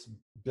like it's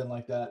been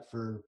like that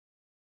for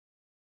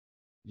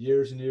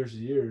years and years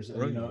and years.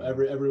 And, you know,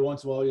 every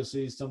once in a while you'll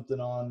see something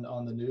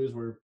on the news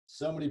where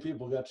so many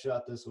people got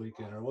shot this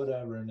weekend or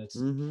whatever, and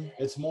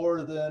it's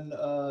more than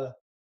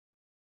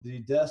the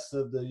deaths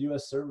of the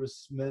U.S.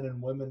 servicemen and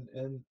women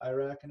in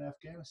Iraq and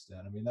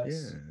Afghanistan. I mean,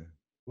 that's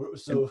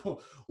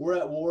we're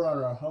at war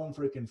on our home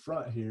freaking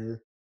front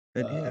here,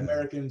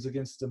 Americans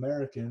against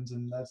Americans,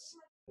 and that's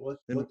what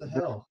the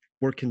hell.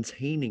 We're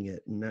containing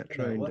it and not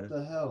trying to. What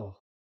the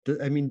hell?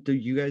 I mean, do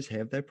you guys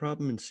have that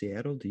problem in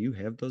Seattle? Do you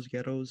have those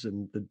ghettos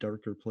and the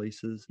darker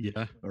places?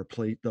 Yeah. Or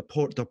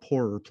the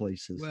poorer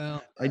places?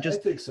 Well, I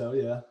think so,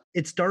 yeah.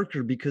 It's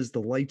darker because the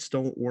lights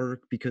don't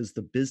work, because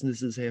the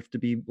businesses have to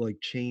be like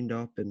chained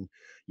up, and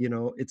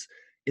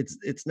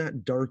it's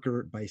not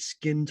darker by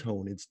skin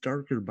tone, it's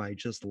darker by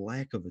just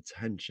lack of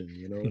attention,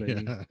 you know what I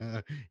mean?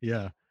 Yeah.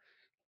 Yeah.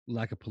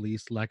 Lack of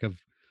police, lack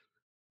of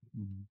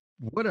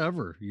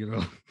whatever,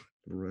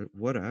 Right,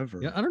 whatever.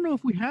 Yeah, I don't know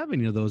if we have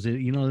any of those,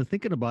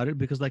 thinking about it,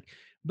 because like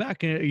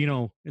back in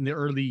the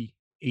early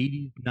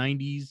 80s,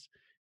 90s,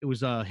 it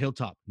was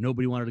Hilltop.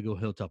 Nobody wanted to go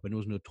Hilltop, and it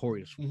was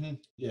notorious.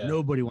 Yeah.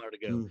 Nobody wanted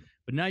to go.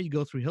 But now you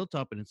go through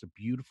Hilltop, and it's a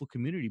beautiful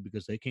community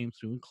because they came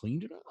through and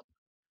cleaned it up.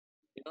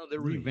 They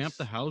revamped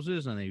the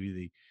houses, and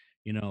they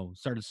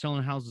started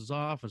selling houses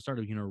off and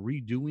started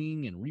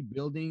redoing and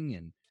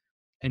rebuilding,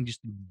 and just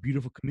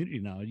beautiful community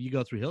now. You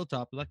go through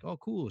Hilltop, like, oh,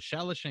 cool.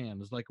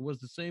 Shalishan is like, it was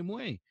the same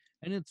way.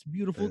 And it's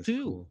beautiful That's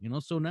too,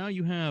 cool. So now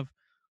you have,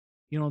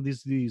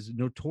 these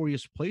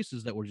notorious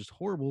places that were just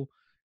horrible,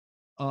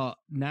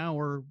 now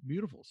are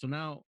beautiful. So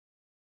now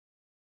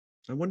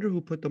I wonder who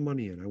put the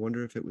money in. I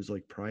wonder if it was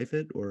like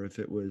private, or if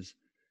it was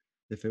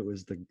the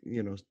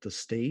the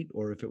state,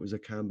 or if it was a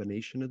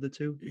combination of the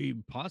two.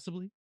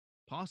 Possibly.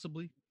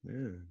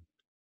 Yeah.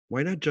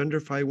 Why not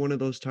gentrify one of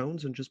those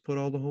towns and just put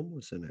all the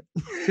homeless in it?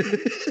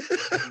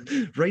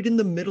 Right in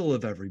the middle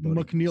of everybody.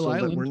 McNeil so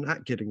Island. That we're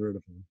not getting rid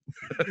of them.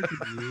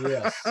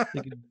 Yes.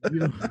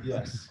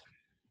 Yes.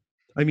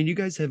 I mean, you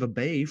guys have a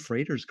bay.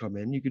 Freighters come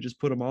in. You could just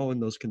put them all in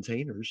those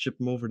containers, ship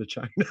them over to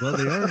China. Well,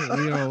 they are,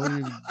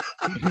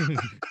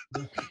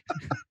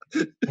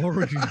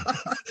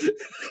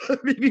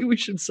 Maybe we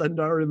should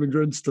send our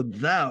immigrants to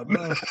them.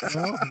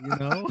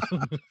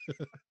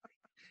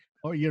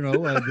 Or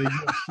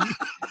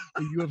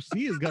the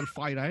UFC has got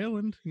Fight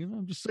Island.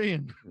 I'm just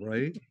saying.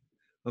 Right.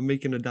 I'm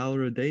making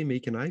 $1 a day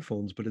making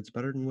iPhones, but it's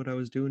better than what I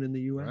was doing in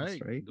the US,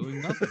 right?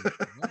 Doing nothing.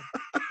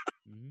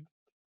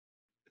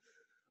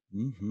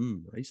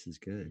 Rice is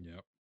good.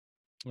 Yep.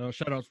 Well,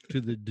 shout out to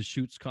the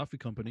Deschutes Coffee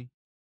Company.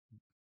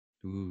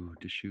 Ooh,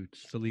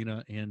 Deschutes.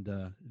 Selena and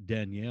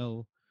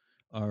Danielle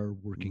are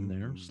working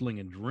there,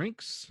 slinging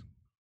drinks.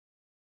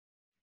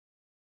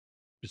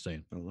 Just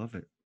saying. I love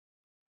it.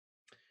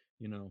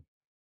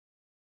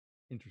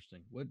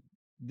 Interesting. What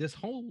this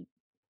whole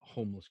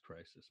homeless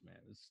crisis, man,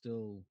 is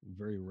still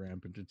very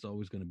rampant. It's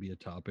always going to be a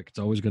topic. It's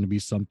always going to be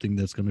something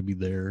that's going to be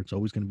there. It's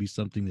always going to be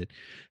something that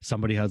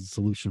somebody has a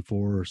solution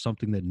for, or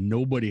something that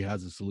nobody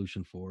has a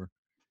solution for.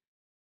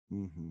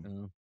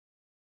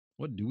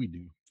 What do we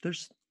do?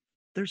 There's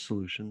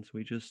solutions.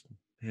 We just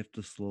have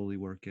to slowly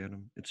work at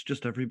them. It's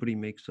just everybody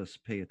makes us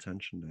pay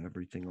attention to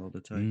everything all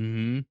the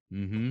time.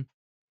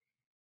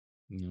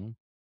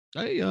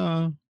 Hey,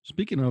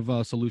 speaking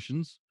of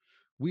solutions,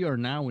 we are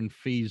now in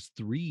phase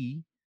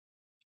 3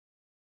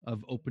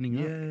 of opening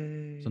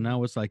up. So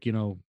now it's like,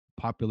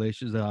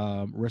 populations,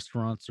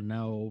 restaurants are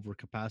now over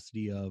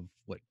capacity of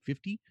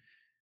 50.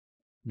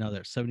 Now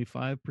they're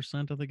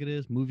 75%, I think it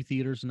is. Movie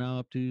theaters are now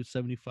up to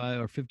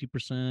 75 or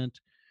 50%.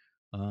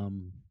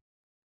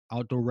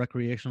 Outdoor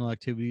recreational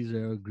activities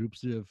are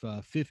groups of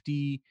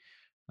 50.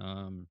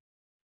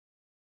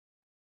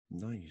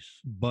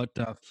 Nice. But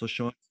so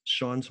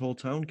Sean's whole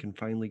town can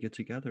finally get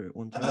together at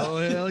one time. Oh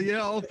hell yeah,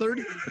 all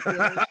 30.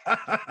 Yeah.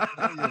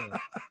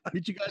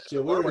 Did you guys we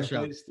were in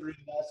phase 3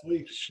 last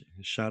week?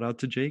 Shout out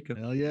to Jacob.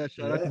 Hell yeah,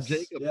 shout out to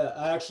Jacob. Yeah,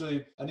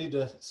 I need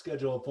to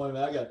schedule an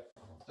appointment. I got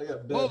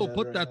Whoa,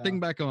 put that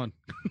thing back on.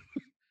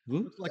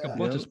 Looks like a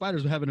bunch of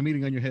spiders having a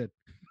meeting on your head.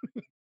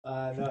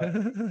 I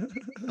know.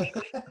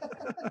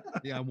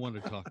 Yeah, I want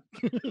to talk.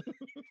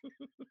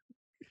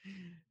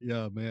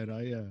 Yeah,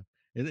 man.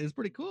 It's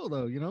pretty cool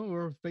though.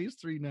 We're phase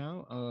 3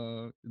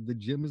 now. The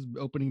gym is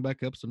opening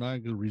back up, so now I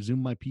can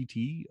resume my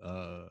PT.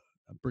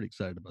 I'm pretty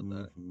excited about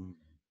that.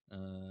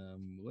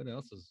 What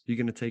else is? You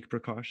gonna take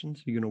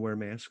precautions? You gonna wear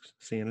masks,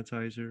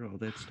 sanitizer, all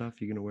that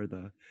stuff? You gonna wear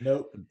the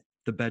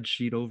the bed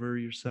sheet over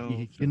yourself?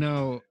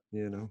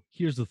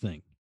 Here's the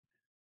thing.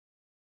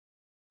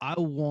 I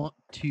want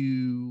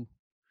to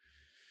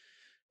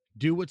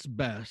do what's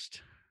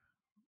best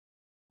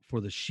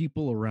for the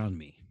sheeple around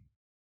me.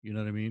 You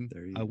know what I mean?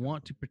 I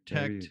want to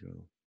protect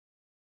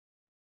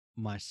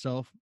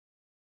myself,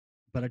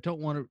 but I don't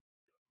want to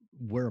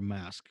wear a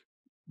mask.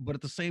 But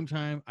at the same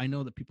time, I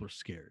know that people are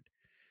scared.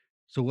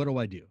 So what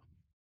do?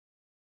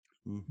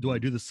 Do I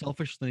do the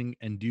selfish thing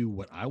and do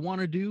what I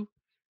want to do?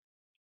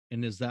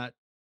 And is that,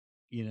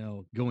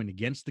 going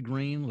against the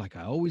grain like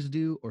I always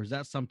do? Or is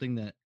that something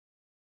that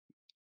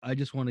I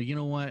just want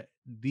to,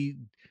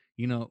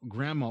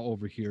 grandma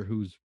over here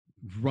who's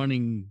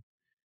running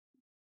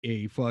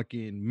a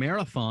fucking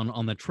marathon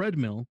on the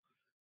treadmill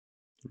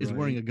is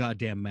wearing a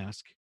goddamn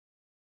mask,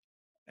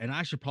 and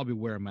I should probably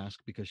wear a mask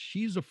because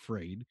she's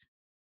afraid.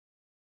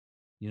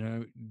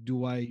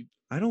 Do I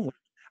don't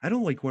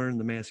like wearing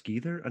the mask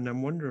either, and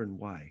I'm wondering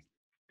why.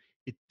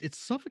 It's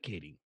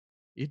suffocating.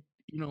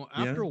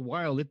 after a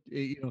while,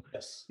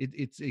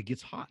 it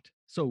gets hot.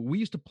 So we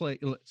used to play.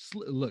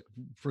 Look,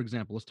 for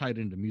example, let's tie it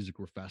into music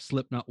real fast.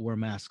 Slipknot wear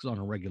masks on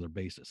a regular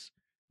basis,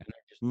 and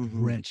they're just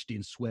drenched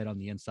in sweat on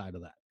the inside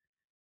of that.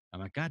 I'm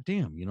like, God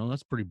damn,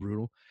 that's pretty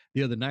brutal.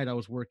 The other night I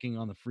was working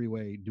on the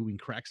freeway doing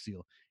crack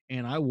seal,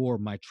 and I wore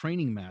my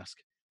training mask,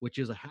 which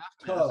is a half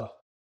mask,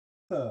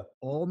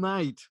 all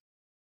night.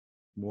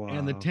 Wow.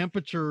 And the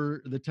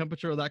temperature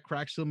of that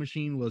crack seal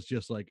machine was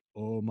just like,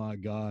 oh my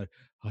God,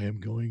 I am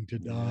going to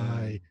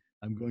die. Yeah.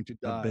 I'm going to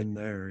die. I've been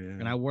there, yeah.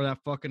 And I wore that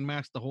fucking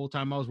mask the whole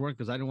time I was working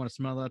because I didn't want to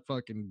smell that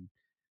fucking,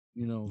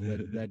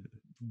 that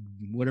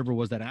whatever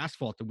was that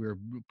asphalt that we were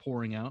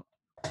pouring out.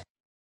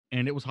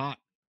 And it was hot.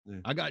 Yeah.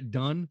 I got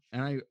done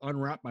and I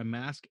unwrapped my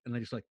mask and I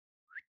just like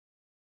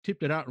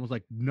tipped it out and was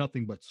like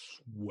nothing but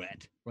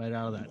sweat right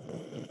out of that.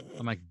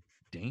 I'm like,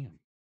 damn,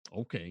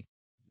 okay.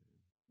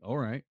 All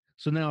right.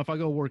 So now if I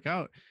go work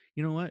out,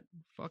 you know what?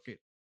 Fuck it.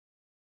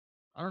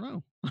 I don't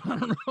know. I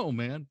don't know,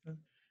 man. I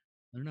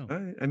don't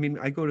know. I mean,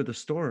 I go to the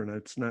store and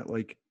it's not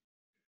like,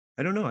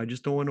 I don't know. I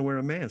just don't want to wear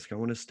a mask. I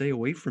want to stay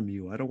away from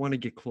you. I don't want to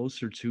get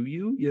closer to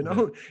you,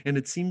 Yeah. And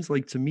it seems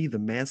like to me, the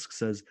mask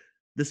says,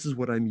 this is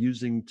what I'm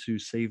using to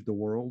save the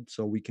world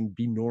so we can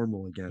be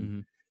normal again. Mm-hmm.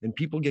 And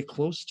people get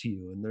close to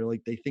you and they're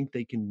like, they think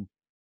they can,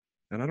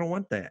 and I don't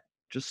want that.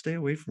 Just stay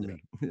away from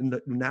me. And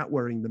not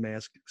wearing the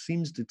mask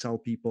seems to tell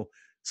people,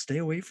 stay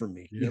away from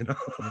me. Yep.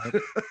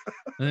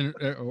 And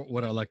then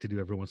what I like to do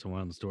every once in a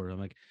while in the store, I'm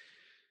like,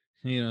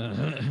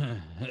 right.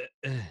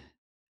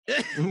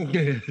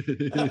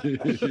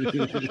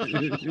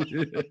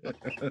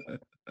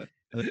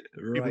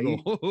 People go,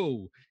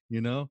 oh,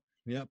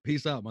 yeah,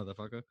 peace out,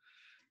 motherfucker.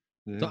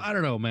 Yeah. So I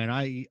don't know, man.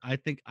 I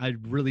think I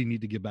really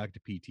need to get back to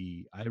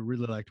PT. I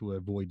really like to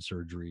avoid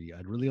surgery.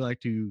 I'd really like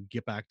to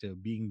get back to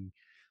being,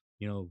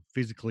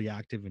 physically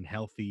active and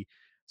healthy.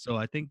 So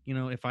I think,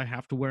 if I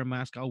have to wear a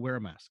mask, I'll wear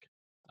a mask.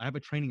 I have a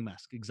training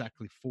mask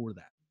exactly for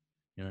that.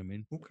 You know what I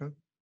mean? Okay.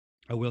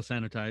 I will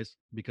sanitize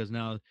because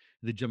now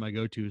the gym I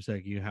go to is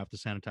like you have to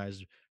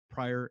sanitize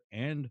prior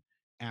and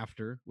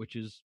after, which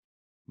is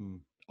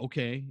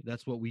okay.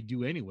 That's what we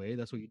do anyway.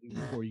 That's what you do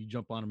before you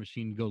jump on a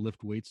machine, go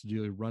lift weights,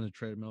 run a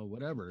treadmill,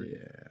 whatever. Yeah.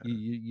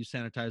 You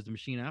sanitize the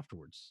machine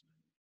afterwards,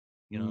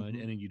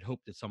 and you'd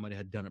hope that somebody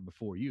had done it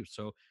before you.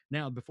 So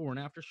now before and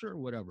after, sure,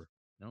 whatever.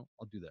 No,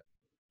 I'll do that.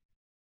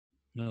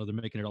 No, they're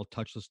making it all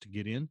touchless to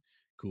get in.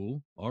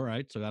 Cool. All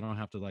right. So I don't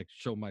have to like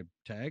show my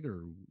tag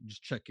or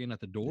just check in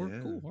at the door.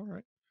 Yeah. Cool. All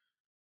right.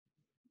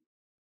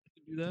 I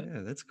can do that.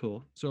 Yeah, that's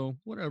cool. So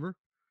whatever.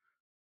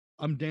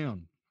 I'm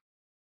down.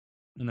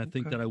 And I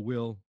think that I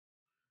will.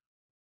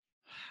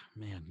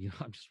 Man,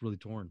 I'm just really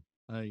torn.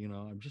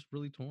 I'm just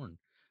really torn.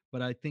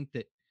 But I think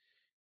that,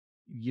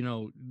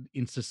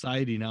 in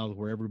society now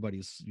where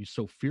everybody's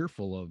so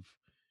fearful of,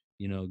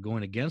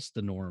 going against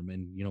the norm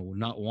and,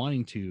 not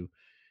wanting to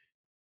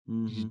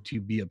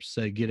be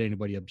upset, get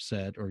anybody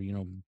upset, or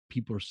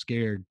people are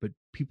scared, but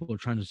people are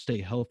trying to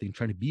stay healthy and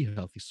trying to be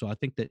healthy. So I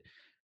think that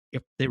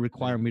if they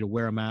require me to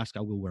wear a mask,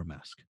 I will wear a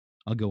mask.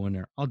 I'll go in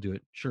there, I'll do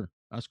it. Sure,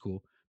 that's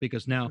cool,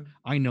 because now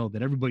I know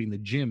that everybody in the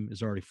gym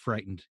is already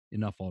frightened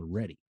enough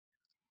already.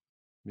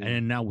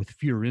 And now with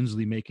Fear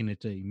Inslee making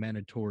it a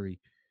mandatory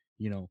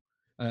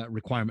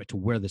requirement to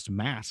wear this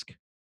mask,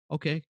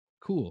 okay,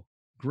 cool,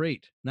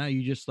 great. Now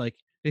you just like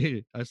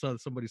I saw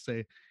somebody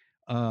say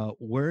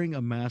wearing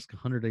a mask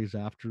 100 days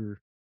after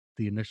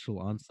the initial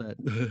onset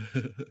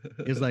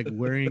is like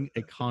wearing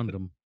a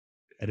condom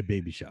at a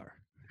baby shower.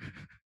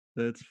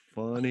 That's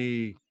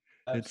funny.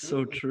 It's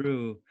so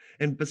true.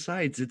 And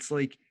besides, it's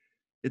like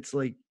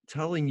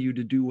telling you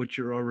to do what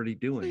you're already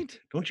doing. Right.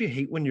 Don't you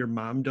hate when your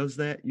mom does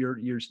that?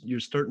 You're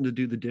starting to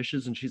do the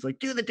dishes and she's like,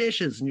 do the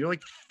dishes. And you're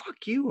like, fuck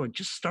you. I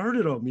just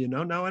started them,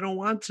 now I don't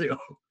want to.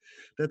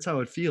 That's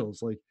how it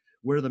feels. Like,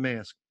 wear the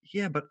mask.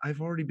 Yeah, but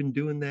I've already been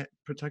doing that,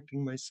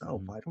 protecting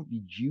myself. I don't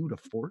need you to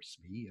force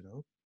me,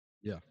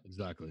 Yeah,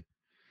 exactly.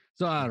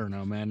 So I don't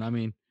know, man. I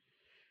mean,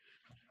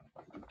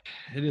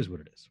 it is what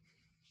it is.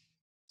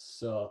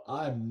 So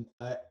I'm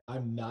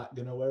not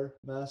gonna wear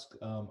a mask.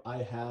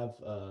 I have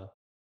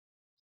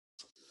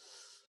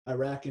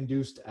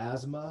Iraq-induced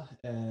asthma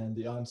and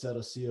the onset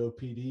of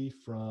COPD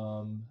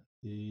from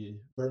the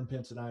burn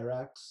pits in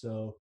Iraq.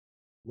 So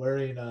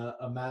wearing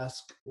a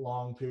mask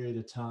long period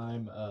of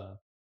time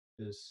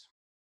is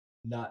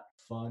not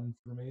fun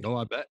for me. Oh,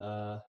 I bet.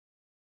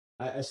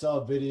 I saw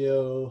a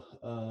video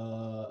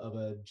of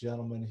a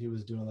gentleman. He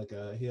was doing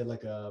he had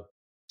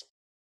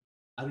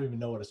I don't even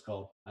know what it's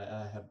called.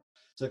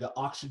 It's like an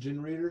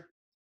oxygen reader.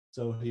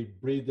 So he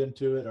breathed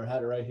into it or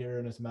had it right here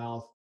in his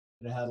mouth,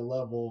 and it had a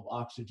level of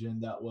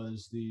oxygen that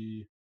was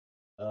the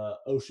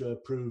OSHA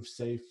approved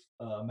safe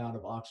amount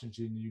of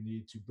oxygen you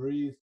need to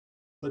breathe.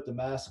 Put the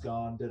mask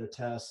on, did a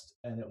test,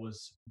 and it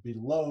was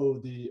below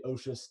the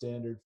OSHA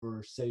standard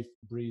for safe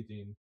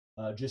breathing,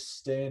 just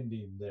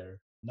standing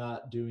there,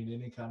 not doing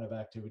any kind of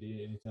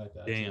activity, anything like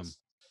that. Damn. So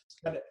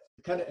it's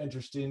kind of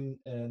interesting.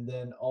 And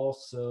then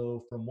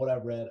also from what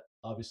I've read,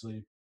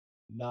 obviously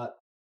not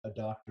a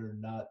doctor,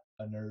 not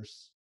a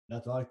nurse,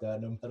 nothing like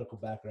that, no medical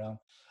background.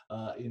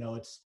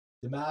 It's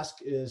the mask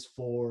is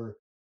for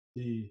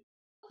the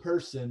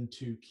person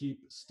to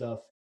keep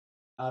stuff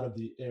out of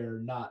the air,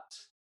 not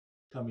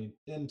coming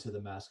into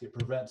the mask. It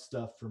prevents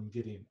stuff from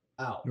getting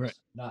out,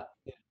 not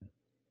in.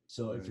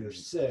 So if you're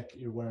sick,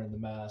 you're wearing the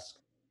mask.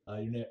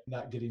 You're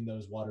not getting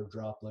those water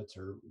droplets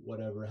or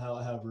whatever.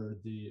 However,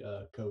 the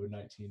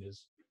COVID-19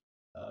 is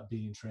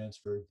being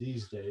transferred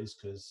these days,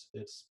 because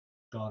it's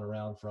gone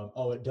around from,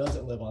 it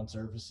doesn't live on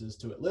surfaces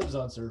to it lives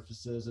on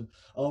surfaces, and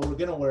we're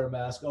gonna wear a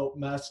mask.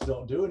 Masks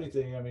don't do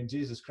anything. I mean,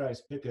 Jesus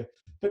Christ, pick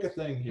a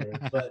thing here.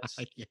 But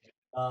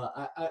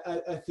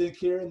I think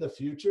here in the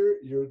future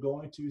you're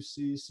going to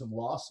see some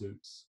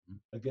lawsuits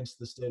against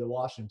the state of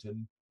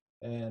Washington,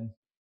 and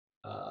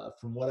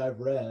from what I've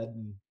read,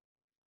 and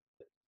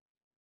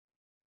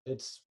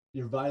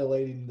you're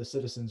violating the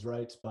citizens'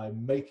 rights by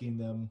making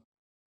them.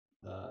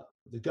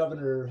 The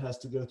governor has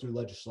to go through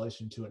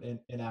legislation to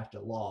enact a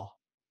law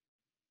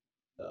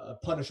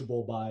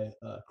punishable by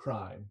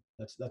crime.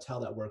 That's how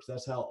that works.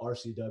 That's how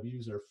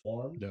RCWs are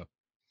formed. Yeah.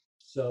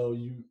 So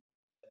you,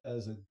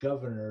 as a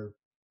governor,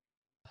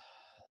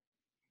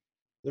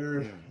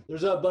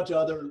 there's a bunch of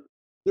other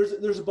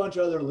there's a bunch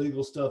of other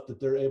legal stuff that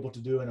they're able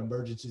to do in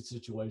emergency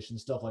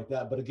situations, stuff like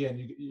that. But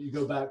again, you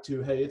go back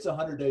to, hey, it's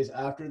 100 days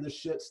after the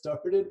shit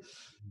started.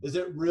 Is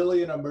it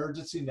really an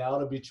emergency now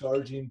to be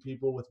charging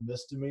people with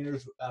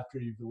misdemeanors after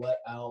you've let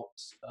out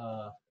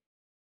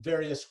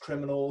various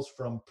criminals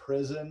from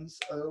prisons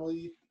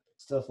early,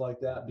 stuff like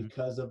that,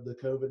 because of the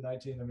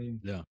COVID-19? I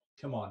mean,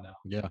 come on now.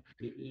 Yeah.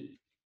 I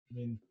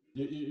mean,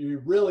 you're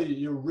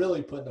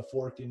really putting a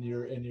fork in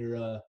your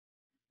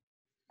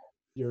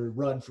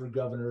run for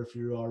governor if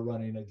you are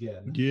running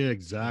again. Yeah,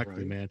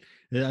 exactly, man.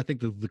 Yeah, I think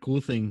the cool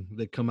thing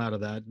that come out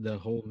of that, the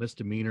whole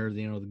misdemeanor,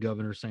 the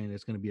governor saying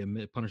it's going to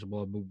be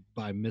punishable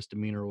by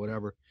misdemeanor or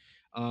whatever.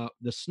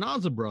 The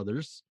Snazza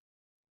brothers,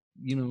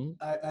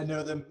 I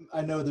know them.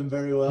 I know them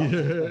very well.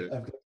 Yeah.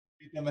 I've got to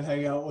meet them and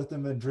hang out with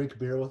them and drink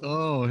beer with them.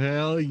 Oh,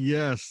 hell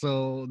yes.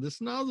 So the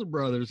Snazza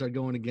brothers are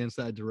going against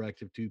that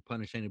directive to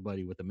punish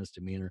anybody with a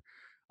misdemeanor.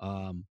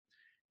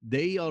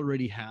 They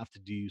already have to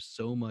do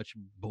so much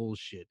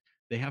bullshit.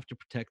 They have to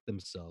protect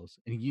themselves.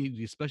 And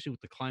especially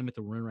with the climate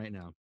that we're in right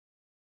now,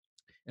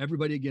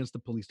 everybody against the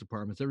police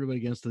departments, everybody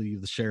against the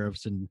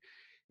sheriffs and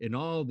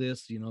all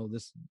this,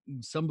 this,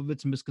 some of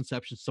it's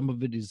misconceptions. Some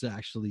of it is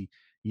actually,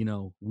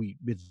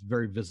 it's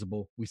very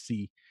visible. We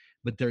see,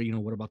 but there,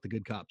 what about the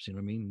good cops? You know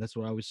what I mean? That's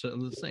what I always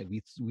say.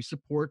 We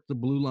support the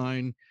blue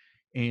line,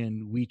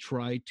 and we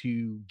try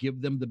to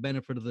give them the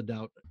benefit of the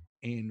doubt.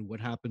 And what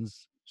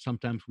happens,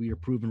 sometimes we are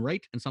proven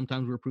right and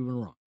sometimes we're proven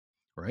wrong.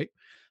 Right.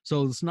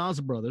 So the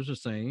Snazza brothers are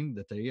saying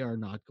that they are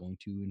not going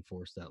to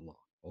enforce that law.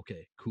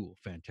 Okay, cool.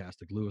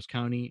 Fantastic. Lewis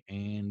County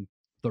and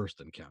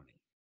Thurston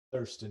County.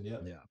 Thurston, yeah.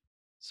 Yeah.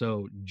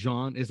 So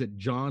John, is it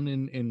John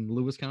in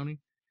Lewis County?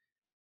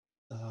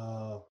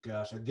 Oh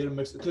gosh, I get them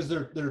mixed because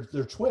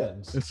they're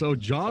twins. And so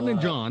John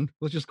and John,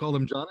 let's just call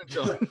them John and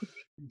John.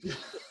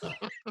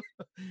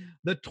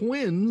 The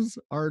twins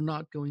are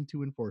not going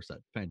to enforce that.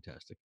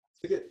 Fantastic.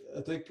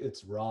 I think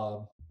it's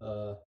Rob.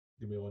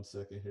 Give me 1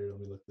 second here. Let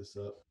me look this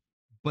up.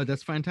 But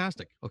that's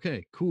fantastic.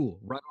 Okay, cool.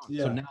 Right on.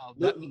 Yeah. So now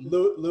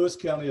Lewis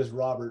County is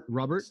Robert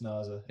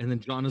Snazza. And then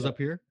John is up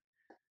here?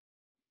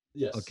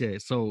 Yes. Okay,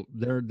 so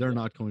they're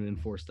not going to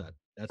enforce that.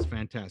 That's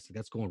fantastic.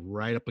 That's going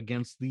right up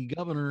against the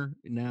governor.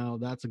 Now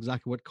that's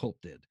exactly what Culp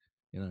did.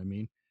 You know what I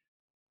mean?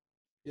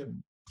 Yep.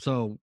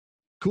 So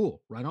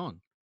cool. Right on.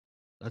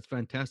 That's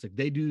fantastic.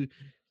 They do.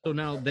 So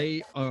now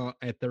they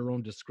at their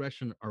own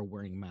discretion are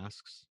wearing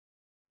masks,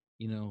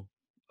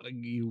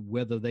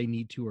 whether they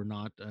need to or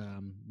not.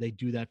 They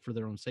do that for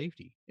their own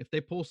safety. If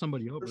they pull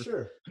somebody over, for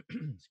sure.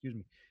 Excuse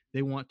me,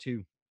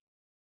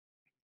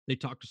 they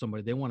talk to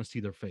somebody, they want to see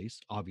their face.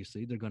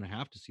 Obviously they're going to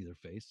have to see their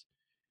face.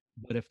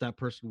 But what if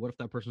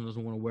that person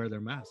doesn't want to wear their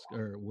mask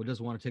or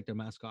doesn't want to take their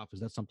mask off? Is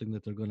that something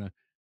that they're going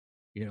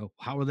to,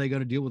 how are they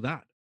going to deal with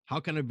that? How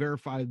can I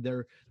verify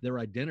their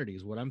identity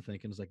is what I'm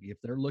thinking. Is like, if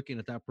they're looking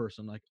at that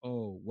person like,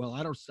 oh, well,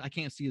 I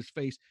can't see his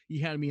face. He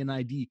had me an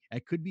ID.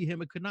 It could be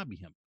him. It could not be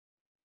him.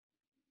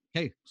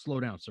 Hey, slow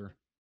down, sir.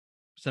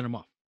 Send him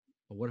off.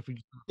 But what if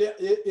we?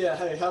 Yeah.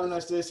 Hey, have a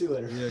nice day. See you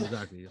later. Yeah,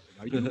 exactly.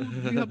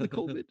 You have the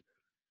COVID.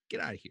 Get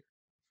out of here.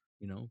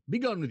 Be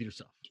gone with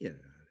yourself. Yeah.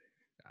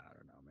 I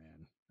don't know,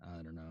 man.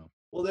 I don't know.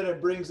 Well, then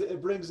it brings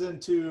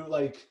into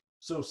like,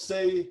 so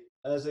say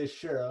as a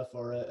sheriff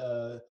or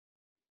a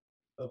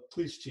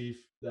police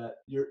chief that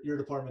your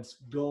department's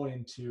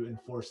going to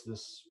enforce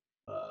this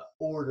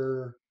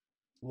order,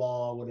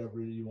 law, whatever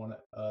you want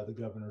to, the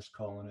governor's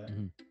calling it.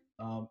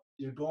 Mm-hmm.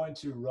 You're going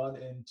to run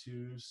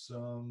into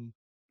some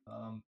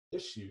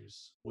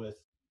issues with.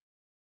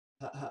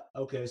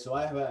 Okay, so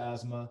I have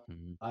asthma.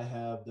 Mm-hmm. I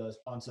have the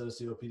onset of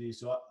COPD,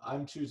 so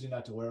I'm choosing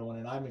not to wear one,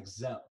 and I'm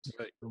exempt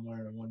from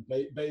wearing one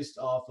based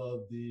off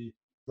of the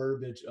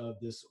verbiage of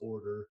this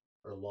order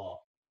or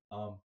law.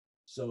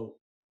 So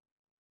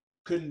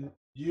couldn't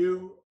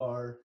you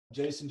or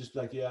Jason just be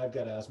like, yeah, I've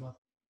got asthma?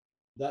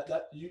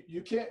 that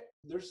you can't.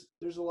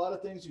 There's a lot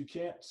of things you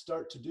can't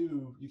start to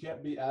do. You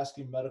can't be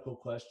asking medical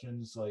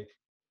questions like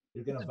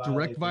you're going to violate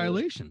direct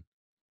violation.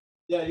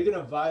 Yeah, you're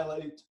going to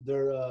violate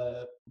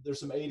there's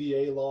some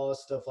ADA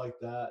laws, stuff like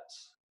that.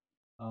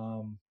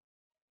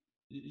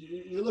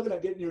 You're looking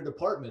at getting your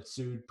department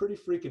sued pretty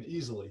freaking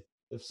easily.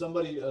 If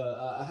somebody,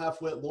 a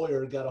half-wit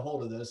lawyer got a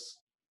hold of this,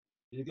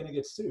 you're going to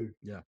get sued.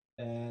 Yeah.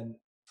 And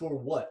for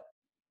what?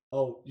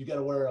 Oh, you got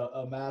to wear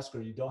a mask,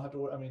 or you don't have to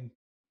wear. I mean,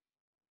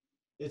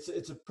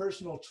 it's a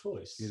personal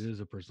choice. It is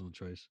a personal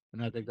choice,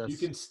 and I think that's. You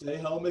can stay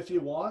home if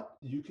you want.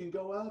 You can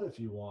go out if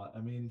you want. I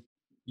mean,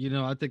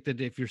 I think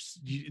that if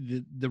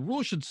the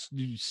rule should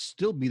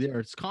still be there.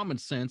 It's common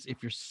sense.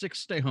 If you're sick,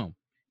 stay home.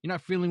 You're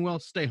not feeling well,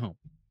 stay home.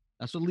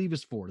 That's what leave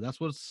is for. That's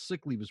what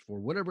sick leave is for.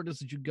 Whatever it is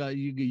that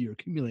you're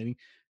accumulating,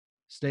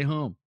 stay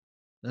home.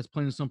 That's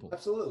plain and simple.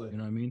 Absolutely. You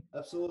know what I mean?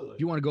 Absolutely. If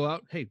you want to go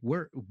out, hey,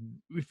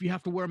 if you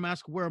have to wear a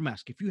mask, wear a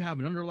mask. If you have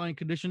an underlying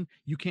condition,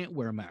 you can't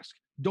wear a mask.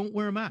 Don't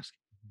wear a mask.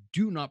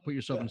 Do not put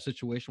yourself in a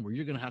situation where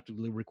you're going to have to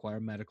require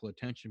medical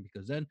attention,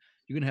 because then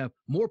you're going to have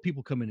more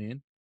people coming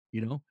in,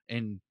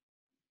 and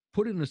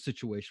put in a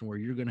situation where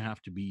you're going to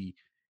have to be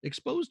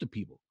exposed to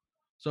people.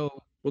 So,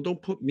 well,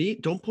 don't put me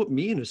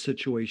in a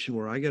situation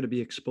where I got to be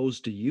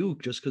exposed to you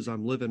just because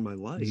I'm living my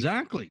life.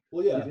 Exactly.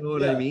 Well, yeah. You know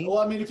what I mean? Well,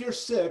 I mean, if you're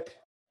sick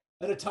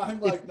at a time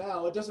like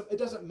now, it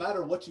doesn't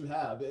matter what you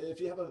have. If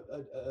you have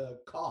a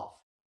cough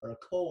or a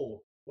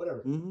cold,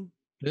 whatever. Mm-hmm.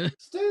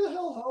 Stay the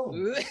hell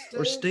home.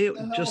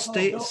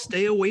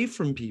 Stay away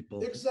from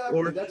people. Exactly.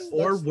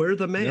 Or wear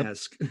the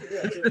mask.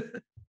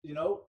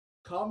 Yeah,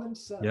 common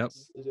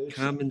sense. Yep.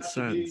 Common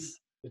sense.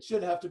 It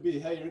shouldn't have to be,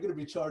 hey, you're going to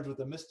be charged with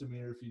a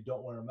misdemeanor if you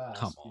don't wear a mask.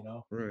 Come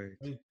on. Right.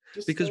 I mean,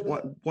 because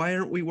why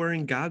aren't we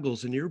wearing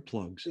goggles and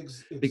earplugs?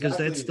 Exactly. Because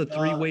that's the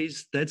three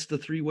ways. That's the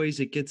three ways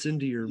it gets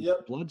into your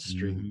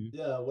bloodstream. Mm-hmm.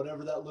 Yeah,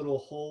 whatever that little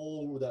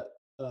hole that.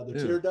 The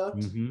tear duct,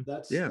 mm-hmm.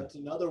 that's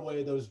another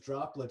way those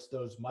droplets,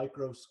 those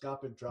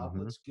microscopic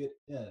droplets get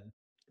in.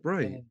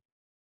 Right.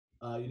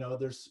 And,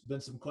 there's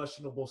been some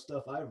questionable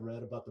stuff I've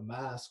read about the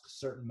mask,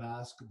 certain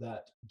masks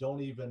that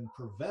don't even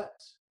prevent,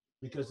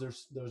 because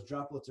those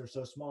droplets are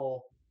so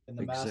small, and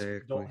the mask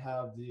don't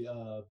have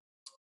the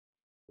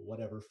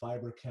whatever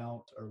fiber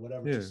count or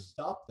whatever to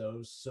stop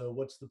those. So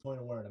what's the point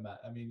of wearing a mask?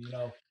 I mean,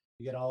 you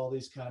get all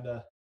these kind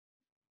of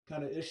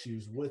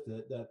issues with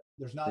it that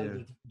there's not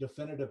a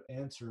definitive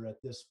answer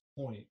at this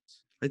point.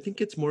 I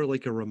think it's more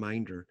like a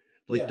reminder.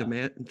 Like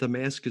the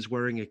mask is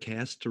wearing a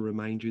cast to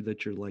remind you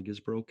that your leg is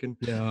broken.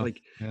 Yeah.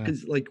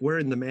 Because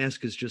wearing the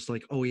mask is just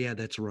like, oh yeah,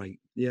 that's right.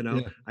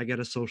 I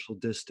got a social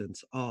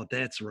distance. Oh,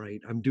 that's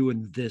right. I'm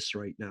doing this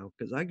right now.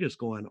 Because I just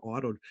go on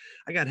auto.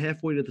 I got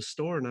halfway to the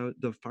store and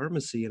the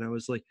pharmacy, and I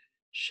was like,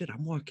 shit,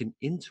 I'm walking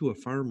into a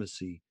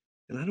pharmacy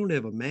and I don't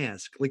have a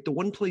mask. Like the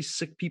one place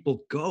sick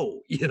people go,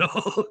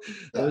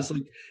 I was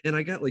like, and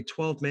I got like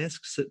 12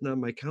 masks sitting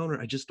on my counter.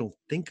 I just don't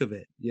think of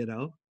it,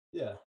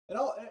 Yeah. And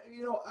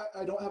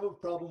I don't have a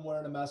problem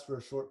wearing a mask for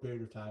a short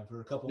period of time, for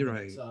a couple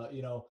minutes.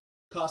 Right.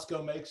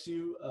 Costco makes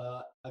you,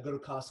 I go to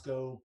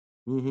Costco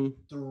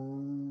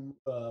through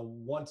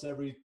once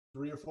every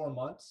 3 or 4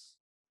 months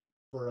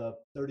for a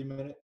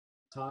 30-minute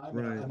time.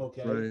 Right. And I'm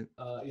okay. Right.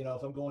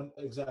 If I'm going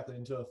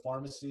into a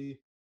pharmacy,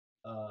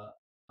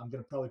 I'm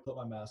going to probably put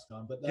my mask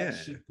on, but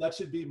that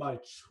should be my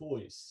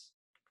choice,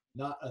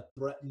 not a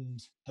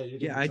threatened.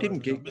 Hey, I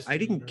didn't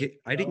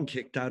get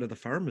kicked out of the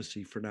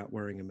pharmacy for not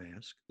wearing a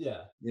mask.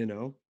 Yeah.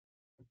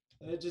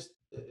 And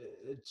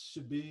it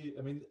should be.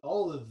 I mean,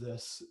 all of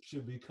this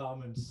should be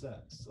common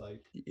sense.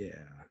 Like. Yeah.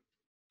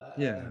 I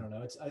don't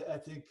know. I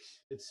think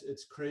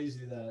it's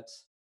crazy that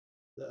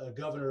the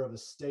governor of a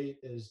state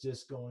is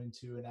just going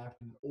to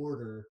enact an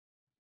order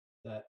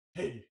that,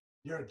 hey,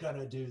 you're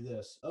gonna do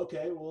this.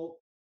 Okay, well.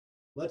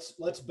 Let's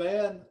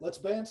ban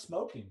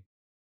smoking.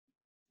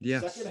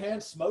 Yes.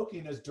 Secondhand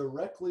smoking is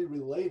directly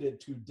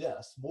related to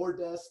deaths, more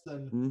deaths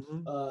than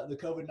the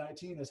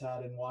COVID-19 has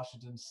had in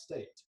Washington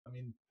State. I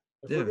mean,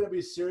 if we're going to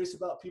be serious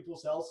about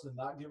people's health and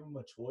not give them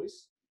a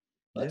choice,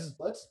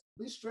 let's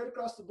be straight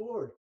across the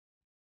board.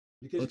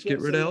 Because let's get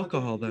rid of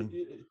alcohol then.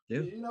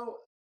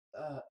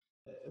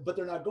 But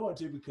they're not going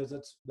to, because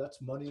that's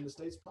money in the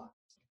state's pockets.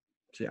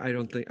 See,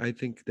 I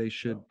think they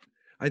should. No.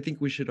 I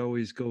think we should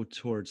always go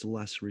towards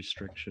less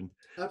restriction.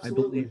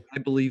 Absolutely. I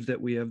believe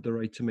that we have the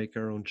right to make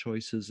our own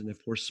choices, and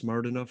if we're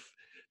smart enough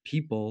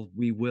people,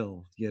 we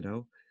will,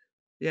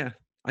 Yeah.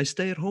 I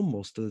stay at home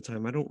most of the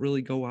time. I don't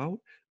really go out.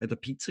 The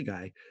pizza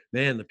guy,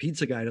 the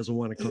pizza guy doesn't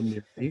want to come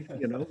near me,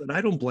 and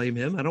I don't blame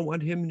him. I don't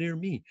want him near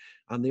me.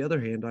 On the other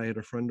hand, I had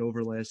a friend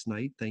over last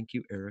night. Thank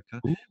you,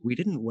 Erica. Ooh. We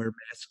didn't wear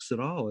masks at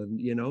all. And,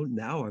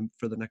 now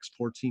for the next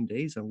 14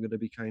 days, I'm going to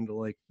be kind of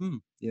like,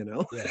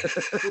 Yeah,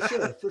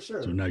 for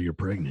sure. So now you're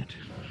pregnant.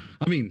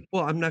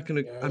 Well, I'm not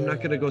going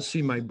to go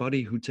see my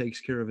buddy who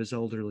takes care of his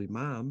elderly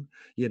mom.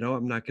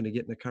 I'm not going to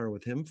get in the car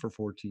with him for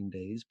 14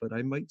 days, but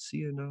I might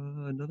see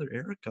another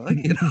Erica,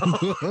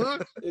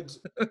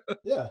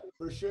 Yeah,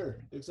 for sure.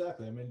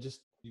 Exactly. I mean,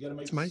 just, you got to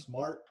make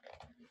smart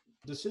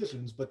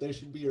decisions, but they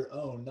should be your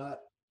own, not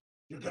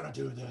you're gonna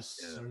do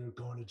this or you're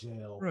going to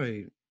jail.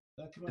 Right.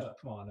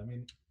 Come on. I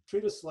mean,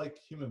 treat us like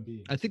human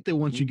beings. I think that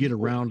once you get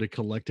around a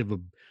collective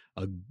of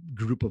a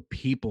group of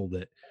people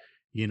that,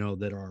 you know,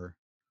 that are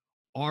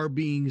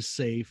being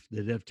safe,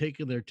 that have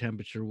taken their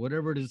temperature,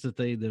 whatever it is that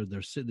they're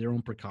their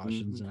own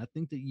precautions. And I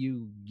think that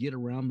you get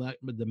around that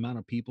with the amount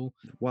of people.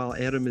 While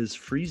Adam is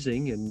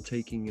freezing and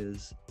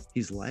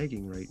he's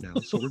lagging right now.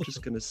 So we're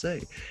just going to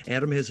say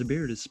Adam Has a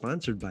Beard is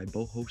sponsored by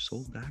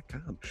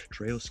bohosoul.com,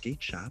 Trail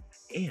Skate Shop,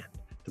 and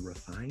the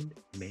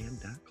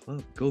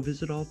refinedman.club. Go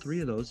visit all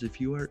three of those if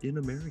you are in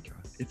America.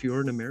 If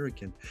you're an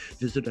American,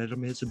 visit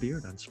Adam Has a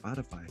Beard on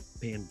Spotify,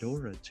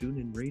 Pandora,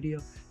 TuneIn Radio,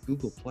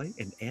 Google Play,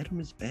 and Adam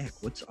is back.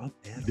 What's up,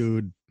 Adam?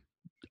 Dude,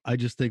 I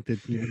just think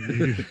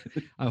that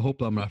I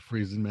hope I'm not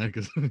freezing, man,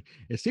 because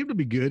it seemed to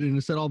be good, and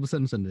it said all of a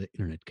sudden the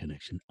internet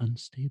connection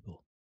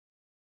unstable.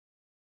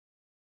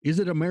 Is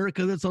it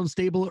America that's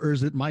unstable, or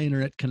is it my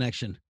internet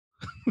connection?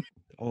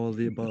 All of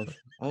the above.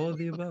 All of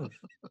the above.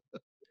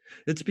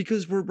 It's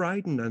because we're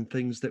riding on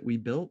things that we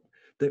built,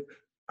 that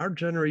our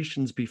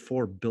generations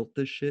before built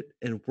this shit,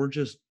 and we're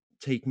just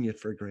taking it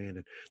for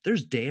granted.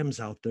 There's dams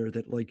out there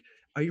that, like,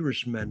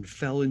 Irishmen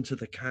fell into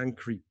the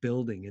concrete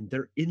building and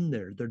they're in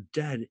there, they're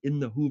dead in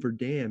the Hoover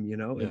Dam, you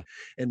know? Yeah.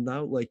 And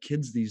now, like,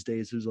 kids these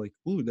days is like,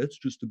 ooh, that's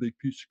just a big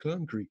piece of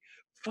concrete.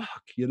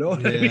 Fuck, you know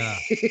what I mean?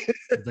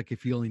 It's like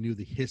if you only knew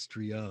the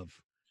history of.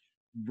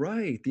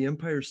 Right, the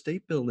Empire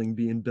State Building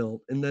being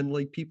built, and then,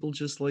 like, people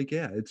just like,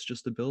 yeah, it's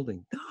just a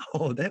building.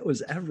 No, that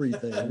was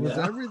everything. It was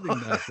everything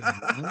back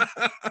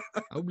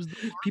then.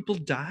 People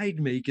died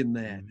making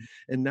that,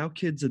 and now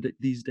kids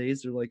these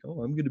days they're like,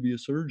 oh, I'm going to be a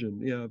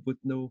surgeon, yeah, with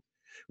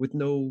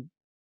no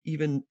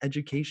even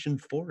education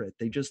for it.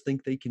 They just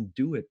think they can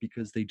do it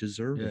because they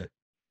deserve it.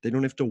 They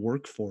don't have to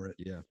work for it.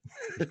 Yeah,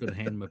 just going to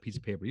hand them a piece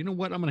of paper. You know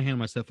what? I'm going to hand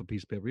myself a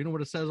piece of paper. You know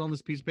what it says on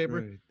this piece of paper?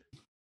 Right.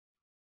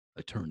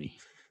 Attorney.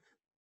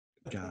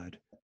 God.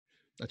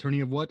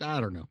 Attorney of what?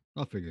 I don't know.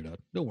 I'll figure it out.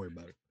 Don't worry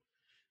about it.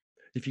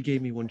 If you gave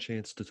me one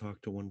chance to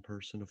talk to one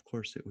person, of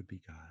course it would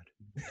be God.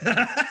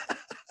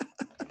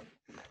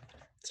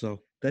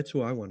 So that's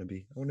who I want to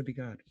be. I want to be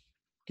God.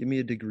 Give me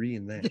a degree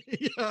in that.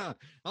 Yeah,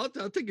 I'll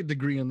take a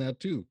degree in that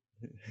too.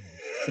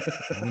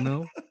 You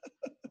know,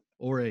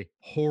 or a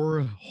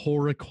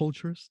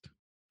horticulturist.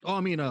 Oh, I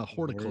mean a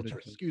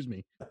horticulturist. Excuse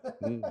me.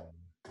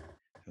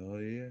 Oh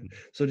yeah.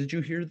 So did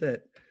you hear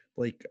that?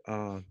 Like,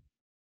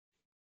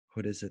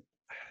 what is it?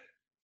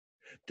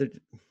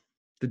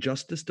 The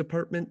Justice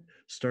Department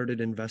started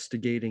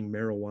investigating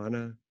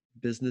marijuana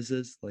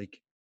businesses,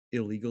 like,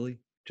 illegally,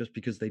 just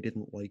because they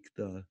didn't like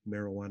the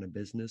marijuana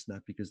business,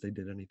 not because they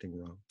did anything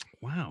wrong.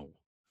 Wow.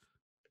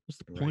 What's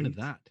the point of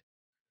that? It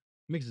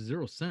makes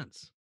zero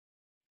sense.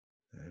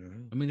 I don't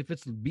know. I mean, if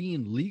it's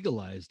being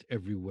legalized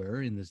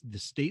everywhere in the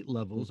state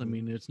levels, I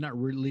mean, it's not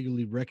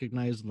legally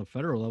recognized on the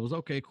federal levels.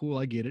 Okay, cool,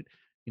 I get it.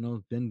 You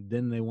know,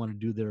 then they want to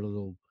do their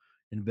little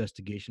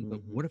investigation.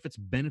 But what if it's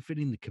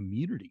benefiting the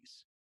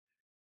communities?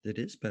 It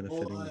is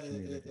benefiting the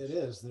communities. It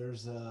is.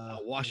 There's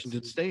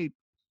Washington State.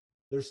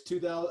 There's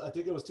 2000. I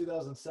think it was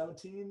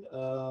 2017.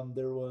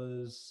 There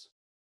was,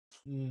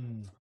 I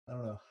don't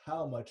know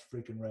how much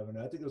freaking revenue.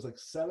 I think it was like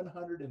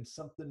 $700 and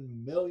something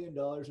million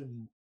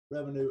in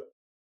revenue.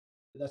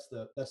 That's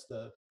the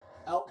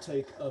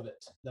outtake of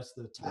it. That's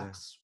the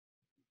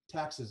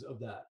taxes of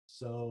that.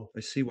 So I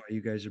see why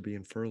you guys are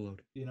being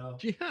furloughed. You know.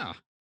 Yeah.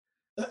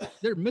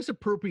 They're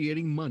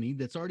misappropriating money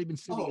that's already been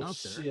sitting out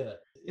there. Shit.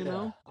 You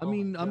know, I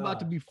mean, I'm about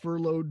to be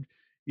furloughed,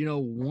 you know,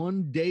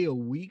 1 day a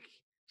week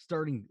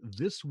starting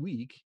this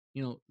week.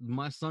 You know,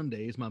 my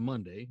Sunday is my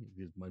Monday.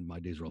 My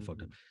days are all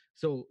fucked up.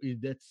 So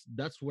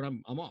that's what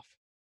I'm off.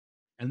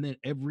 And then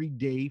every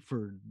day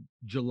for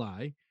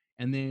July,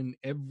 and then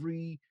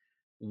every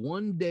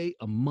 1 day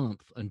a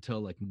month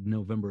until like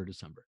November or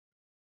December.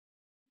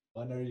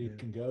 I know you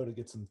can go to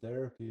get some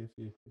therapy if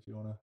you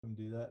want to come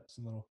do that.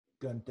 Some little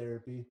gun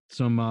therapy.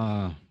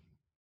 Some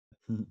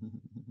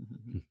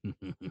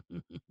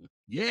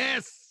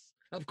yes,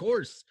 of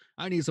course.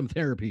 I need some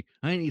therapy.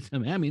 I need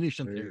some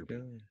ammunition therapy.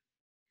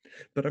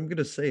 But I'm going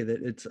to say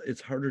that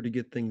it's harder to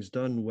get things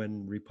done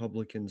when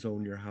Republicans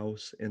own your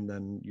House and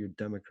then your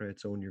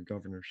Democrats own your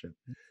governorship.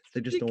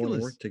 They just don't want to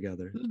work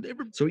together.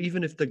 So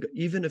even if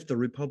the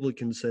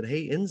Republicans said,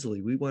 "Hey,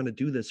 Inslee, we want to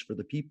do this for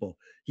the people,"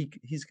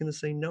 he's going to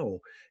say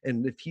no.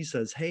 And if he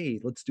says, "Hey,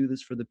 let's do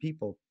this for the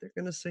people," they're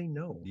going to say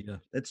no. Yeah,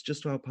 that's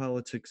just how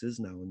politics is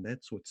now, and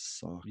that's what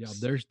sucks. Yeah,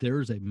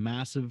 there's a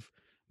massive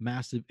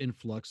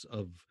influx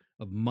of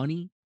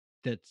money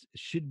that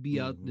should be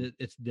out.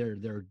 It's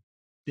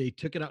they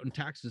took it out in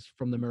taxes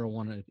from the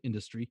marijuana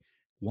industry.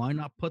 Why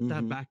not put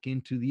that back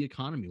into the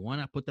economy? Why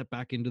not put that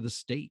back into the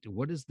state?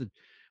 What's the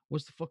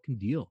fucking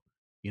deal?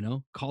 You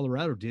know,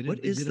 Colorado did it.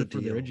 What is the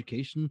for their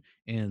education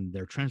and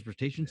their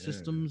transportation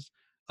systems.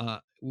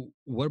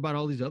 What about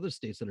all these other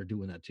states that are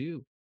doing that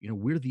too? You know,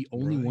 we're the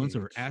only ones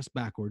that are ass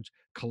backwards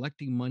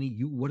collecting money.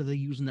 What are they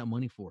using that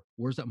money for?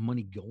 Where's that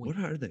money going? What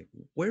are they?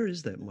 Where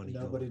is that money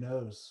Nobody going?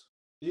 knows.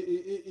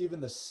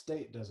 Even the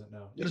state doesn't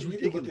know. You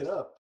can look it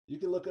up. You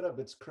can look it up.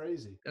 It's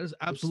crazy. That is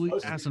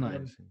absolutely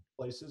asinine.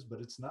 Places, but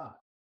it's not.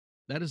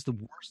 That is the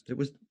worst. It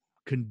was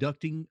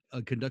conduction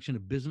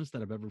of business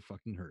that I've ever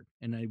fucking heard.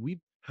 And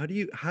how do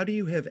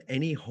you have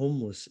any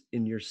homeless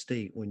in your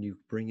state when you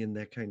bring in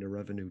that kind of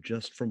revenue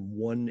just from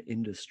one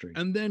industry?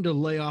 And then to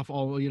lay off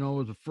all,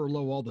 to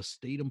furlough all the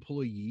state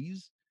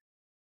employees.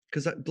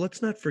 Because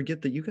let's not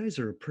forget that you guys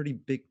are a pretty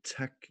big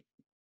tech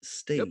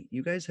state. Yep.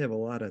 You guys have a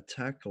lot of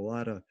tech, a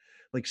lot of,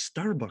 like,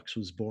 Starbucks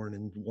was born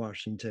in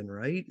Washington,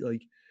 right?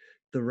 Like,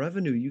 the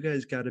revenue you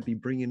guys got to be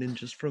bringing in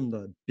just from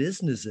the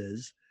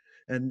businesses,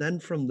 and then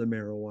from the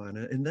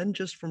marijuana, and then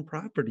just from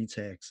property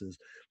taxes,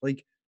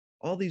 like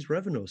all these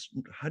revenues.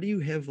 How do you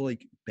have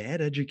like bad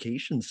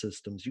education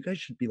systems? You guys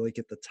should be like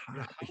at the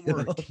top. How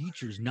are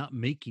teachers not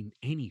making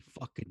any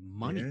fucking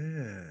money?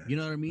 Yeah, you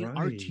know what I mean? Right.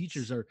 Our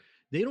teachers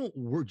they don't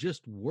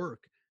just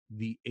work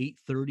the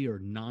 8:30 or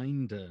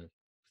 9 to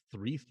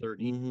 3:30.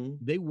 Mm-hmm.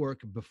 They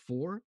work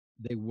before,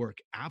 they work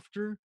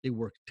after, they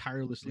work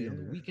tirelessly on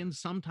the weekends.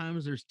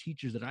 Sometimes there's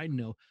teachers that I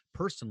know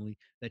personally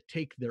that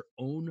take their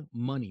own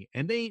money,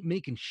 and they ain't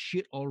making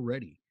shit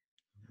already,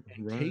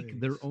 and take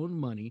their own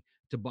money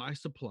to buy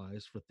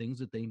supplies for things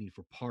that they need,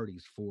 for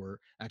parties, for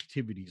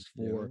activities,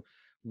 for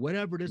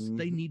whatever it is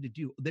they need to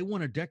do. They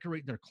want to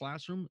decorate their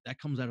classroom. That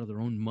comes out of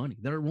their own money,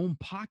 their own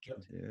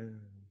pocket. Yeah.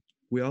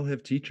 We all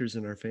have teachers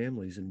in our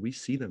families, and we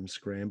see them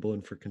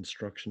scrambling for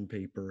construction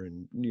paper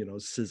and,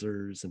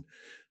 scissors, and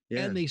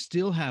and they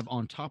still have,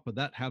 on top of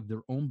that, have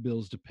their own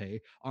bills to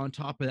pay. On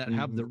top of that,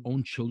 have their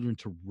own children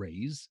to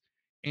raise,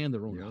 and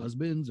their own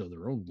husbands or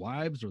their own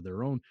wives or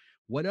their own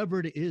whatever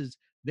it is.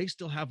 They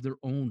still have their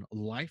own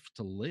life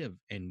to live,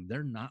 and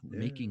they're not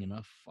making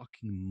enough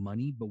fucking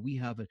money. But we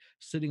have it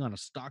sitting on a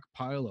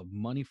stockpile of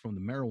money from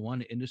the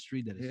marijuana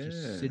industry that is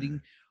just sitting,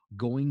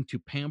 going to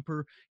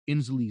pamper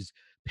Inslee's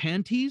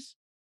panties.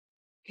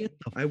 Get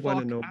the I want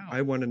to know.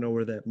 I want to know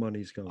where that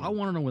money's going. I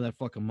want to know where that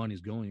fucking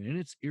money's going, and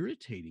it's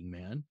irritating,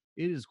 man.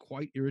 It is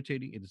quite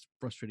irritating. It is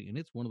frustrating, and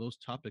it's one of those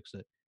topics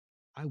that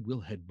I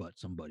will headbutt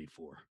somebody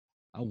for.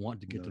 I want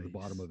to get to the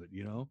bottom of it.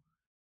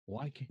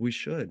 Why can't we?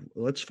 Should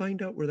let's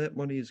find out where that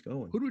money is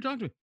going. Who do we talk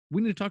to?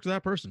 We need to talk to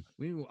that person.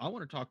 I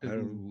want to talk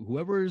to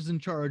whoever is in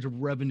charge of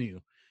revenue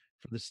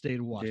for the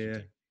state of Washington.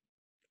 Yeah,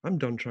 I'm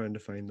done trying to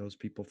find those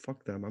people.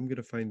 Fuck them. I'm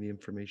gonna find the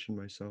information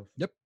myself.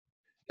 Yep.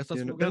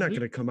 They're not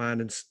going to come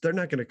on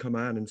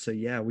and say,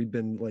 yeah, we've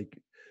been like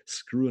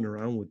screwing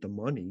around with the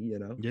money,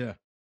 Yeah,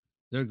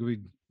 they're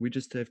good. We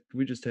just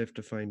have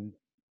to find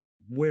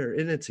where,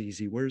 and it's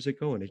easy. Where is it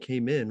going? It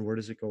came in. Where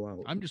does it go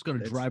out? I'm just going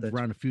to drive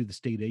around a few of the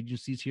state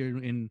agencies here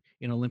in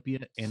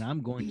Olympia, and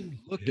I'm going to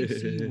look and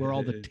see where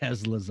all the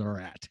Teslas are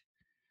at.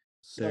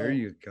 So there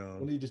you go.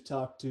 We need to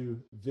talk to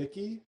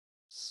Vicki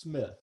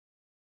Smith.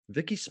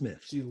 Vicki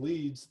Smith. She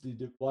leads the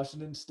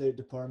Washington State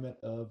Department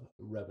of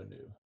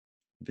Revenue.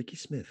 Vicki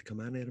Smith, come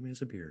on, Adam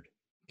has a beard.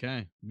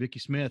 Okay, Vicki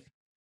Smith,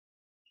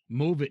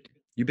 move it.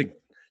 You've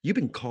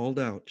been called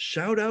out.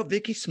 Shout out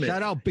Vicki Smith.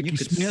 Shout out Vicki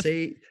Smith.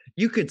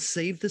 You could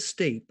save the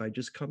state by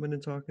just coming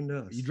and talking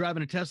to us. You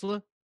driving a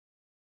Tesla?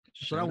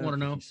 That's what I want to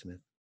know. Smith.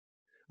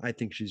 I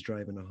think she's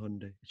driving a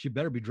Hyundai. She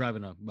better be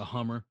driving a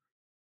Hummer.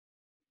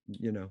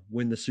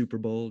 Win the Super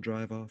Bowl,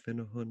 drive off in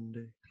a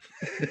Hyundai.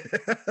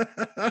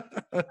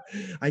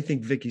 I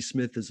think Vicki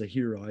Smith is a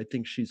hero. I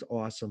think she's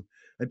awesome.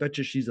 I bet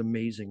you she's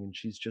amazing, and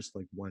she's just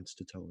like wants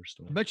to tell her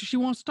story. I bet you she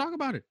wants to talk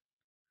about it.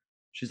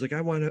 She's like, I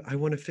want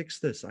to fix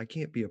this. I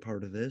can't be a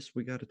part of this.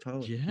 We got to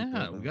tell it.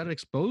 Yeah, we got to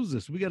expose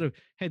this. We got to,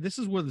 hey, this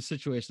is where the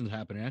situation's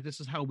happening at.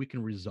 This is how we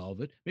can resolve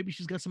it. Maybe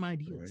she's got some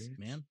ideas,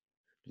 man.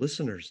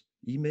 Listeners,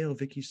 email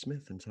Vicki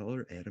Smith and tell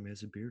her Adam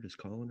Has a Beard is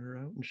calling her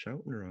out and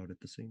shouting her out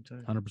at the same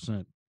time.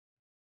 100%.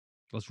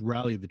 Let's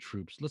rally the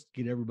troops. Let's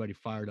get everybody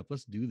fired up.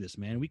 Let's do this,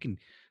 man.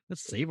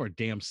 Let's save our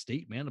damn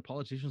state, man. The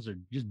politicians are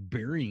just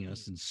burying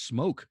us in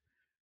smoke.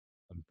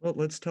 Well,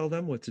 let's tell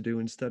them what to do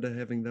instead of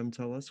having them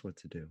tell us what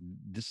to do.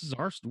 This is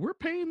we're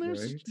paying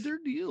their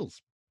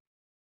deals.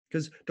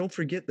 Because don't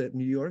forget that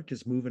New York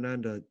is moving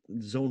on to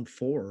zone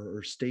 4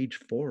 or stage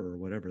 4 or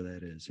whatever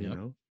that is, you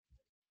know?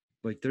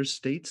 Like there's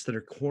states that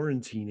are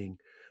quarantining.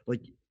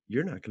 Like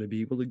you're not going to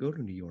be able to go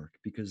to New York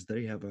because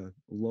they have a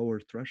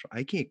lower threshold.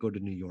 I can't go to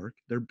New York.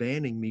 They're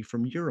banning me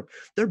from Europe.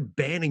 They're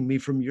banning me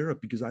from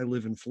Europe because I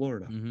live in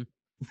Florida. Mm-hmm.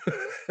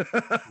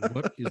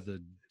 What is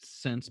the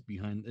sense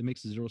behind it?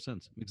 Makes zero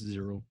sense. It makes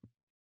zero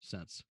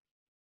sense.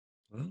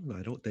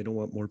 Well, they don't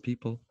want more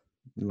people,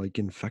 like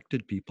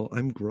infected people.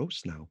 I'm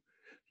gross now,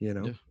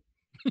 Yeah.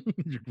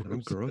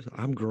 I'm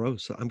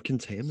gross. I'm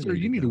contaminated. Sir,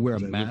 you need to wear a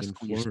mask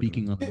when you're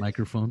speaking on the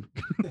microphone.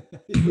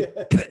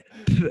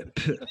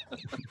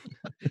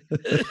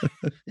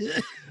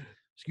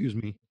 Excuse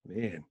me.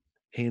 Man,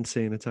 hand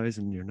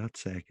sanitizing your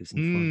nutsack isn't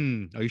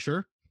fun. Are you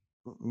sure?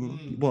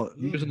 Well,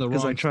 using the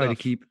wrong I try stuff.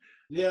 to keep.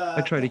 Yeah,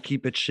 I try to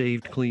keep it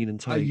shaved clean and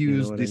tight. I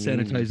use the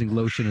sanitizing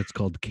lotion. It's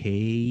called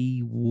K.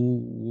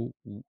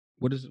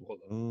 What is it?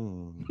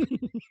 Oh.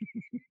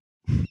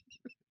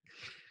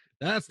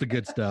 That's the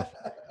good stuff.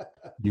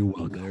 You're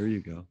welcome. There you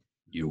go.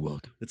 You're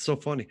welcome. It's so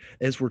funny.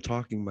 As we're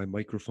talking, my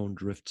microphone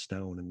drifts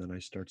down, and then I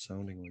start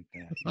sounding like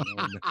that.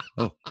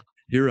 Oh,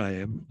 here I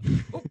am.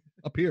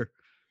 Up here,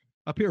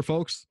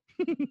 folks.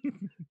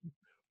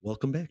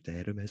 Welcome back to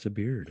Adam Has a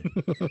Beard.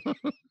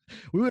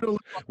 We would.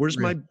 Where's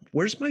my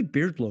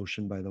beard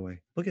lotion, by the way?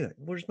 Look at that.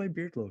 Where's my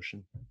beard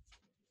lotion?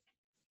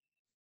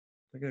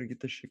 I gotta get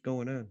this shit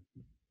going on.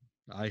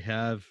 I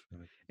have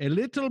a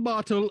little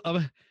bottle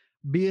of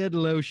beard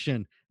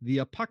lotion, the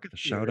Apothecary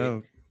Shout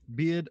out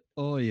beard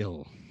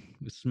oil.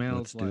 It smells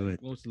Let's do like.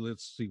 it.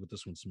 Let's see what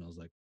this one smells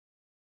like.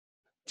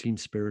 Teen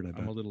Spirit.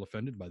 I'm a little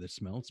offended by this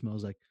smell. It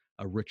smells like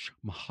a rich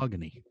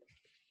mahogany.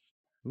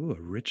 Ooh, a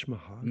rich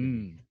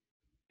mahogany.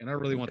 And I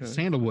really want the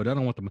sandalwood. I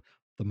don't want the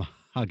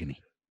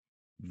mahogany.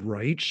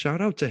 Right?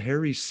 Shout out to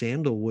Harry's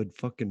sandalwood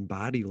fucking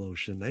body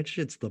lotion. That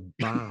shit's the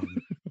bomb.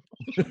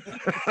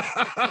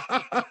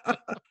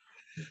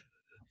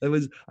 I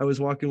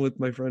was walking with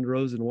my friend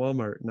Rose in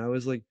Walmart, and I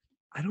was like,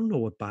 I don't know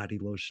what body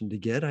lotion to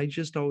get. I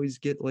just always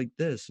get like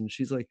this. And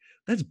she's like,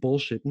 that's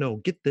bullshit. No,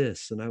 get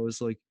this. And I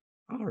was like,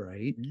 all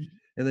right.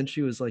 And then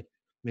she was like,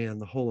 man,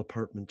 the whole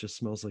apartment just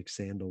smells like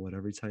sandalwood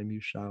every time you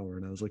shower.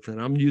 And I was like, then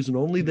I'm using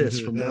only this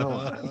from now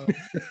on.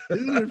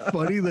 Isn't it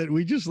funny that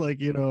we just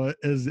like, you know,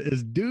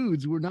 as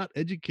dudes, we're not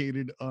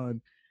educated on,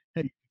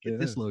 hey, get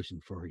this lotion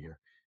for your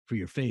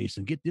face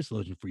and get this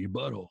lotion for your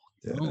butthole.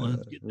 You know,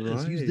 let's get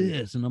this, use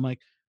this. And I'm like,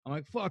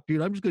 fuck,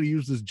 dude, I'm just gonna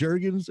use this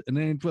Jergens and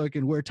then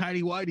fucking wear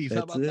tidy whities.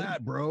 How about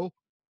that, bro?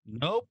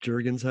 Nope.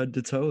 Jergens head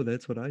to toe.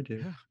 That's what I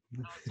do. Yeah.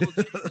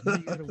 You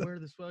gotta wear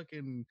this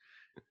fucking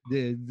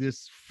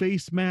this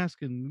face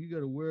mask, and you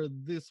gotta wear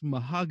this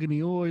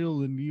mahogany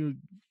oil, and you.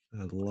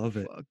 I love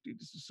it. Fuck, dude,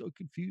 this is so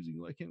confusing.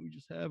 Why can't we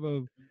just have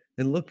a?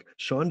 And look,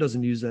 Sean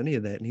doesn't use any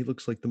of that, and he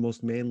looks like the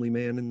most manly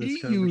man in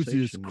this conversation. He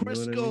uses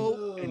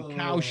Crisco and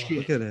cow shit.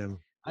 Look at him.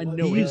 I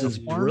know he uses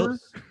Brillo.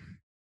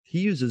 He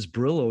uses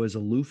Brillo as a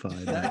loofah.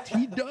 That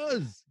he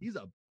does. He's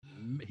a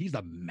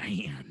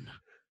man.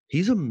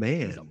 He's a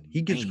man.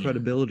 He gives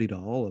credibility to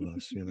all of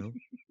us, you know.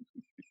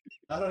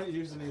 I don't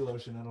use any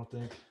lotion, I don't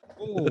think.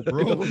 Oh,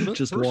 bro.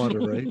 Just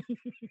water, right?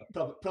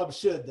 Probably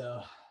should,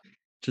 though.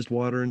 Just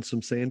water and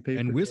some sandpaper.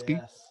 And whiskey.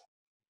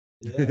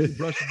 Yes.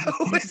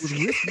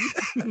 Whiskey.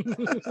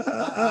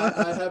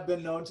 I have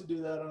been known to do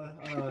that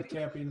on a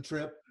camping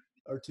trip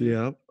or two.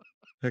 Yep.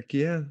 Heck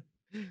yeah.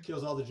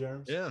 Kills all the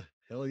germs. Yeah.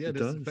 Hell yeah. It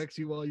This does. affects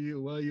you while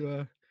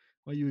you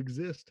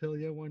exist. Hell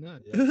yeah, why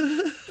not?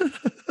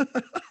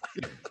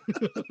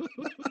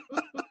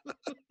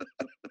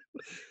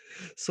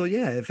 So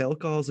yeah, if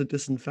alcohol is a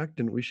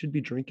disinfectant, we should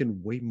be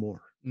drinking way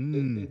more.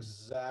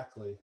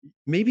 Exactly.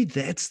 Maybe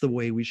that's the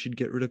way we should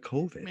get rid of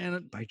COVID,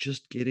 man, by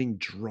just getting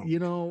drunk. You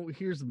know,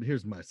 here's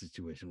my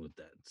situation with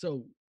that.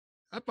 So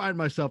I find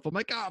myself, I'm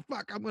like, oh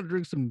fuck, I'm gonna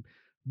drink some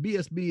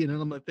BSB, and then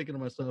I'm like thinking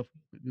to myself,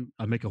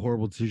 I make a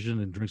horrible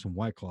decision and drink some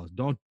White Claws.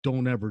 Don't.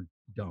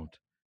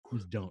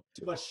 Just don't.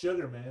 Too much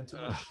sugar, man. Too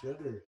much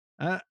sugar.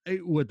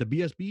 With the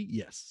BSB,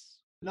 yes.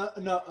 No,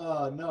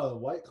 the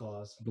White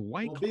Claws. The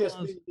White Claws.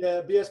 BSB,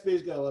 yeah,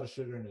 BSB's got a lot of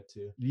sugar in it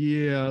too.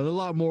 Yeah, a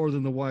lot more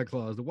than the White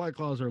Claws. The White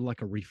Claws are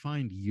like a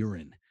refined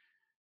urine.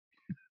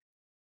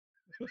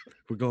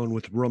 We're going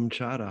with rum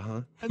chata,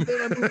 huh? And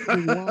then I moved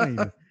to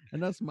wine,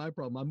 and that's my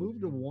problem. I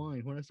moved to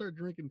wine. When I started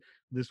drinking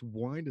this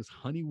wine, this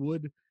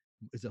Honeywood,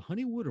 is it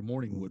Honeywood or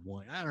Morningwood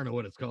wine? I don't know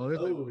what it's called. It's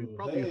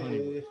probably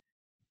Honeywood.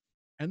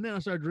 And then I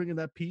started drinking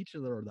that peach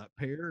or that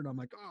pear, and I'm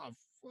like, oh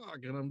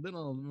fuck! And I'm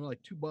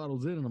like 2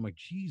 bottles in, and I'm like,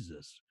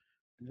 Jesus,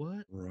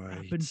 what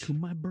happened to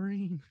my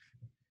brain?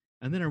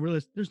 And then I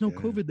realized there's no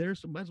COVID there,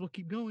 so might as well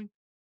keep going.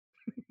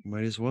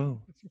 Might as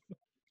well.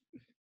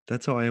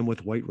 That's how I am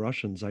with White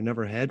Russians. I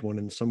never had one,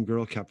 and some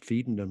girl kept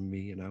feeding them to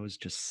me, and I was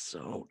just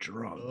so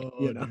drunk. Oh,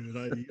 you know?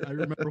 Dude, I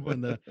remember when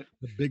the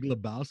Big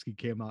Lebowski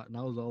came out, and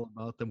I was all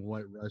about them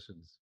White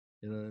Russians.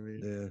 You know what I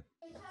mean? Yeah.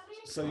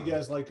 So you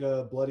guys like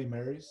Bloody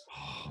Marys?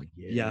 Oh,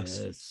 yes.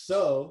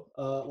 So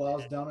while I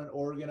was down in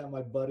Oregon at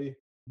my buddy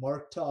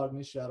Mark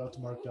Togney, shout out to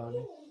Mark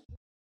Togney.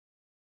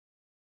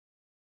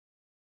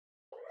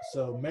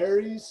 So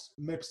Mary's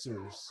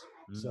Mixers.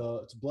 So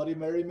it's Bloody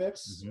Mary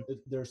mix.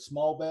 They're a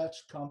small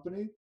batch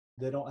company.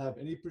 They don't have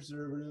any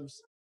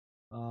preservatives.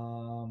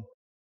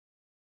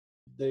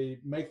 They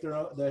make their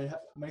own.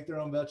 Make their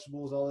own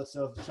vegetables, all that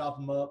stuff. Chop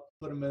them up,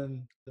 put them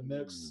in the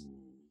mix.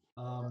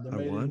 They're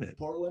made in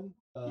Portland,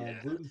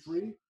 gluten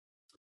free,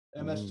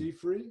 MSG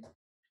free,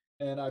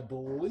 and I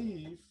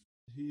believe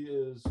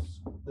the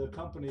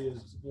company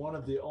is one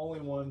of the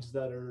only ones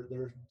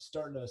they're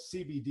starting a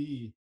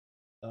CBD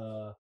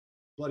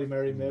Bloody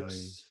Mary mix.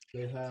 Nice.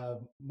 They have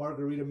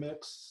margarita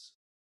mix.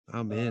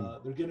 I'm in.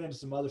 They're getting into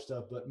some other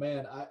stuff, but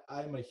man,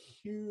 I'm a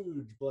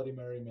huge Bloody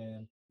Mary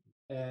man,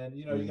 and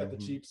you know you got the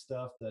cheap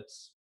stuff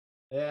that's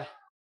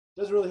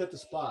doesn't really hit the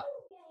spot.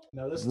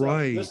 Now this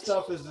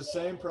stuff is the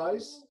same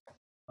price,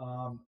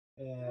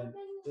 and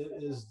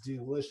it is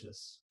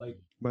delicious. Like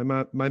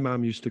my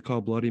mom used to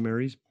call Bloody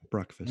Marys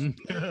breakfast.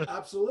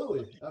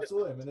 Absolutely. I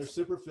mean, they're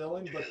super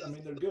filling, but I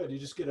mean they're good. You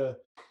just get a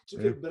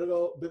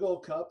big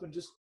old cup and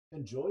just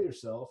enjoy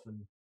yourself.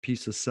 And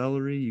piece of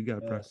celery. You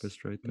got Yes.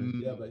 breakfast right there.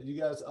 Yeah, but you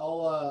guys,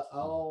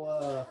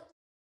 I've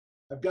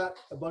got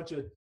a bunch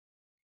of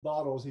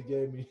bottles he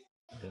gave me,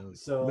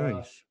 so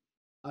Nice.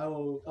 I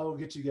will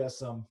get you guys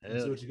some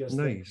and see what you guys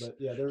think. Nice. But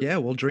yeah, Yeah,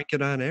 we'll drink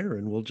it on air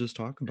and we'll just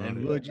talk about And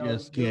it. we'll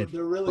just get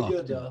they're really good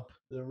fucked though. up.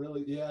 They're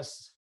really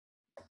yes.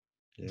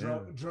 Yeah.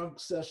 Drunk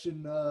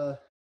session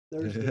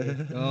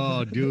Thursday.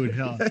 Oh, dude,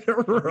 hell,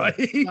 right.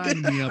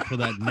 Sign me up for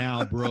that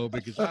now, bro,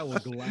 because I will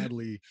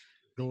gladly.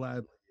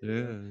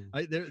 Yeah.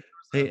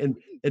 Hey, and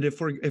if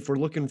we're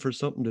looking for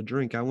something to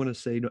drink, I want to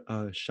say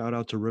shout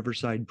out to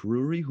Riverside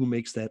Brewery, who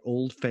makes that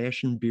old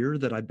fashioned beer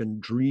that I've been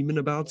dreaming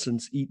about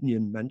since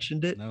Eaton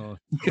mentioned it. No,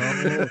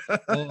 dude,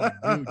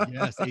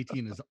 yes,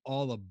 18 is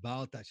all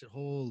about that shit.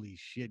 Holy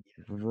shit,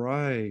 yeah.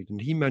 Right,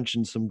 and he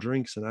mentioned some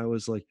drinks, and I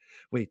was like,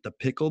 "Wait, the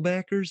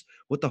Picklebackers?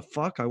 What the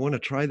fuck? I want to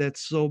try that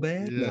so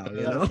bad now."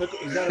 You know?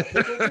 Is that a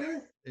pickle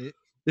beer?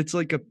 It's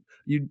like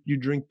you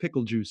drink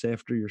pickle juice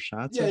after your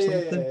shots or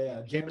Yeah.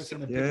 something.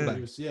 Jameson and pickle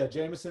juice. Yeah,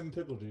 Jameson and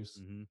pickle juice.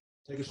 Mm-hmm.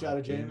 Take a shot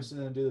of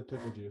Jameson and do the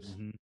pickle juice.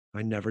 Mm-hmm.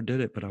 I never did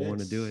it, but I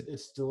want to do it.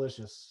 It's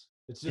delicious.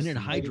 It's and just it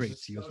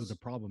hydrates you. Is what the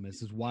problem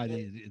is. Is why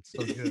it's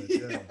so good.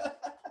 Yeah.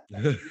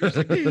 You're just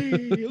like,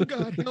 hey, oh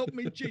God, help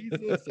me,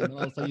 Jesus! And all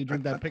of a sudden you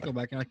drink that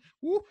pickleback, and like,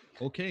 whoo,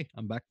 okay,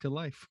 I'm back to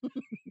life.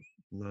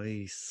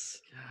 Nice.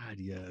 God,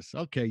 yes.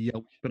 Okay, yeah.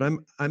 But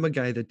I'm a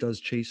guy that does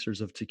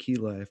chasers of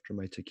tequila after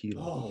my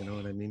tequila. You know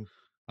what I mean?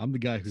 I'm the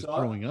guy who's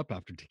throwing up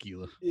after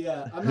tequila.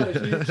 Yeah, I'm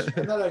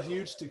not a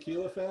huge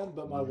tequila fan,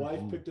 but my wife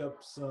picked up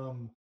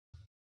some.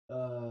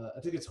 I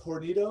think it's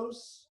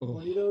Hornitos.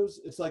 Hornitos.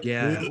 It's like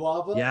a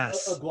guava.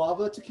 Yes. A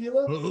guava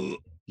tequila.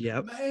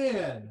 Yep.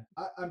 Man,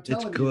 I'm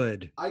telling you, it's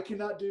good. I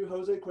cannot do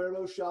Jose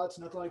Cuervo shots,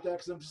 nothing like that,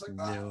 because I'm just like,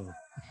 no.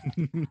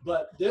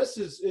 But this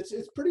is it's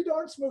pretty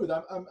darn smooth.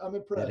 I'm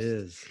impressed. It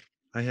is.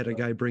 I had a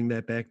guy bring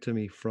that back to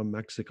me from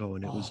Mexico,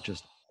 and it was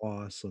just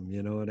awesome.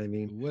 You know what I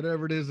mean?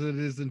 Whatever it is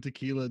in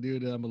tequila,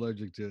 dude, I'm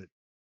allergic to it.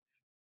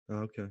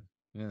 Okay.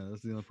 Yeah,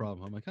 that's the only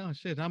problem. I'm like, oh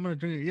shit, I'm gonna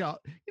drink it. Yeah,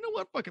 you know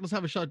what? Fuck it, let's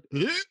have a shot.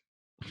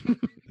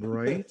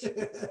 Right.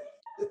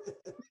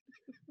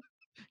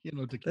 You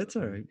know, tequila. That's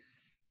all right.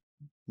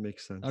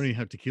 Makes sense. I don't even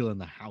have tequila in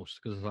the house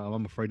because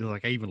I'm afraid I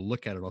even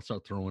look at it, I'll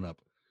start throwing up.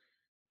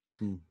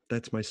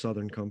 That's my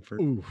Southern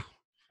comfort. Ooh.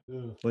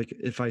 Like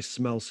if I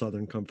smell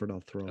Southern comfort,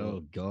 I'll throw up.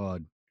 Oh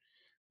God,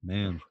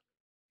 man.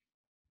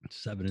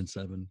 7 and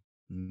 7.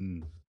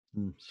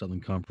 Southern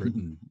comfort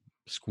and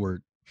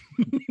squirt.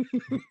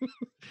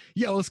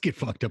 Yeah, let's get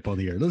fucked up on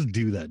the air. Let's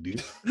do that,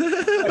 dude.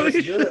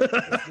 Let's do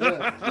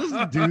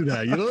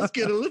that. You know,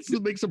 let's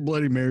make some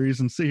Bloody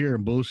Marys and sit here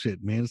and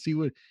bullshit, man. See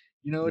what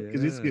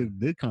because it's good.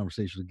 This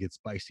conversation will get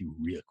spicy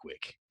real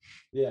quick.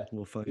 Yeah,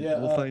 we'll find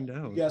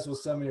out. You guys will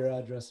send me your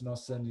address, and I'll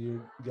send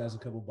you guys a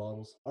couple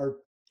bottles. Or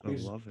I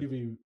love give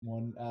you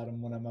one,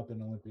 Adam, when I'm up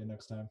in Olympia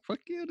next time. Fuck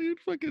yeah, dude!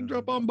 Fucking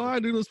drop on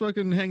by, dude. Let's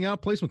fucking hang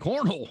out, play some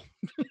cornhole.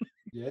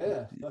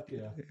 Yeah, fuck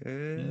yeah.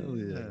 Hell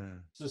yeah.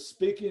 So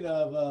speaking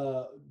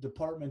of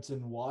departments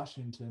in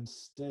Washington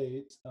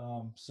State,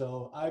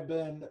 so I've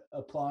been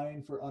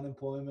applying for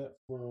unemployment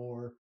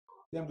for,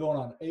 I'm going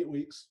on 8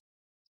 weeks.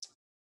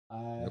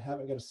 I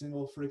haven't got a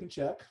single freaking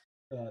check.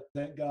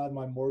 Thank God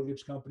my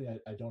mortgage company,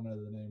 I don't know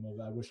the name of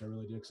it. I wish I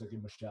really did because I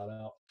give them a shout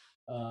out.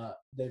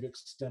 They've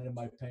extended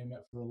my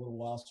payment for a little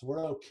while, so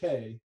we're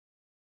okay.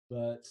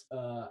 But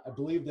I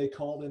believe they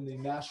called in the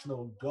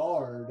National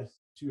Guard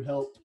to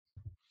help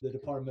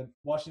the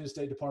Washington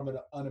State Department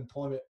of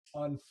Unemployment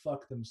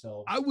unfuck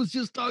themselves. I was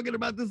just talking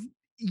about this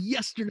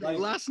yesterday,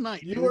 last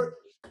night. You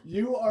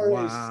are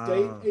a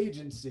state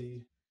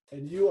agency,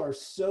 and you are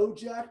so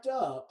jacked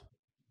up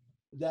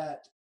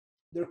that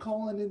they're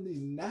calling in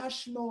the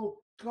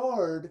National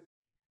Guard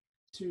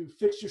to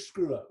fix your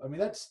screw up. I mean,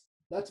 that's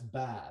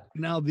bad.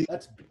 Now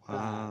that's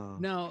bad.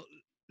 Now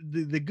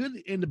the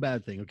good and the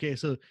bad thing. Okay,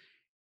 so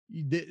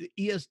the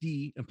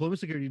ESD, Employment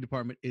Security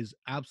Department, is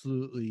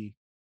absolutely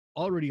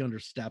already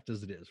understaffed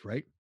as it is,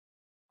 right?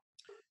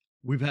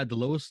 We've had the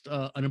lowest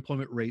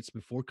unemployment rates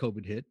before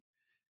COVID hit,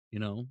 you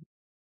know.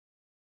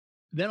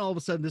 Then all of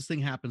a sudden this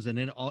thing happens, and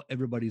then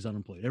everybody's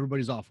unemployed.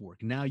 Everybody's off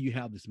work. Now you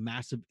have this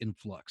massive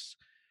influx.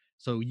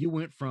 So you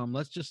went from,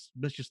 let's just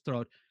throw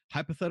out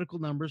hypothetical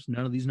numbers.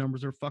 None of these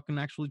numbers are fucking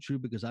actually true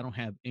because I don't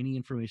have any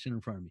information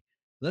in front of me.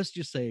 Let's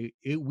just say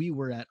we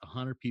were at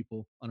 100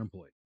 people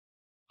unemployed.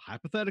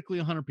 Hypothetically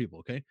 100 people,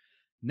 okay?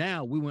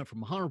 Now we went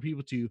from 100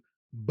 people to,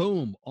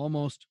 boom,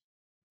 almost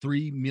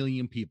 3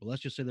 million people.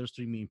 Let's just say there's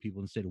 3 million people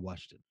in the state of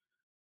Washington.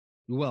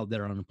 Well,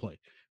 they're unemployed.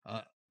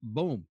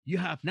 Boom. You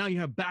have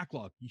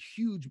backlog,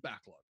 huge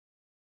backlog.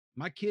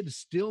 My kid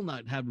still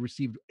not have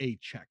received a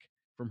check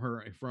from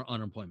her for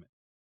unemployment.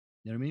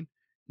 You know what I mean?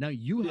 Now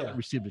you haven't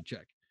received a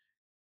check.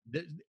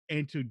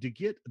 And to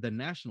get the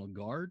National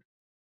Guard,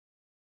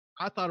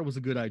 I thought it was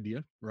a good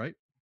idea, right?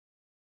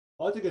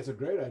 Well, I think it's a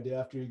great idea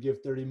after you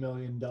give $30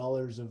 million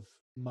of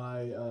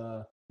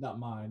my, not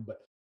mine, but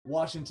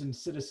Washington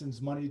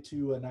citizens' money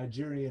to a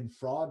Nigerian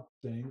fraud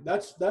thing.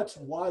 That's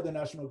why the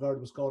National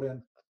Guard was called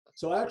in.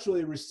 So I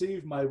actually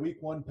received my week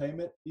 1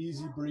 payment,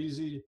 easy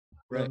breezy,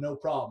 right. No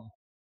problem.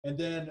 And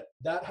then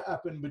that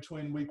happened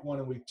between week 1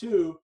 and week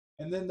 2.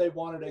 And then they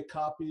wanted a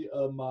copy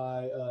of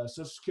my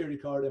Social Security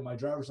card and my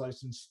driver's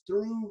license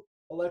through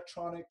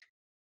electronic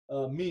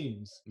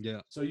means.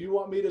 Yeah. So you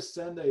want me to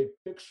send a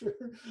picture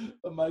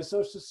of my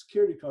Social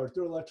Security card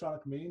through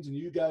electronic means, and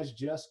you guys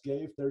just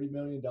gave $30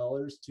 million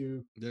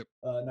to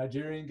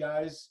Nigerian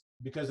guys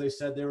because they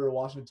said they were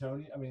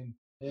Washingtonian. I mean,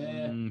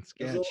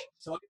 sketch.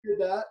 So I did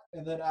that,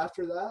 and then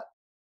after that,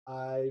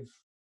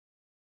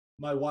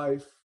 my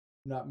wife,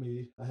 not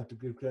me, I have to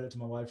give credit to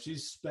my wife.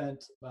 She's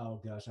spent, oh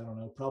gosh, I don't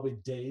know, probably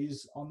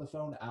days on the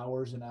phone,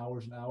 hours and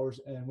hours and hours,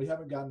 and we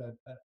haven't gotten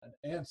an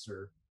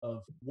answer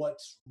of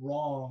what's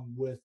wrong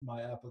with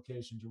my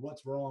applications or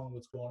what's wrong,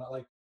 what's going on.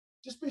 Like,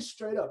 just be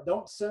straight up.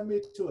 Don't send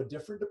me to a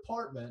different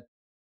department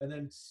and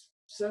then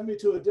send me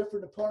to a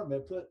different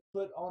department,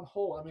 put on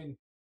hold. I mean,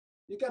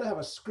 you got to have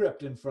a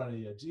script in front of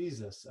you.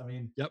 Jesus. I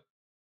mean,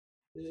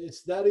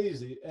 it's that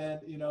easy. And,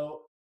 you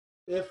know,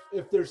 if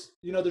there's,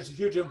 you know, there's a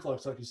huge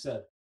influx, like you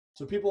said,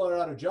 so people are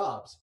out of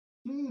jobs.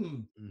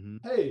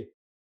 Hey,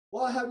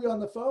 while I have you on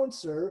the phone,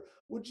 sir,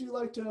 would you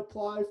like to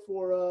apply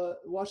for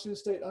Washington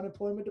State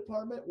Unemployment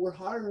Department? We're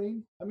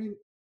hiring. I mean,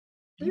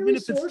 be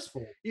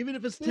resourceful. Even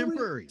if it's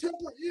temporary.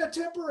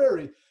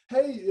 Temporary.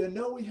 Hey, you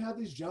know, we have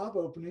these job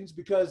openings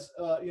because,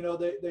 you know,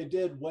 they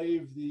did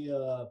waive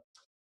the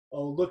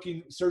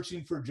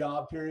searching for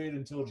job period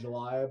until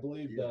July, I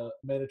believe, the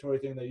mandatory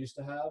thing they used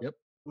to have,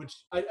 which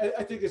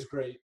I think is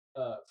great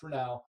for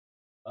now.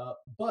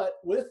 But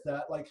with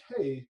that, like,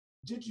 hey,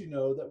 did you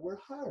know that we're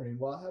hiring?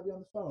 While I have you on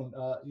the phone,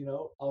 you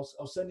know,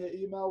 I'll send you an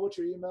email. What's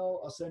your email?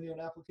 I'll send you an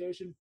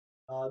application.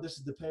 This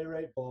is the pay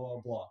rate, blah,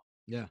 blah, blah.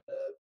 Yeah.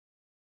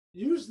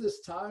 Use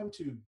this time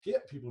to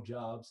get people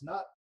jobs,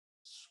 not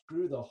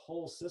screw the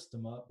whole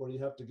system up where you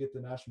have to get the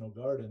National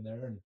Guard in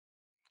there. And,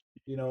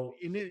 you know,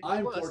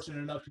 I'm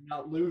fortunate enough to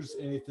not lose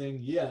anything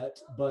yet,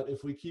 but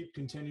if we keep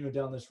continuing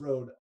down this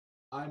road,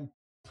 I'm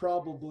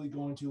probably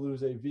going to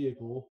lose a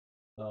vehicle,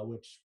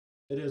 which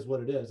it is what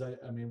it is.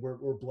 I mean,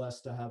 we're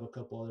blessed to have a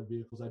couple other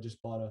vehicles. I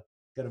just got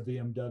a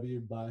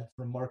BMW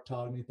from Mark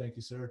Togney. Thank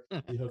you, sir.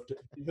 He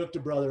hooked a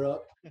brother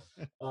up.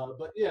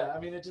 But yeah, I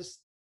mean, it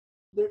just,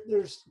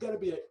 there's got to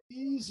be an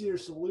easier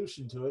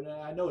solution to it.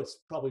 And I know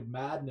it's probably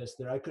madness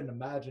there. I couldn't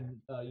imagine,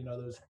 you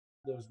know,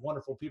 those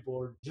wonderful people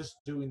are just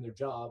doing their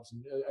jobs.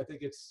 And I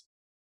think it's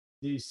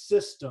the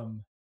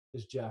system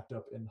is jacked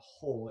up in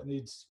whole. It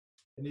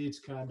needs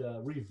kind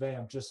of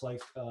revamped, just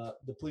like the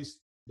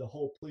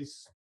whole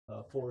police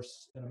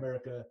force in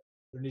America.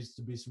 There needs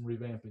to be some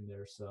revamping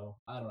there. So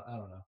I don't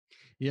know.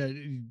 Yeah.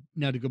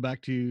 Now to go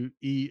back to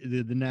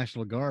the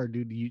National Guard,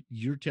 dude,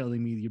 you're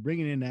telling me you're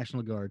bringing in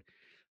National Guard.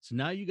 So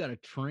now you got to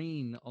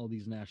train all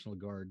these National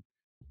Guard,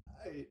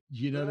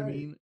 you know what I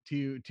mean?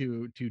 To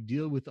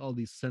deal with all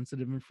these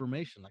sensitive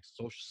information like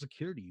social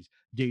securities,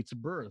 dates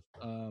of birth,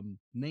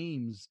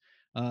 names,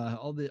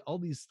 all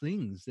these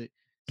things that,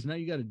 so now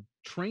you got to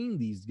train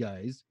these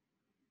guys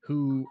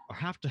who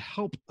have to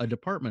help a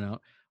department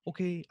out.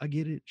 Okay, I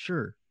get it.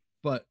 Sure.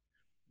 But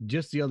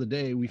just the other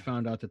day, we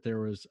found out that there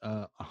was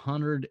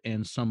 100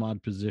 and some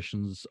odd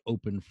positions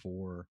open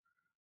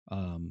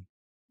and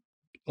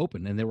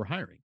they were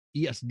hiring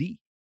ESD.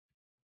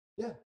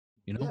 Yeah.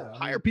 You know,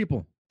 hire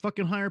people,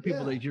 fucking hire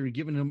people that you're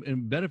giving them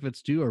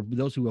benefits to, or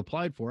those who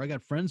applied for. I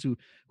got friends who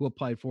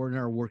applied for and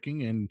are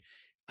working, and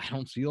I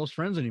don't see those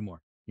friends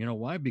anymore. You know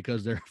why?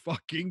 Because they're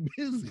fucking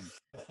busy.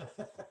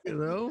 You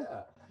know?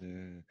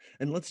 Yeah.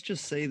 And let's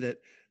just say that,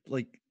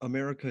 like,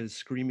 America is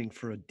screaming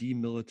for a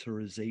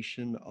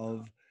demilitarization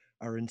of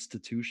our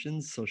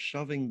institutions. So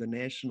shoving the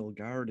National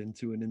Guard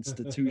into an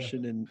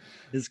institution and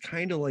is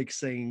kind of like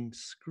saying,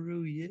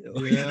 screw you.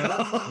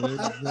 Yeah,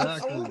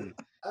 exactly.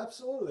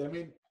 Absolutely. I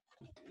mean,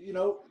 you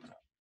know,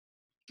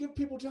 give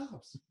people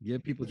jobs.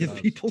 Give people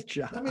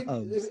jobs. I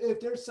mean, if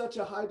there's such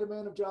a high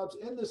demand of jobs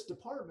in this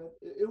department,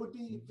 it would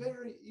be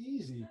very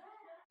easy.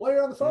 While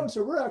you're on the phone,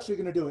 sir, we're actually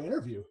going to do an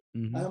interview.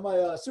 I have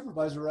my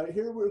supervisor right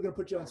here. We're going to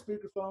put you on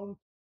speakerphone.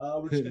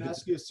 We're just going to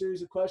ask you a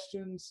series of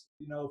questions.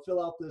 You know,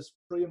 fill out this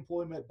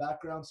pre-employment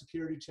background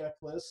security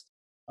checklist,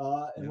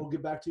 and we'll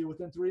get back to you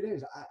within 3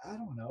 days. I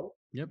don't know.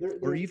 Yep.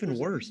 Or even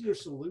worse, an easier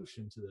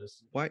solution to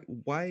this.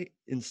 Why,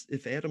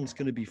 if Adam's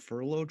going to be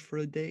furloughed for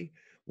a day,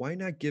 why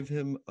not give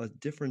him a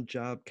different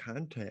job,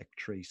 contact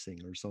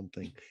tracing or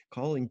something,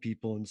 calling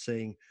people and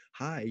saying,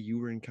 hi, you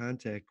were in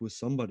contact with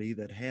somebody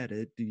that had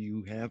it. Do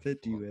you have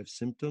it? Do you have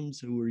symptoms?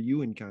 Who are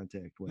you in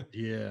contact with?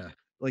 Yeah.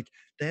 Like,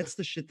 that's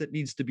the shit that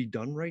needs to be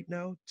done right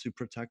now to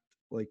protect,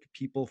 like,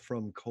 people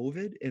from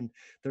COVID. And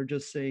they're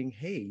just saying,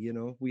 hey, you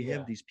know, we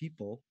have these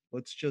people.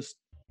 Let's just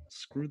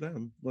screw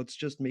them. Let's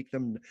just make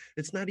them.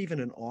 It's not even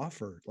an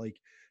offer. Like,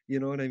 you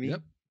know what I mean?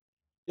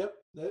 Yep.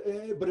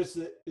 But it's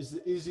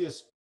the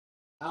easiest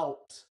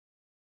out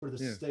for the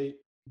state,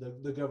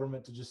 the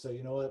government to just say,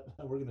 you know what,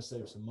 we're going to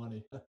save some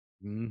money.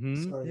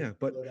 Sorry, yeah,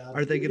 but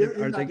are they going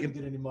to? Are they going to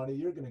get any money?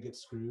 You're going to get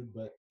screwed.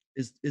 But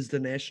is the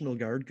National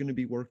Guard going to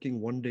be working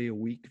 1 day a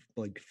week,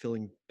 like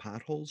filling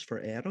potholes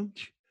for Adam?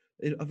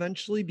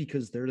 eventually,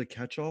 because they're the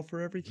catch-all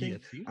for everything.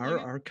 Yes,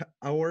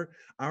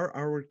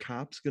 Our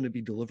cops going to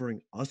be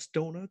delivering us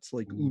donuts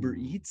like Uber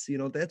Eats.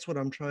 That's what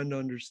I'm trying to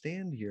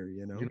understand here.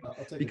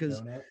 I'll take because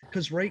a donut.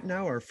 because right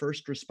now our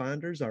first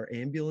responders, our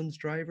ambulance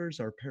drivers,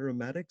 our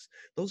paramedics,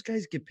 those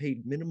guys get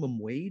paid minimum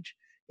wage.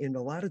 And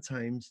a lot of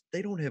times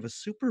they don't have a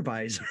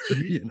supervisor.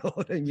 You know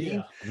what I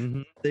mean?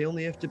 Yeah. They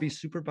only have to be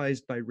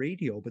supervised by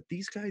radio. But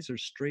these guys are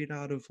straight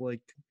out of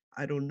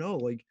I don't know,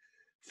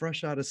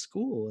 fresh out of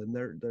school, and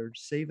they're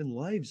saving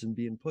lives and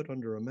being put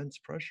under immense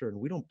pressure. And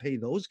we don't pay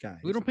those guys.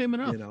 We don't pay them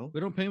enough. We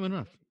don't pay them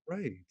enough.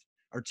 Right.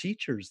 Our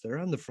teachers, they're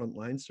on the front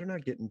lines. They're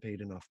not getting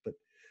paid enough. But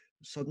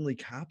suddenly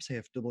cops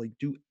have to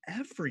do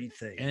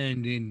everything.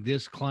 And in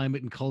this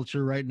climate and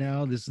culture right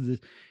now,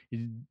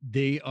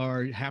 they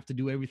have to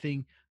do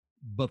everything,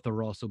 but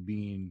they're also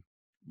being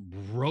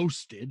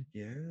roasted.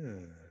 Yeah.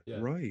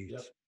 Right.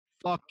 Yep.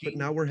 But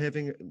now we're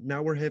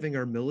having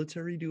our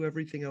military do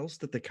everything else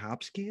that the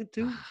cops can't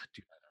do.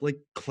 Like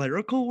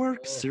clerical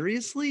work?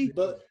 Seriously?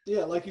 But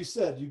yeah, like you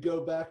said, you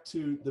go back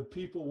to the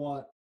people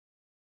want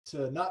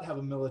to not have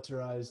a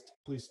militarized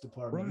police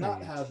department,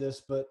 not have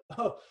this, but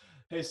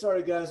hey,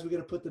 sorry guys, we got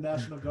to put the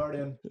National Guard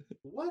in.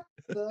 What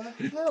the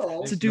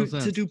hell? to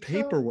do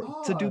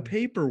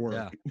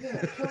paperwork.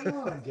 Yeah, come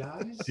on,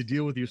 guys. To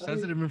deal with your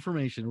sensitive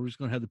information, we're just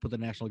going to have to put the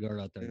National Guard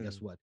out there. Yeah.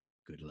 Guess what?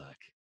 Good luck.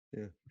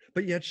 Yeah,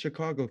 but yet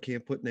Chicago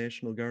can't put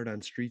National Guard on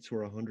streets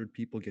where 100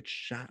 people get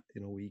shot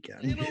in a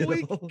weekend. In a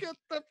week, get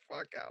the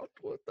fuck out!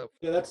 What the?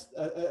 Yeah,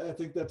 I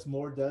think that's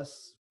more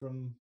deaths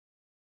from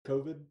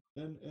COVID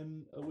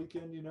in a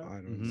weekend. I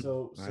don't know.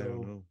 So I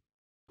don't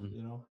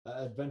know.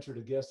 I'd venture to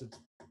guess it's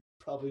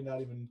probably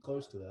not even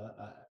close to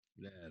that.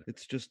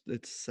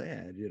 It's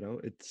sad.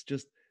 It's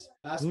just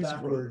ass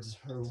backwards,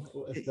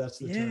 if that's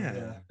the term.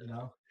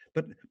 Yeah,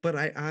 But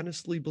I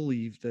honestly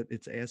believe that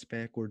it's ass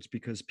backwards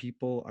because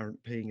people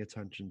aren't paying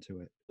attention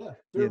to it. Yeah,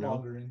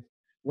 fear-mongering.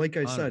 Like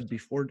I said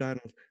before,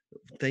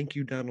 thank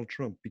you, Donald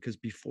Trump, because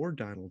before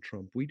Donald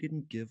Trump, we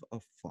didn't give a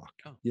fuck.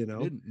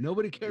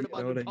 Nobody cared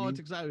about the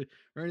politics or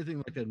anything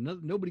like that.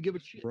 Nobody gave a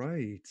shit.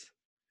 Right.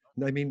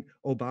 I mean,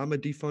 Obama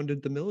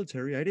defunded the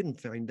military. I didn't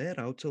find that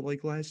out till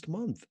last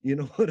month. You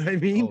know what I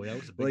mean? Oh, that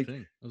was a big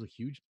thing. That was a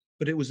huge.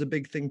 But it was a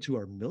big thing to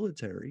our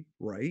military,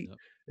 right? Yep.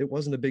 It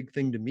wasn't a big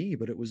thing to me,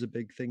 but it was a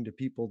big thing to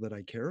people that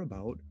I care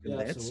about. Yeah,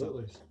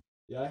 absolutely.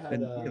 Yeah, I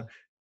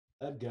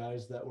had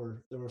guys that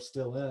were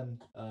still in,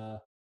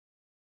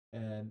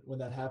 and when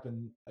that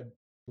happened, I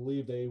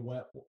believe they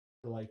went for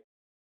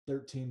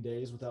 13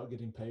 days without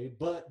getting paid.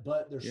 But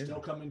they're still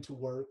coming to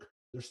work.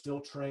 They're still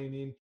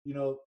training.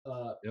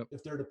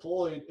 If they're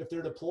deployed,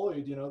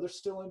 they're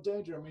still in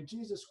danger. I mean,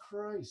 Jesus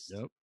Christ.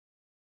 Yep.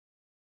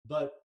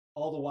 But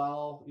all the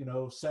while,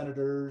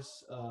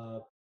 senators,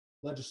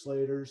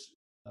 legislators,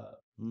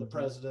 the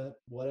president,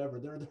 whatever,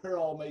 they're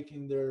all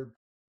making their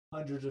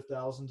hundreds of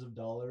thousands of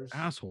dollars.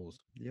 Assholes.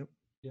 Yep.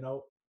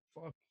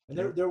 Fuck. And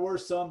there were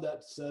some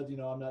that said,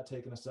 I'm not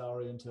taking a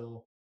salary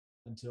until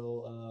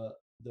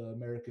the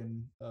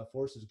American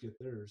forces get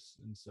theirs.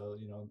 And so,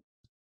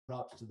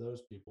 props to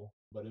those people.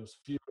 But it was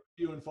few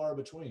and far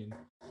between.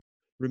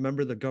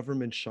 Remember the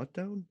government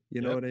shutdown?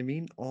 You know what I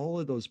mean? All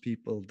of those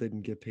people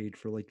didn't get paid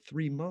for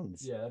 3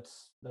 months. Yeah,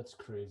 that's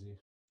crazy.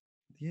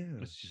 Yeah.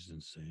 It's just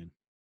insane.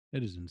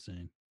 It is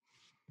insane.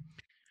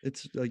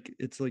 It's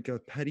like a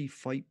petty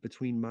fight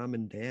between mom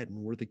and dad, and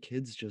we're the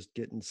kids just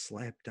getting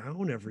slapped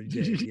down every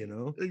day,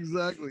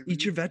 Exactly.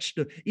 Eat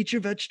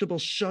your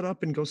vegetables, shut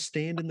up and go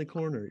stand in the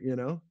corner,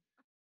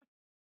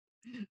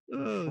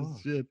 Oh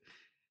shit.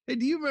 Hey,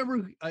 do you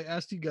remember I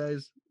asked you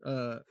guys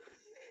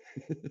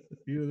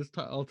this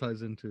all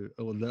ties into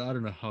I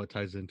don't know how it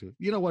ties into it.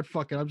 You know what?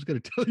 Fuck it. I'm just gonna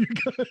tell you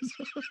guys.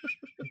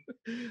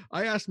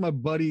 I asked my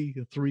buddy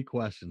 3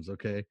 questions,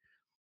 okay?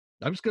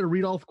 I'm just gonna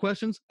read all the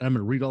questions and I'm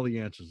gonna read all the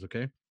answers,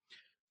 okay?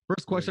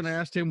 First question I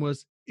asked him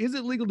was, is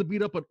it legal to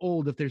beat up an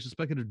old if they're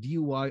suspected of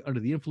DUI under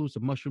the influence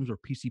of mushrooms or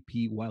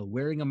PCP while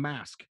wearing a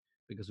mask?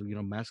 Because of,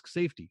 mask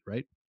safety,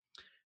 right?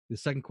 The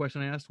second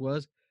question I asked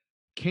was,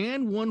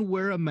 can one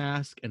wear a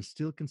mask and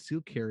still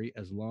conceal carry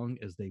as long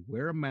as they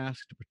wear a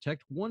mask to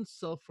protect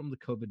oneself from the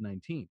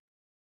COVID-19?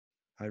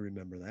 I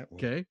remember that one.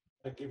 Okay.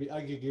 I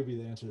could give you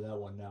the answer to that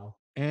one now.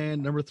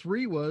 And number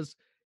 3 was,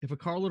 if a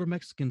carload of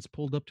Mexicans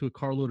pulled up to a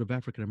carload of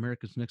African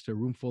Americans next to a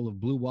room full of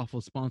Blue Waffle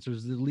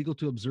sponsors, is it illegal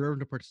to observe and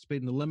to participate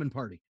in the lemon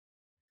party?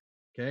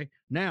 Okay.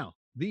 Now,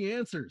 the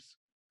answers.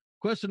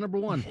 Question number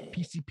 1,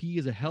 PCP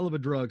is a hell of a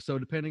drug, so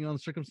depending on the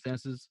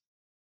circumstances.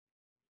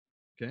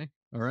 Okay.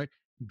 All right.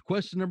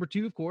 Question number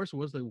 2, of course,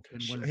 was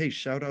hey,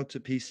 shout out to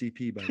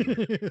PCP, by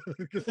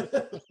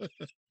the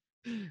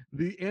way.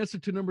 The answer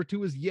to number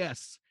 2 is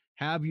yes.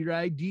 Have your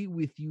ID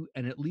with you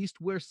and at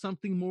least wear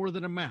something more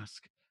than a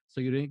mask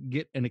so you don't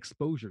get an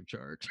exposure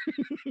charge.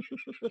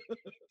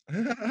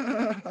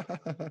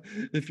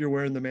 If you're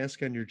wearing the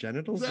mask on your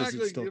genitals, exactly.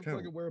 Does it still you count?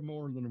 Fucking wear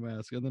more than a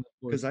mask, and then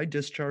because I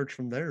discharge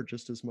from there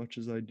just as much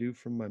as I do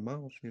from my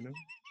mouth,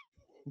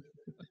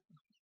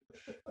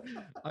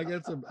 I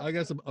got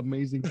some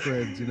amazing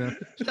friends, you know.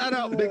 Shout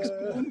out Big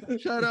Spoon.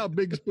 Shout out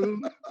Big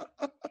Spoon.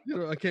 You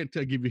know, I can't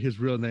give you his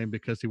real name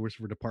because he works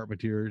for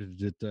Department here.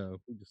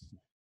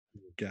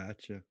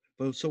 Gotcha.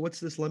 But so what's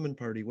this lemon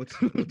party? What's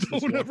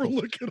Don't ever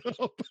look it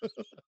up.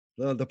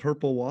 The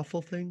purple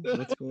waffle thing?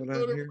 What's going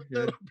on here?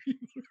 Yeah.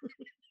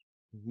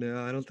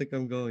 No, I don't think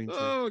I'm going to.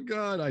 Oh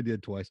God, I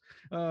did twice.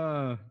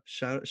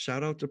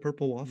 Shout out to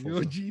Purple Waffles.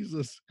 Oh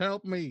Jesus,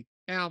 help me.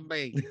 Help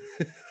me.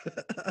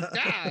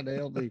 God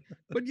help me.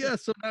 But yeah,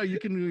 so now you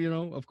can, you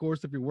know, of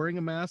course, if you're wearing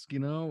a mask, you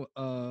know,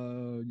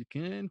 you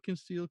can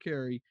conceal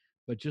carry,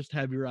 but just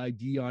have your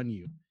ID on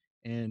you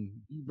and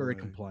be very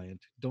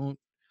compliant. Don't,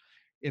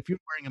 if you're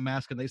wearing a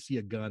mask and they see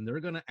a gun, they're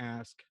gonna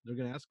ask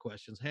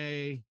questions.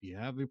 Hey, do you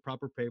have your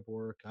proper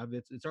paperwork?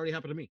 It's already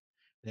happened to me.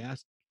 They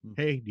ask,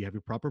 hey, do you have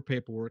your proper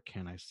paperwork?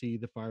 Can I see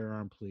the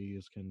firearm,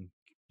 please? Can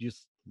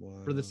just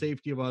for the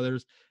safety of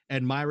others.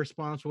 And my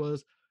response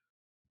was,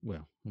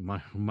 well,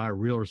 my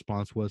real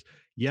response was,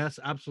 yes,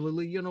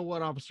 absolutely. You know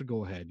what, officer,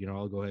 go ahead. You know,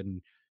 I'll go ahead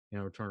and, you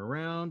know, turn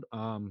around.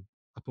 I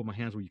put my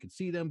hands where you can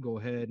see them. Go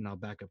ahead and I'll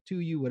back up to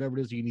you, whatever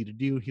it is you need to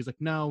do. He's like,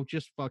 no,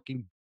 just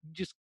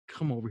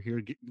come over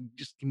here.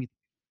 Just give me,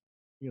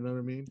 you know what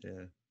I mean? Yeah.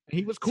 And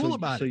he was cool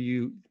about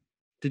it.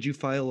 Did you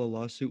file a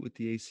lawsuit with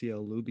the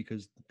ACLU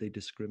because they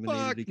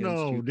discriminated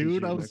against you?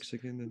 Dude, I was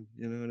Mexican, and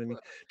you know what I mean?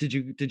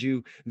 Did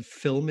you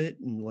film it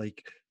and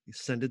like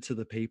send it to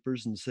the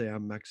papers and say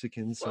I'm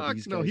Mexican? So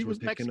these guys he were was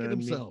picking Mexican on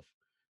himself.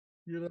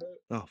 Me? You know?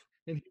 Oh,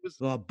 and he was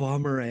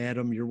bummer,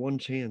 Adam. Your one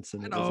chance.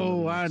 And I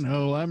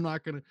know. I'm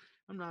not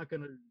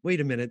gonna.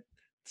 Wait a minute.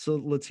 So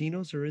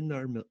Latinos are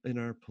in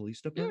our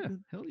police department?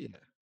 Yeah, hell yeah.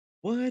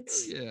 What?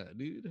 Hell yeah,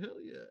 dude. Hell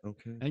yeah.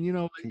 Okay. And you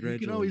know,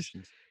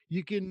 congratulations.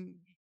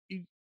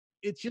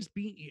 It's just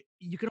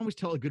you can always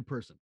tell a good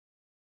person.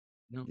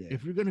 You know,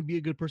 if you're gonna be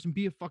a good person,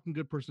 be a fucking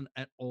good person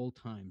at all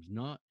times.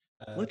 Not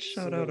let's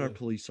shout out our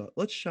police.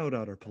 Let's shout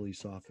out our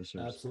police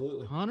officers.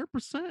 Absolutely,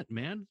 100%,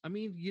 man. I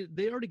mean,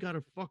 they already got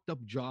a fucked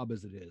up job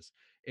as it is,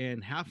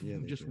 and half of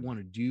them just want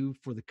to do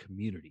for the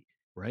community,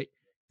 right?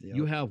 Yep.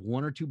 You have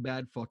one or two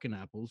bad fucking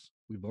apples.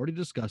 We've already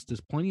discussed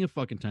this plenty of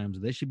fucking times.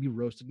 They should be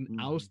roasted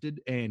and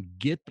ousted and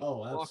get the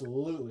fuck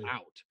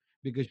out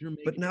because you're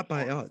making but not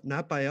by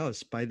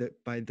us, by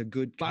the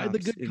good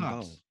cops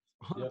involved.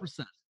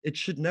 100%. It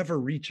should never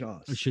reach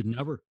us. It should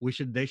never.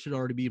 They should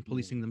already be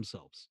policing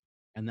themselves.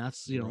 And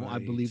that's, you know, I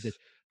believe that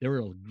there are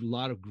a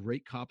lot of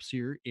great cops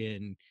here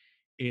in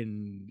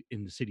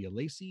the city of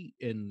Lacey,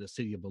 in the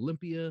city of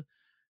Olympia,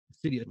 the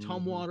city of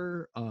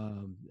Tumwater,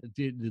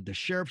 the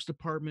sheriff's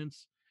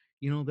departments.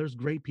 You know, there's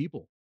great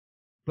people.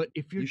 But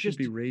if you should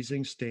be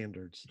raising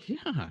standards.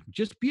 Yeah,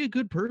 just be a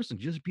good person.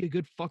 Just be a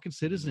good fucking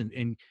citizen.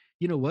 And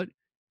you know what?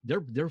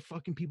 They're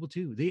fucking people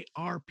too. They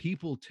are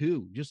people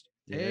too. Just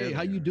hey,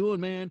 how you doing,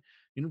 man?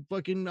 You know,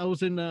 fucking I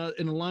was in a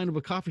line of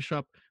a coffee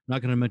shop. I'm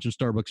not gonna mention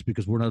Starbucks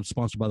because we're not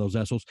sponsored by those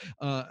assholes.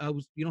 I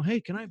was, you know,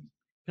 hey, can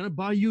I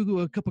buy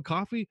you a cup of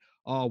coffee?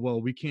 Oh, well,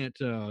 we can't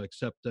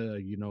accept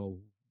you know.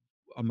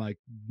 I'm like,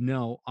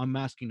 no, I'm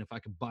asking if I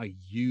could buy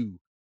you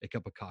a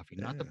cup of coffee,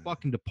 not the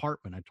fucking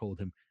department. I told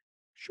him,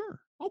 sure,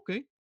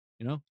 okay.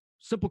 You know,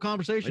 simple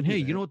conversation. Hey,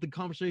 you know what the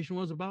conversation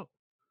was about?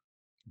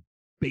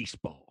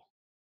 Baseball.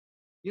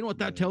 You know what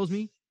that tells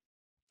me?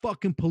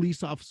 Fucking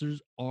police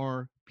officers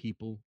are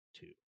people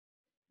too.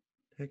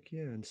 Heck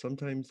yeah. And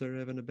sometimes they're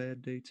having a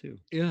bad day too.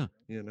 Yeah.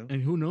 You know,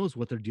 and who knows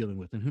what they're dealing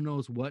with and who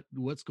knows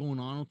what's going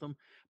on with them.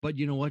 But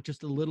you know what?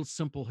 Just a little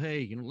simple,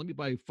 hey, you know, let me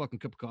buy you a fucking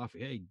cup of coffee.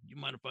 Hey, you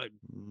mind if I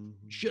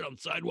shit on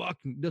the sidewalk?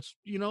 That's,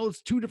 you know,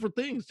 it's two different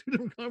things, two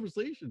different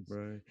conversations.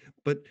 Right.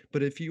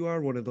 But if you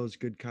are one of those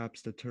good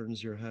cops that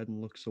turns your head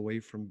and looks away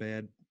from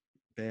bad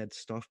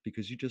stuff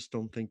because you just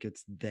don't think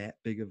it's that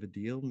big of a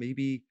deal,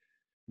 maybe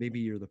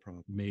you're the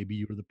problem. Maybe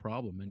you're the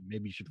problem, and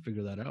maybe you should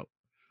figure that out.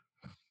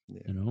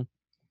 Yeah. You know?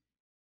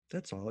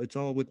 That's all. It's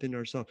all within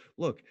ourselves.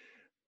 Look,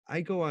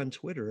 I go on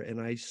Twitter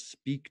and I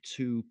speak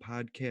to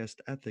podcast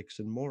ethics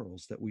and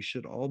morals that we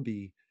should all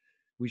be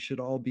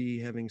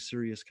having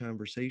serious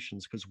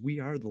conversations because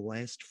we are the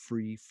last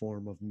free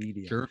form of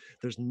media. Sure.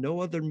 There's no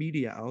other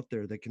media out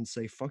there that can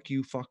say fuck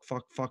you, fuck,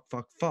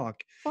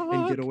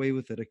 and get away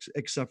with it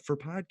except for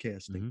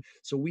podcasting.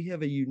 So we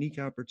have a unique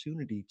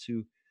opportunity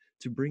to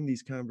bring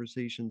these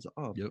conversations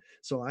up. Yep.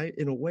 So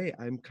in a way,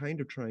 I'm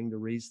kind of trying to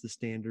raise the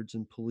standards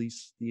and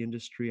police the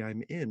industry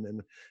I'm in.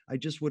 And I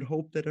just would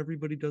hope that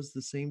everybody does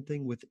the same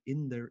thing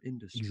within their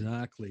industry.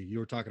 Exactly. You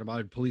were talking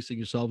about policing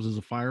yourselves as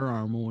a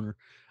firearm owner.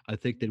 I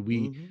think that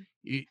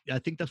I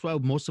think that's why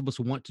most of us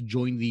want to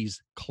join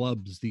these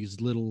clubs, these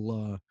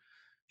little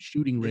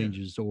shooting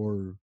ranges,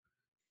 or,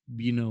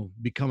 you know,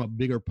 become a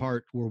bigger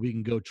part where we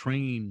can go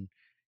train,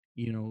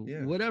 you know,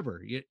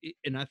 whatever.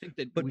 And I think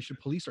that we should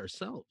police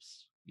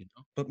ourselves. You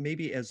know? But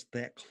maybe as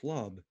that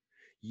club,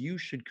 you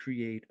should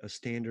create a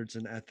standards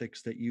and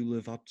ethics that you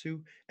live up to,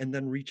 and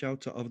then reach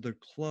out to other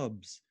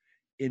clubs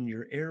in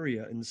your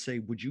area and say,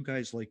 would you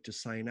guys like to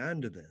sign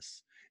on to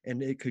this?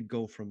 And it could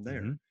go from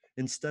there.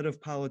 instead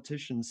of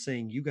politicians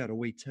saying you got to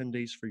wait 10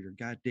 days for your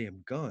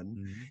goddamn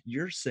gun,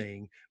 you're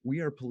saying we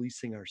are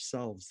policing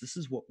ourselves. This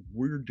is what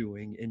we're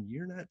doing, and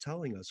you're not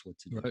telling us what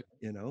to do. Right.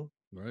 You know,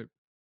 right.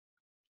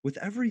 With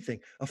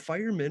everything, a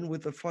fireman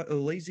with a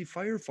lazy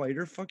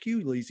firefighter. Fuck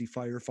you, lazy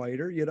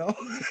firefighter. You know,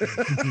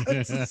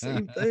 it's the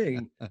same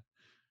thing.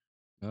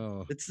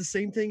 Oh, it's the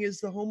same thing as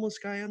the homeless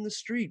guy on the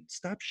street.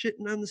 Stop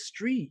shitting on the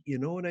street. You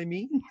know what I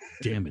mean?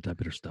 Damn it! I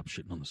better stop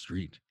shitting on the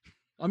street.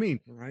 I mean,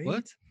 right?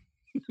 What?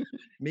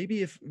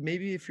 maybe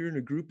if you're in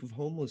a group of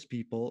homeless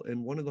people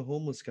and one of the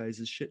homeless guys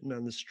is shitting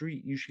on the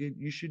street, you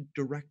should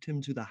direct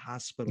him to the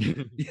hospital.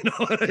 You know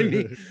what I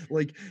mean?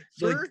 Like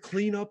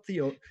clean up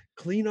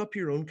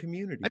your own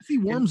community. I see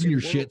worms in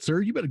your shit,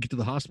 sir. You better get to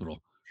the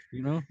hospital.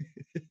 You know?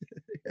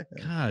 Yeah.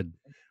 God.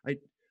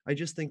 I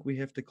just think we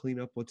have to clean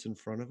up what's in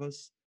front of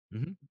us.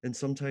 Mm-hmm. And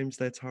sometimes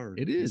that's hard.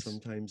 It is.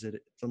 Sometimes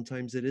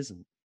it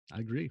isn't. I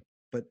agree.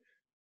 But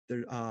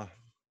there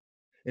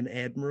an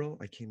admiral,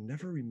 I can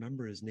never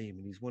remember his name,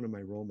 and he's one of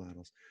my role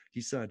models.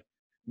 He said,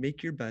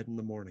 make your bed in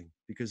the morning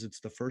because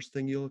it's the first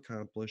thing you'll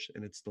accomplish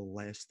and it's the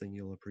last thing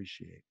you'll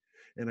appreciate.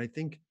 And I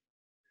think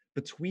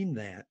between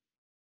that,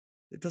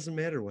 it doesn't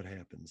matter what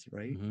happens,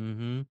 right?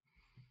 Mm-hmm.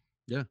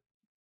 Yeah.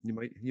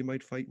 You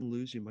might fight and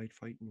lose, you might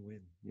fight and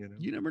win, you know.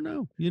 You never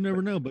know. You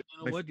never know. But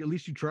you know what? At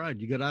least you tried.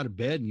 You got out of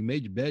bed and you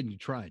made your bed and you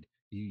tried.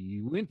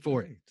 You went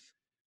for it.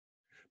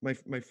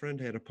 My friend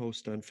had a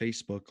post on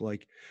Facebook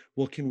like,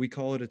 well, can we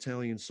call it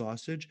Italian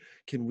sausage?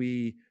 Can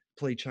we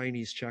play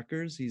Chinese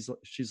checkers?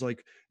 She's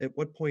like, at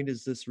what point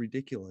is this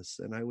ridiculous?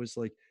 And I was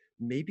like,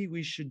 maybe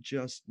we should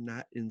just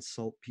not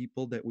insult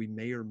people that we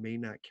may or may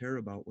not care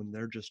about when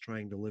they're just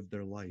trying to live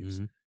their lives.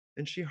 Mm-hmm.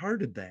 And she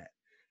hearted that.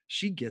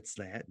 She gets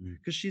that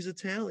because she's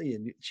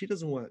Italian. She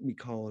doesn't want me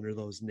calling her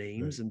those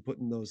names and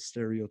putting those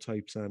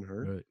stereotypes on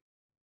her. Right.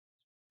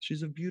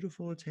 She's a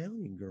beautiful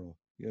Italian girl,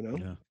 you know?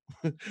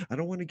 Yeah. I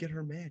don't want to get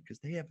her mad because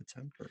they have a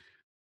temper.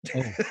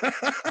 Oh,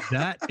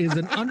 that is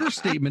an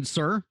understatement,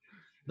 sir.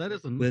 That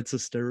is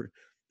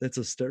that's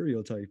a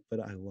stereotype,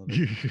 but I love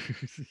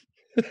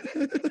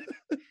it.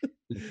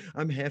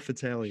 I'm half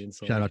Italian.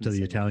 So shout out to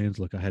the Italians.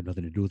 Look, I had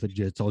nothing to do with it.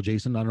 It's all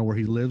Jason. I don't know where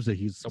he lives.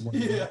 He's somewhere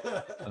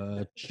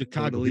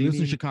Chicago. He lives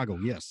in Chicago.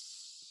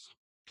 Yes.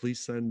 Please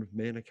send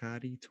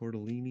manicotti,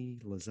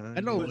 tortellini, lasagna.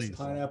 I know. Puts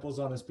pineapples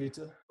on his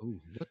pizza. Oh,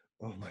 what?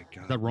 Oh my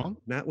God. Is that wrong?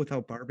 Not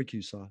without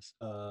barbecue sauce.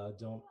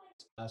 Don't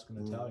ask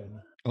an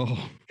Italian.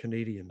 Oh,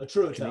 Canadian. A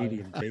true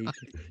Canadian Italian.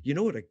 You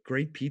know what a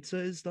great pizza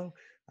is though?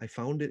 I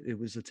found it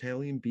was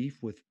Italian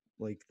beef with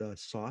like the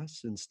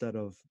sauce instead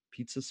of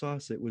pizza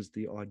sauce. It was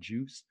the au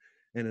juice.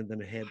 And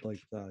then it had like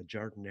the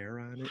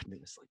giardiniera on it, and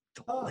it was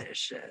like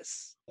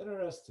delicious.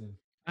 Interesting.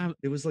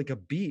 It was like a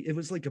beef. It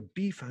was like a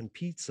beef on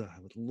pizza.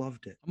 I would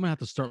loved it. I'm gonna have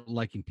to start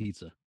liking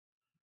pizza.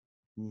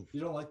 You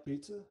don't like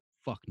pizza?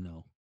 Fuck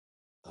no.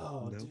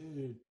 Oh, no?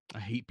 Dude. I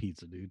hate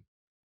pizza, dude.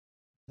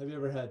 Have you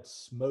ever had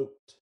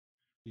smoked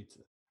pizza?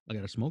 I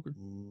got a smoker.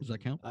 Does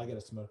that count? I got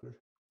a smoker.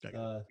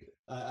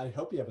 I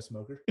hope you have a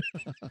smoker.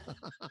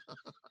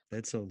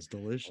 That sounds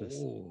delicious.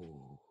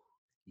 Oh.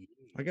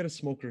 I got a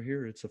smoker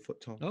here. It's a foot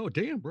tall. Oh,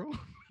 damn, bro.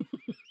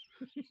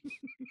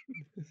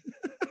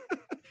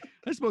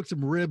 I smoked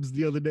some ribs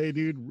the other day,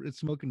 dude. It's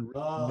smoking ribs.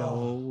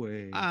 No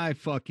way. I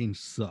fucking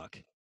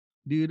suck.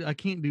 Dude, I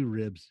can't do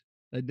ribs.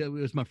 It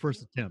was my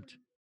first attempt.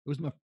 It was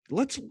my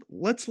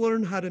Let's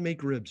learn how to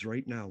make ribs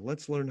right now.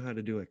 Let's learn how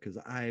to do it because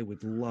I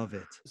would love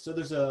it. So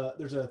there's a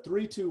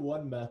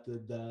 3-2-1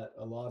 method that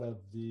a lot of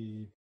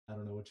the, I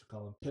don't know what you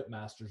call them, pit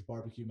masters,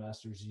 barbecue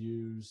masters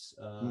use.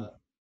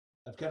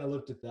 I've kind of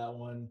looked at that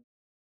one.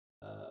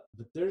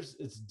 But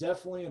it's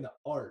definitely an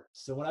art.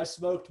 So when I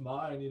smoked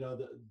mine, you know,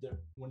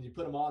 when you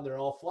put them on, they're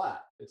all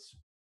flat. It's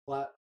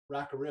flat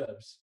rack of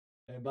ribs.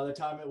 And by the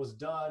time it was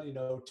done, you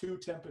know, to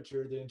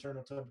temperature, the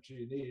internal temperature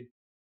you need,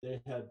 the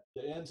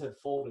ends had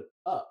folded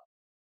up.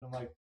 I'm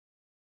like,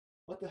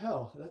 what the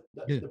hell?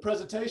 The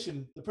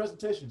presentation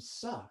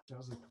sucked. I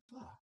was like,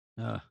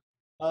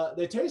 fuck.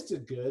 They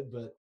tasted good,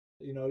 but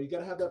you know, you got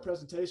to have that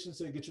presentation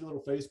so you get your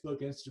little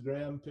Facebook,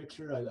 Instagram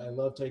picture. I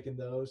love taking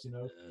those, you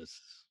know. Yes.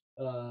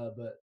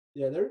 But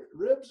yeah, their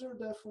ribs are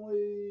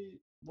definitely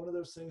one of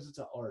those things. It's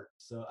an art.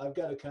 So I've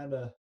got to kind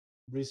of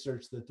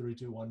research the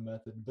 3-2-1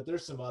 method. But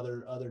there's some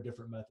other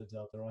different methods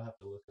out there. I'll have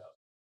to look up.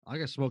 I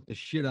got smoked the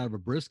shit out of a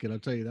brisket. I'll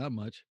tell you that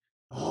much.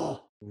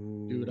 Oh,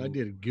 dude, I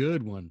did a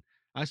good one.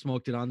 I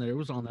smoked it on there. It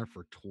was on there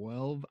for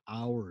 12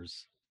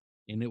 hours,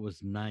 and it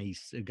was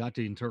nice. It got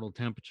to internal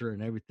temperature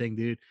and everything,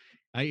 dude.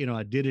 I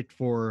did it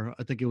for,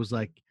 I think it was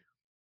like,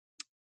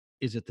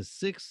 is it the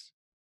 6?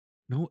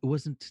 No, it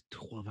wasn't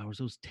 12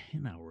 hours. It was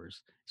 10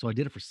 hours. So I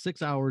did it for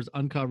 6 hours,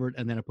 uncovered,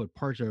 and then I put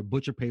parts of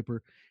butcher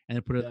paper, and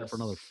then put it there for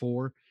another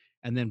 4,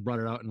 and then brought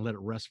it out and let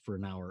it rest for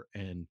an hour.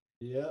 And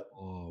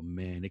oh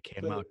man, it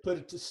came out. Put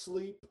it to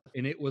sleep.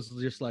 And it was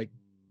just like,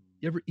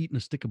 you ever eaten a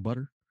stick of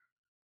butter?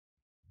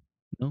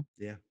 No?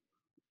 Yeah.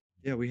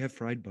 Yeah, we have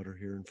fried butter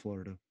here in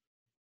Florida.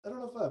 I don't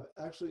know if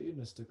I've actually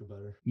eaten a stick of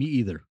butter. Me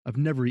either. I've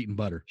never eaten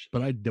butter,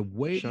 but the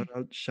way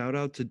shout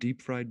out to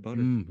deep fried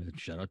butter.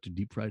 Shout out to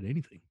deep fried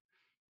anything.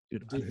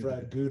 Dude, deep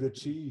fried Gouda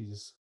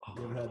cheese.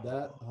 You ever had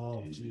that?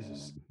 Oh,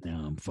 Jesus.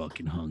 Now I'm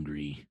fucking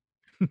hungry.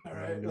 All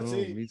right, No, let's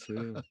see. me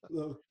too.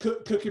 The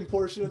cooking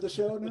portion of the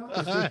show now.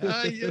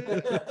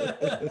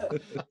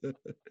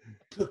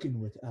 Cooking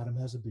with Adam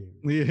Has a Beard.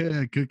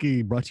 Yeah,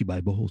 cookie brought to you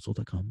by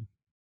bohosoul.com.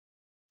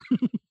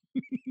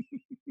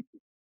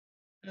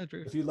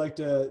 If you'd like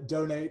to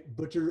donate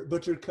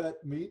butcher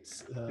cut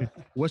meats,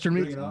 Western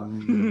meats,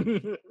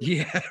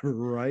 yeah,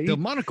 right.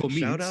 Delmonico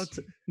meats.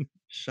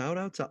 Shout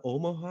out to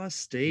Omaha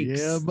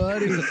Steaks. Yeah,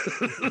 buddy.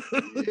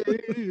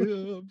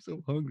 Yeah, I'm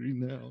so hungry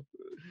now.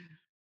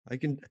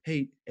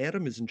 Hey,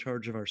 Adam is in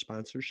charge of our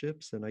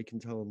sponsorships, and I can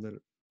tell him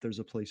that there's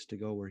a place to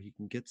go where he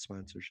can get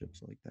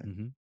sponsorships like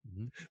that.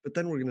 But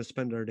then we're gonna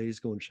spend our days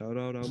going shout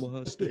out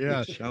Omaha Steaks.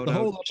 Yeah, shout the out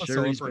whole episode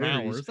Sherry's for an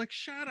Berries. hour. It's like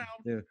shout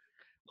out. Yeah.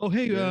 Oh,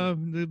 hey,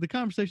 the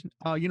conversation.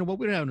 You know what?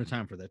 We don't have no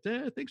time for that.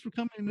 Thanks for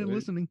coming and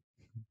listening.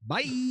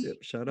 Bye.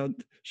 Yep,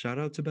 shout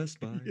out to Best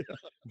Buy.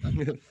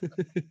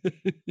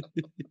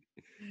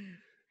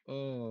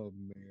 Oh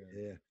man.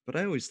 Yeah, but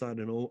I always thought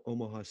an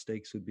Omaha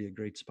Steaks would be a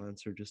great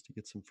sponsor just to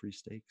get some free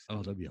steaks. Oh,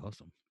 that'd be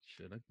awesome.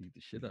 Shit, I could eat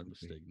the shit out of a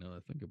steak now that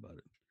I think about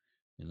it.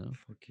 You know?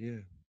 Fuck yeah.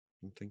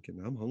 I'm thinking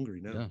I'm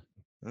hungry now. Yeah.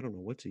 I don't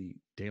know what to eat.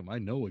 Damn, I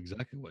know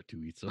exactly what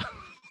to eat, so I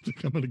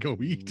think I'm gonna go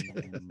eat.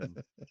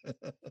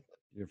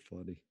 You're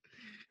funny.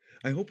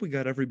 I hope we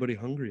got everybody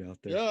hungry out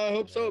there. Yeah, I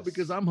hope so,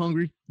 because I'm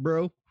hungry,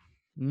 bro.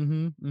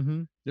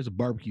 There's a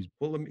barbecue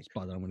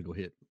spot that I'm gonna go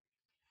hit.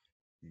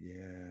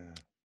 Yeah.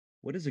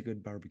 What is a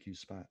good barbecue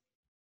spot?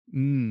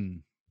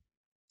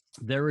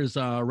 There is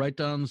right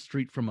down the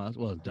street from us.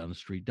 Well, down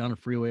the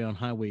freeway on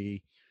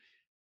highway.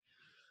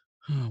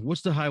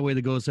 What's the highway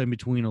that goes in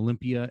between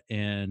Olympia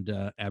and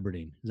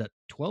Aberdeen? Is that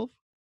 12?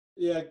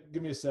 Yeah,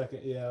 give me a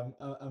second. Yeah,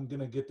 I'm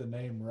gonna get the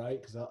name right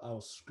because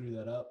I'll screw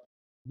that up.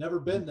 Never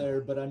been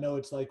there, but I know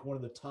it's like one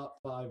of the top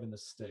 5 in the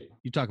state.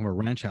 You're talking about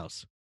Ranch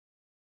House?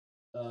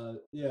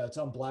 Yeah, it's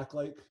on Black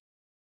Lake.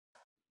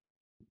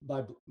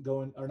 Not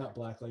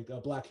Black Lake,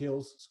 Black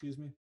Hills. Excuse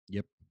me.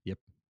 Yep.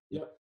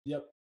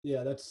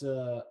 Yeah, that's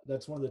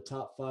one of the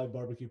top 5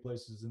 barbecue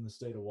places in the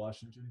state of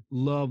Washington.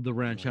 Love the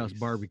Ranch House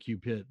barbecue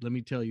pit. Let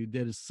me tell you,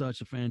 that is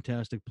such a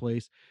fantastic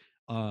place.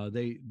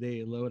 They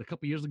a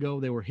couple years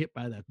ago, they were hit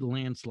by that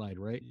landslide,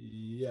 right?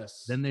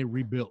 Yes. Then they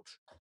rebuilt.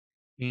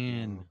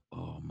 And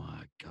oh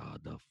my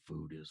God, the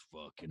food is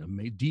fucking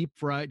amazing. Deep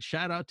fried.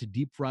 Shout out to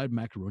deep fried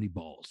macaroni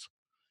balls.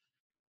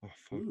 Oh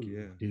fuck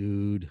yeah,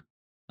 dude!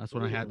 That's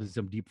when I had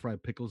some deep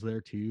fried pickles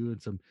there too,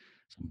 and some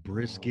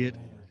brisket.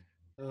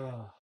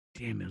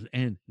 Damn it!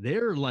 And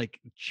they're like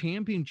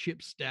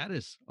championship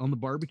status on the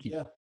barbecue.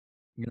 Yeah.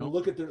 You know, well,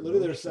 look at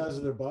their size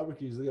of their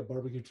barbecues. They got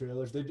barbecue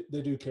trailers.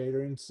 They do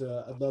catering.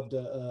 So I'd love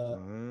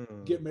to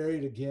get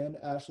married again,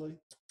 Ashley.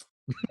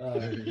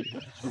 I'm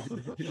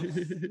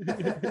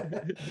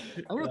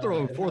gonna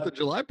throw a 4th of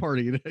July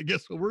party, and I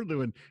guess what we're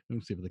doing. Let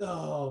me see if they.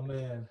 Oh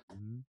man.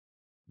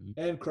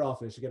 And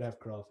crawfish. You gotta have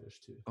crawfish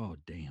too. Oh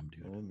damn,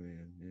 dude. Oh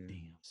man, yeah.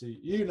 Damn. See,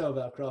 you know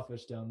about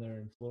crawfish down there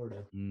in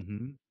Florida.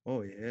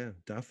 Oh yeah,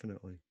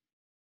 definitely.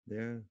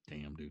 Yeah.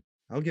 Damn, dude.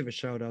 I'll give a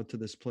shout out to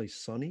this place,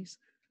 Sonny's.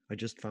 I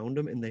just found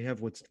them, and they have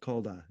what's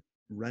called a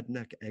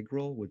redneck egg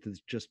roll, with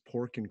just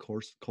pork and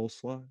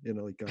coleslaw,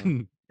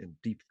 and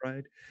deep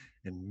fried.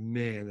 And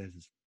man,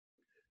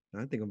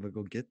 I think I'm gonna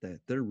go get that.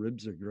 Their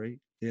ribs are great.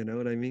 You know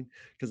what I mean?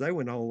 Because I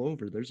went all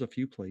over. There's a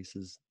few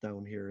places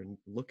down here, and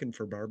looking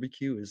for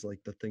barbecue is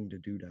like the thing to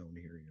do down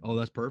here. You know? Oh,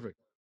 that's perfect.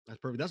 That's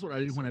perfect. That's what I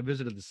did when I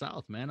visited the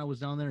South, man. I was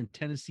down there in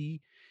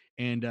Tennessee,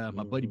 and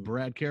my buddy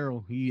Brad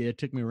Carroll, he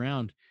took me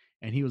around,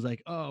 and he was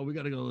like, "Oh, we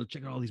got to go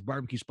check out all these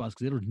barbecue spots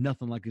because there was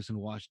nothing like this in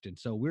Washington."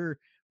 So we're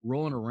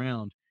rolling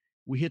around.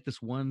 We hit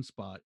this one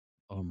spot.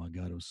 Oh my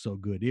God, it was so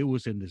good. It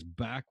was in this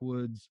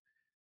backwoods,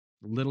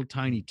 little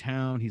tiny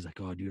town. He's like,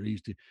 "Oh,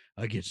 dude,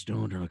 I get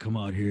stoned and I come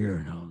out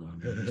here and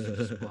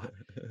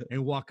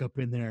and walk up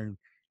in there,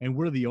 and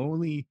we're the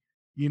only,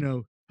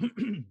 the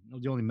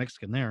only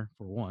Mexican there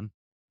for one."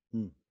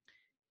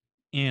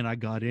 And I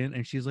got in,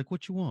 and she's like,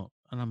 "What you want?"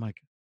 And I'm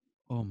like,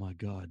 "Oh my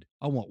God,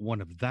 I want one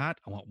of that.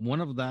 I want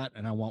one of that,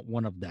 and I want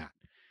one of that."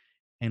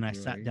 And I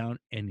sat down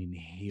and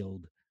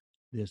inhaled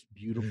this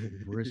beautiful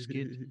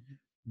brisket,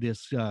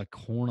 this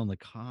corn on the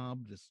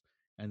cob, this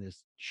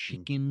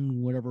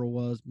chicken, whatever it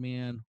was,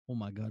 man. Oh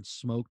my God,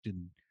 smoked,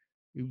 and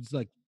it was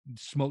like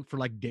smoked for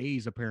like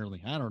days.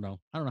 Apparently, I don't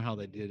know how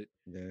they did it.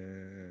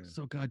 Yeah,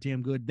 so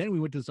goddamn good. Then we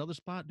went to this other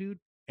spot, dude,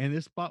 and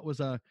this spot was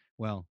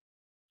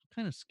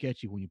kind of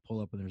sketchy when you pull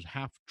up, and there's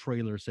half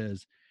trailer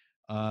says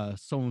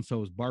so and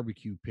so's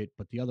barbecue pit,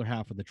 but the other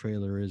half of the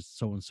trailer is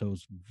so and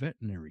so's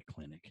veterinary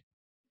clinic.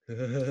 I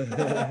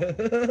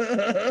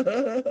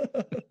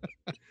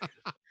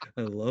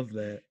love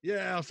that.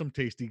 Yeah, some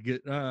tasty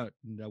good.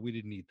 No, we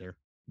didn't eat there.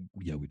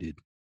 Yeah, we did.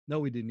 No,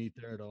 we didn't eat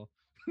there at all.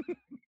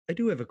 I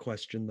do have a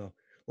question though.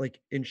 Like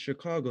in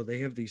Chicago, they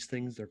have these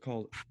things. They're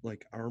called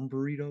like arm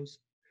burritos.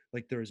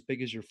 Like they're as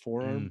big as your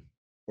forearm,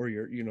 or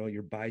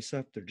your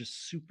bicep, they're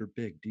just super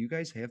big. Do you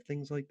guys have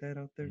things like that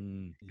out there?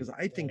 Because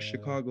I think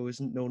Chicago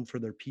isn't known for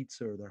their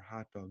pizza or their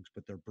hot dogs,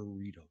 but their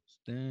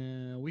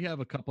burritos. We have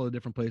a couple of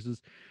different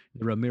places.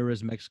 The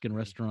Ramirez Mexican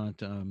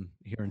restaurant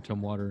here in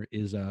Tumwater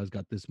has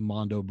got this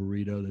Mondo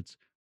burrito that's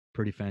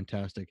pretty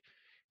fantastic,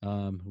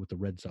 with the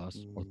red sauce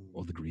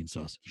or the green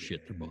sauce. Yeah,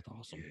 shit, they're both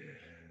awesome. Yeah,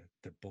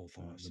 they're both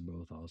awesome. They're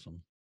both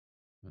awesome.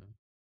 Yeah.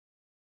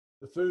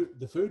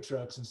 The food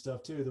trucks and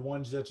stuff too, the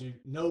ones that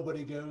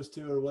nobody goes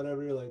to or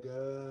whatever, you're like,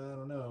 I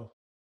don't know.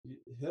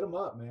 Hit them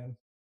up, man.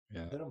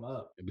 Yeah, hit them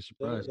up. You'd be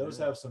surprised. Those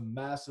have some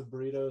massive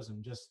burritos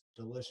and just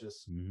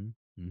delicious.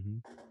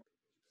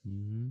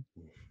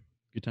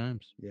 Good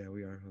times. Yeah,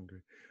 we are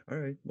hungry. All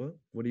right. Well,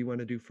 what do you want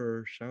to do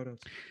for shout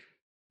outs?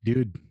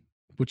 Dude,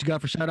 what you got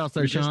for shout outs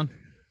there, Sean?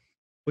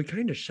 We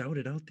kind of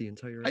shouted out the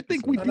entire episode. I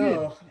think we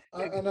did.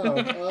 I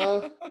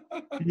know.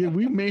 Yeah,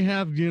 we may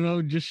have,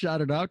 just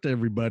shouted out to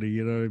everybody,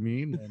 you know what I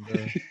mean? And,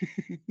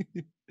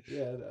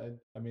 yeah,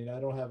 I mean,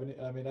 I don't have any.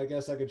 I mean, I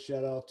guess I could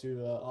shout out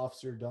to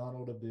Officer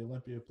Donald of the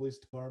Olympia Police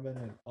Department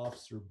and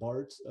Officer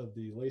Bartz of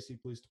the Lacey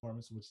Police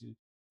Department,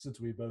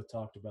 since we both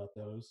talked about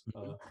those.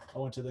 I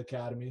went to the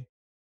academy,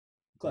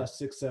 class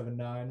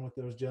 679 with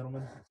those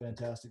gentlemen.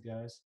 Fantastic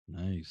guys.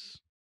 Nice.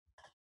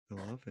 I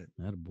love it.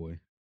 Attaboy.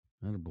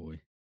 Attaboy.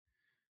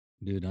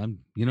 Dude,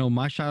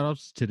 my shout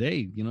outs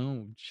today,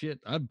 shit.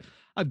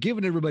 I've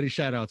given everybody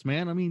shout outs,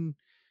 man. I mean,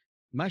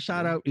 my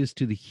shout out is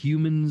to the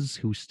humans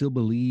who still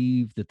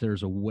believe that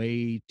there's a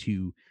way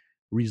to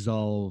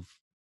resolve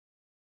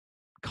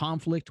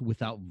conflict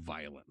without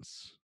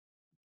violence.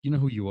 You know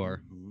who you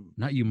are.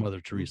 Not you,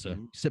 Mother Teresa.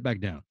 Sit back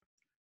down.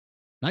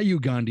 Not you,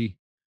 Gandhi.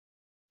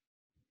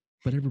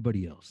 But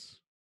everybody else.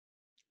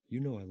 You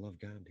know I love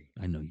Gandhi.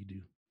 I know you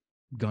do.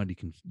 Gandhi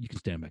you can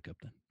stand back up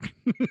then.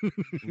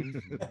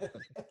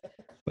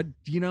 But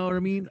you know what I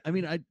mean? I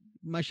mean,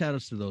 my shout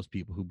outs to those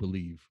people who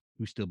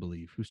still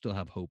believe, who still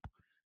have hope,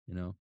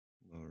 All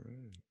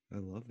right. I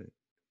love it.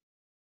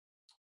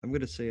 I'm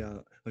going to say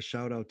a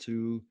shout out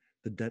to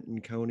the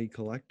Denton County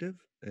Collective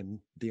and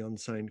the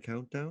Unsigned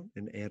Countdown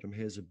and Adam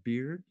Has a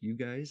Beard. You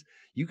guys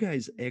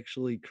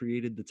actually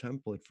created the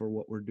template for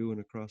what we're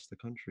doing across the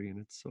country, and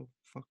it's so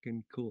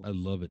fucking cool. I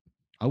love it.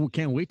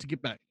 Can't wait to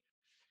get back.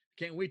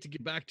 Can't wait to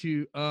get back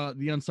to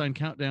the Unsigned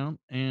Countdown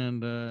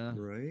and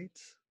right.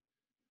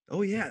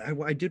 Oh yeah,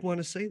 I did want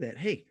to say that.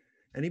 Hey,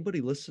 anybody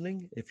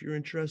listening, if you're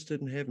interested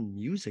in having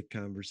music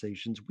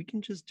conversations, we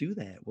can just do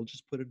that. We'll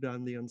just put it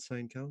on the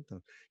Unsigned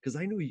Countdown because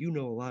I know you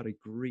know a lot of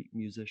great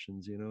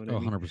musicians. You know what I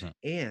mean? 100%.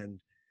 And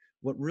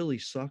what really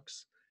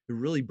sucks, it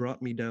really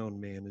brought me down,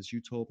 man, is you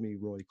told me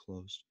Roy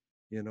closed.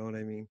 You know what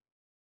I mean?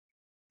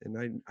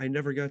 And I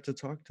never got to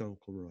talk to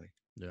Uncle Roy.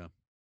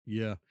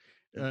 Yeah.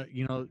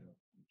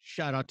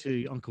 Shout out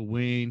to Uncle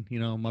Wayne,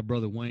 my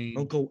brother Wayne.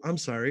 Uncle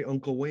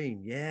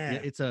Wayne. Yeah.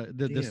 It's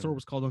the store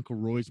was called Uncle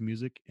Roy's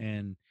Music,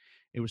 and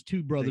it was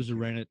two brothers who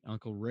ran it,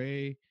 Uncle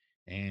Ray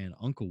and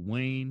Uncle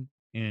Wayne,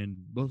 and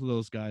both of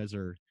those guys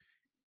are,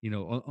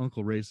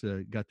 Uncle Ray's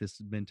got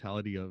this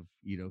mentality of,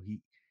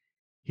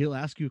 he'll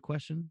ask you a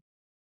question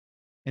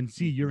and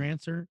see your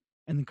answer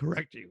and then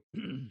correct you,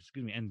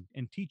 excuse me,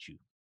 and teach you.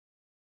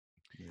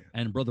 Yeah.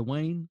 And brother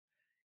Wayne,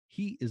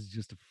 he is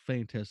just a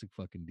fantastic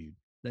fucking dude.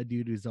 That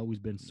dude has always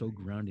been so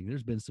grounding.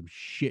 There's been some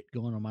shit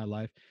going on in my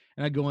life,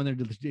 and I go in there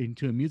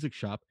into a music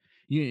shop.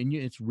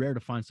 It's rare to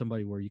find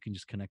somebody where you can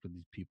just connect with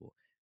these people.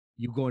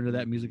 You go into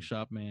that music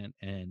shop, man,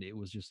 and it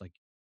was just like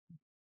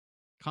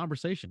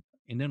conversation.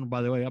 And then,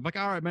 by the way, I'm like,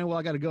 all right, man, well,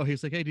 I got to go.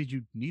 He's like, hey, did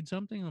you need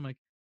something? I'm like,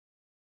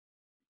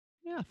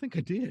 yeah, I think I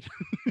did.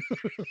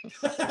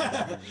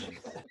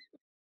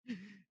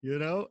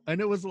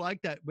 And it was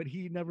like that, but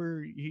he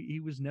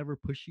was never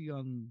pushy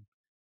on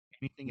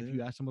anything. If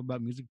you ask him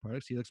about music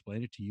products, he'll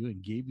explain it to you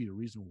and gave you the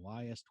reason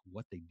why as to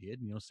what they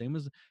did. Same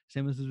as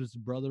his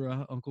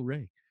brother, Uncle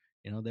Ray.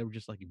 They were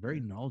just like very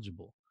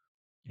knowledgeable,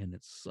 and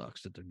it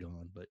sucks that they're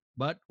gone.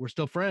 But we're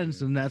still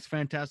friends, and that's a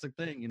fantastic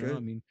thing. I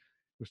mean,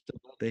 we're still.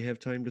 They have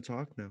time to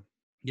talk now.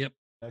 Yep.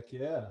 Heck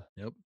yeah.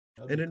 Yep.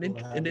 And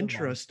an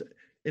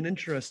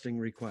interesting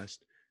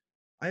request.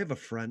 I have a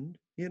friend,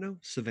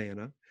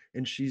 Savannah,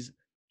 and she's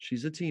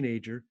a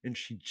teenager, and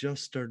she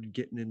just started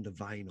getting into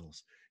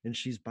vinyls, and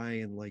she's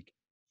buying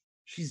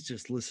she's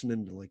just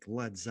listening to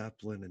Led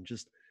Zeppelin and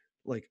just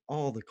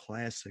all the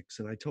classics.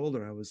 And I told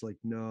her, I was like,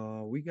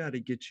 no, we got to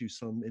get you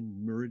some in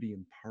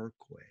Meridian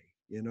Parkway.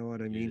 You know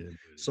what I mean? Yeah.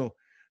 So,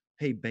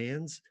 hey,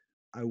 bands,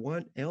 I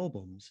want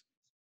albums.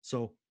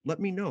 So let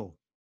me know.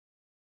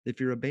 If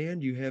you're a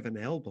band, you have an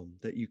album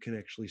that you can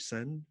actually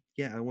send.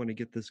 Yeah, I want to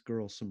get this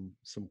girl some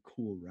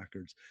cool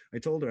records. I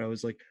told her, I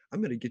was like,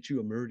 I'm going to get you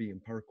a Meridian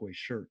Parkway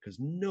shirt because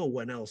no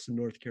one else in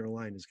North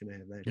Carolina is going to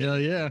have that. Hell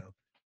shirt, yeah.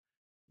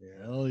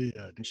 Yeah. Hell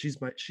yeah. And she's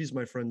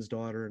my friend's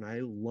daughter, and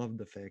I love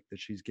the fact that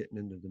she's getting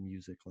into the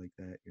music like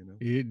that,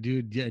 Yeah,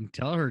 dude, yeah, and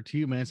tell her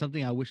too, man.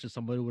 Something I wish that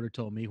somebody would have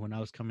told me when I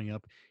was coming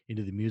up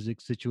into the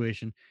music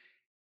situation.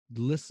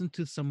 Listen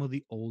to some of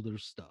the older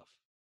stuff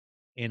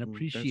and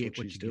appreciate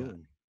what you got.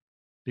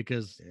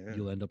 because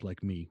you'll end up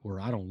like me, where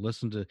I didn't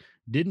listen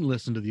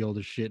to the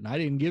older shit, and I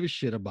didn't give a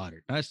shit about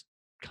it. I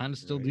kind of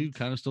still do,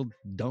 kind of still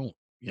don't,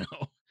 you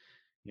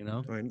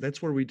know. And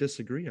that's where we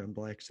disagree on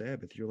Black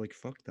Sabbath. You're like,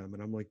 fuck them,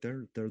 and I'm like,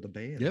 they're the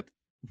band. Yep.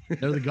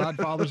 They're the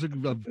godfathers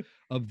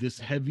of this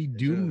heavy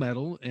doom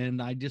metal,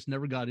 and I just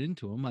never got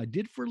into them. I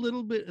did for a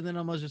little bit, and then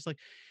I was just like,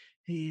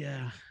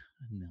 yeah,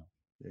 no.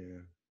 Yeah.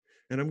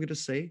 And I'm gonna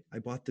say, I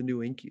bought the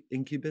new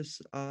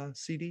Incubus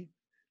CD.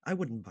 I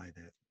wouldn't buy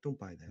that. Don't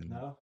buy that.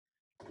 No.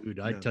 Dude,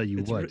 I tell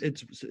you what,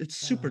 it's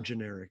super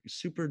generic,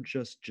 super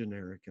just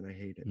generic, and I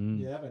hate it.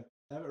 Yeah,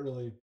 I haven't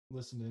really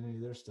listened to any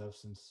of their stuff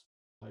since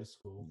high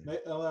school.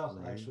 Well,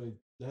 actually,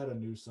 they had a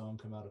new song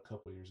come out a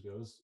couple years ago. It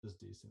was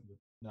decent, but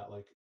not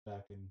like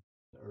back in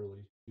the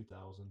early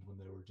 2000s when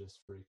they were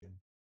just freaking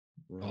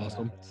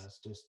awesome. Badass.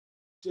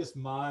 Just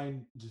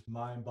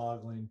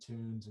mind-boggling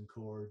tunes and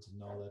chords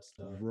and all that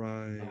stuff.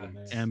 Right.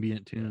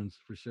 Ambient tunes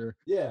for sure.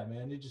 Yeah,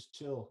 man, you just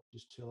chill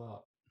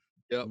out.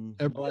 Yep.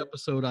 Every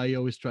episode, I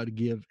always try to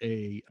give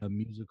a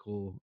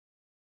musical,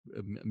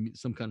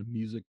 some kind of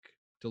music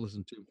to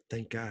listen to.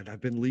 Thank God.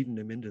 I've been leading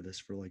him into this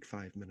for like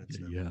 5 minutes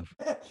now. You have.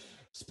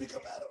 Speak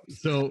up, Adam.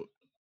 So,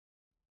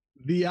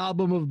 the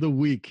album of the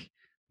week,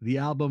 the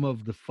album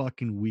of the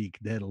fucking week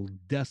that'll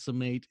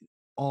decimate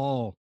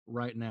all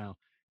right now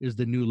is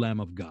the new Lamb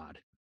of God.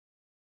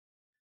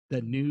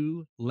 The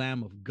new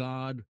Lamb of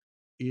God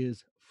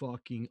is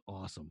fucking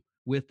awesome.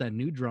 With that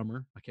new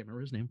drummer, I can't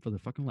remember his name for the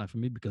fucking life of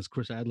me because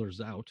Chris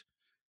Adler's out.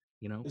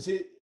 You know,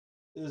 isn't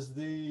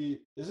the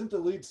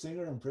lead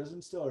singer in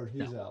prison still, or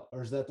he's out,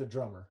 or is that the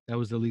drummer? That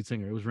was the lead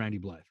singer. It was Randy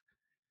Blythe.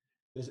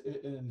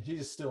 And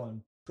he's still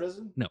in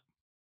prison? No,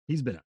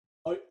 he's been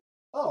out.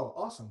 Oh,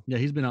 awesome. Yeah,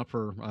 he's been out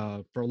for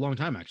a long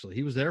time actually.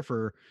 He was there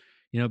for,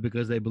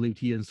 because they believed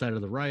he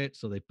incited the riot,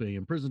 so they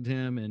imprisoned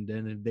him, and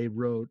then they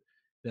wrote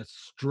that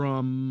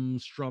Strum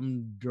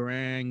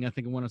Drang. I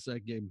think I want to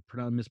say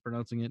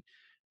mispronouncing it,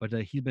 but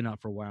he's been out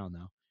for a while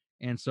now.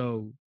 And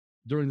so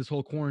during this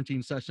whole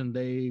quarantine session,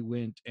 they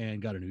went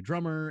and got a new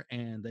drummer,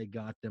 and they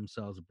got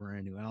themselves a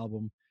brand new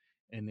album,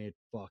 and it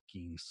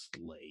fucking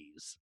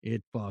slays.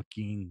 It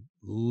fucking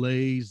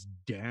lays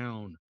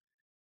down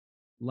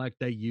like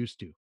they used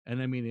to.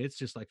 And I mean, it's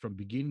just like from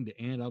beginning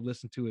to end, I've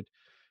listened to it.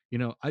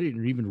 I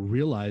didn't even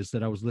realize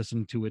that I was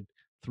listening to it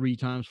 3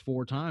 times,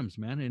 4 times,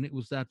 man. And it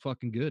was that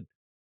fucking good.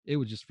 It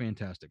was just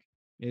fantastic.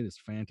 It is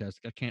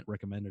fantastic. I can't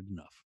recommend it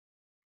enough.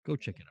 Go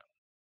check it out.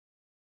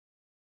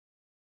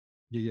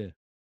 Yeah.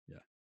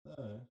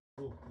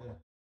 Cool. Yeah.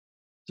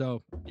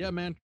 So yeah,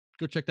 man,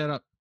 go check that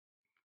out.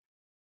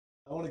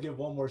 I want to give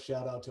one more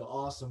shout out to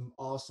an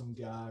awesome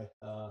guy.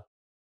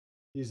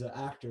 He's an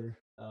actor.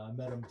 I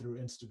met him through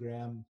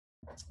Instagram.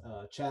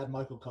 Chad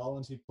Michael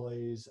Collins. He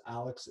plays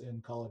Alex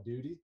in Call of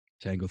Duty.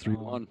 Tango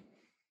 3-1.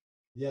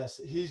 Yes,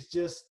 he's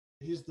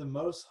the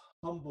most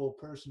humble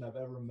person I've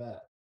ever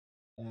met,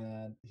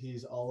 and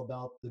he's all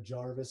about the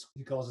Jarvis.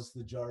 He calls us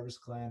the Jarvis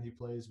clan. He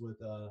plays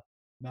with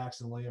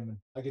Max and Liam, and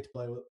I get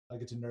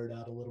to nerd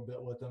out a little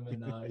bit with him,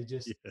 and he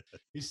just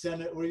he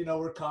sent it.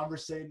 We're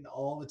conversating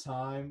all the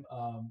time.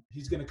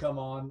 He's gonna come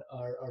on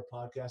our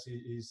podcast.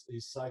 He's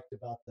psyched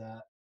about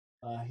that.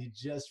 They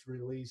just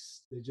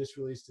released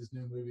his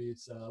new movie.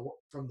 It's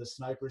from the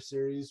Sniper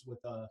series with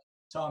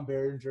Tom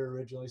Berenger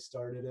originally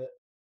started it,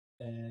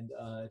 and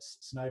it's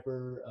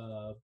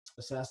Sniper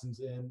Assassins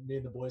In. Me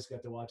and the boys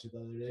got to watch it the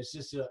other day. It's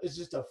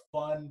just a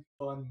fun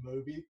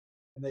movie.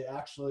 And they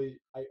actually,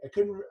 I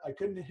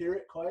couldn't hear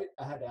it quite.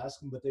 I had to ask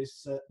them, but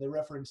they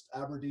referenced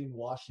Aberdeen,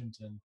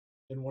 Washington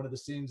in one of the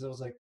scenes. I was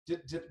like,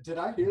 did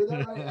I hear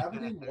that right?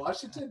 Aberdeen,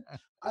 Washington?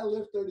 I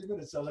live 30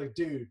 minutes. I was like,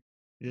 dude,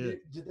 yeah.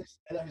 Did they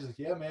say that? He's like,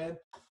 yeah, man.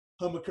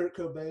 Home of Kurt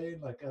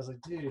Cobain. Like, I was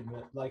like, dude,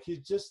 man. Like,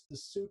 he's just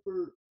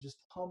just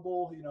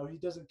humble. He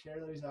doesn't care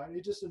that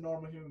he's just a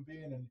normal human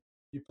being, and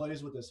he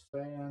plays with his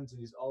fans, and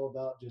he's all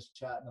about just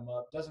chatting them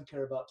up. Doesn't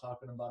care about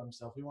talking about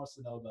himself. He wants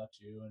to know about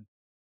you, and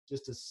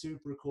just a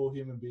super cool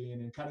human being,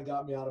 and kind of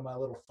got me out of my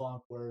little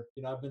funk where,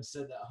 I've been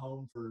sitting at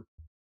home for,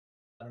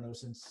 I don't know,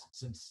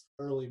 since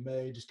early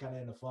May, just kind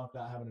of in a funk,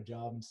 not having a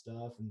job and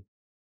stuff. And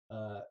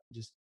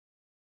just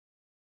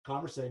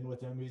conversating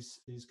with him, he's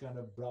kind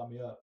of brought me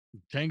up.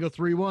 Tango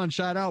 3-1,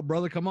 shout out,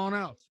 brother. Come on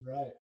out. That's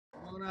right.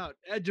 Come on out.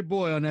 Add your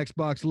boy on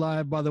Xbox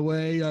Live, by the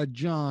way,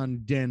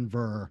 John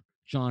Denver.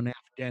 John F.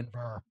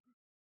 Denver.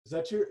 Is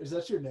that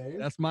your name?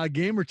 That's my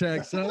gamer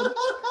tag, son.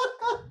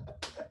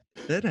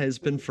 That has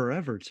been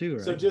forever too,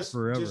 right? So just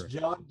forever. Just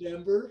John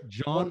Denver.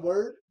 One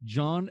word.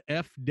 John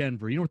F.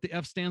 Denver. You know what the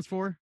F stands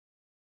for?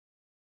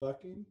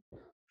 Fucking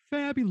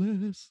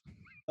fabulous.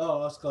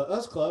 Oh, that's close.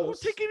 That's close. Well,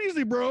 take it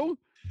easy, bro.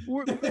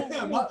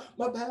 my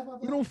bad.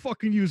 We don't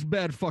fucking use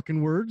bad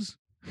fucking words.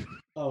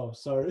 Oh,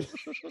 sorry.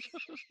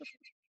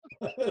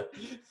 The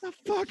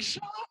fuck,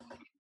 shut up.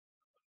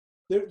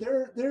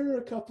 There are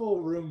a couple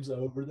rooms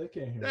over. They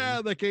can't hear.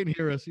 Yeah, they can't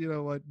hear us. You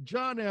know what?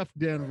 John F.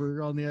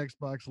 Denver on the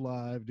Xbox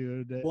Live,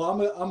 dude. Well,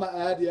 I'm gonna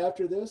add you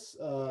after this.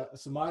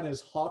 So mine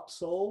is Hawk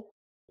Soul.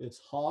 It's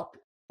Hawk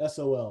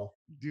SOL.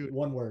 Dude,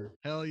 one word.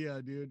 Hell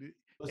yeah, dude.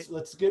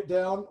 Let's get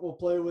down. We'll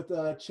play with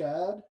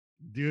Chad.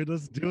 Dude,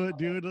 let's do it,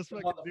 dude. Let's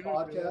fucking do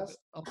podcast. it.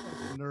 I'll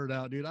fucking nerd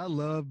out, dude. I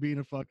love being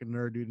a fucking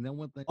nerd, dude. And then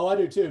one thing. Oh, I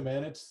do too,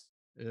 man. It's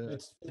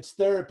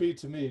therapy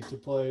to me to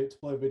play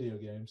video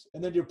games,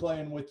 and then you're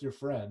playing with your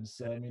friends.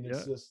 So I mean,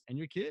 it's just and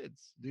your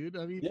kids, dude.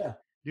 I mean, yeah,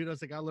 dude. I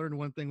was like, I learned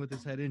one thing with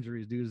his head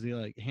injuries, dude. Is the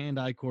like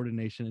hand-eye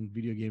coordination, and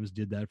video games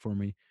did that for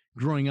me.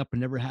 Growing up, I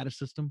never had a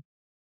system,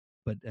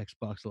 but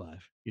Xbox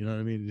Live. You know what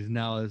I mean? It's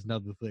now is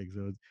another thing.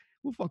 So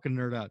we'll fucking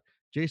nerd out.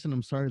 Jason,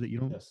 I'm sorry that you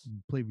don't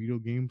play video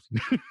games.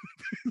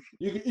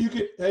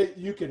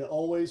 you can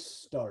always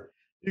start.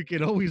 You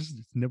can always.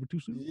 It's never too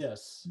soon.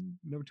 Yes.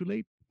 Never too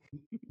late.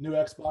 New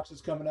Xbox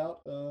is coming out.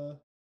 I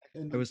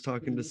was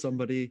talking to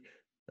somebody.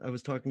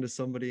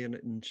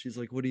 And she's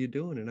like, "What are you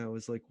doing?" And I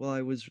was like, "Well,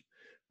 I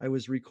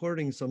was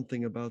recording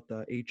something about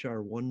the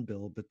HR1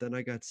 bill, but then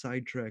I got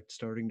sidetracked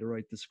starting to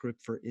write the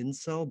script for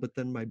Incel. But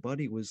then my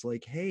buddy was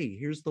like, hey,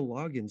 here's the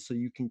login so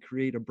you can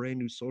create a brand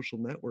new social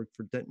network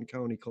for Denton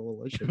County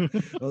Coalition."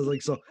 I was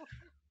like, so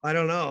I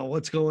don't know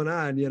what's going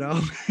on, you know?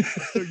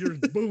 So you're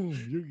boom,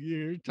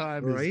 your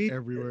time is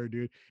everywhere,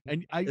 dude.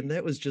 And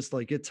that was just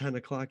like at 10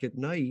 o'clock at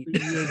night.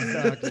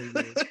 Exactly.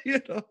 You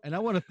know? And I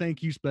want to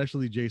thank you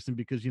especially, Jason,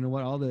 because you know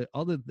what, all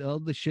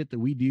the shit that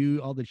we do,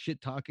 all the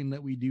shit talking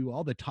that we do,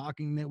 all the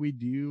talking that we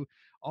do,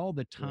 all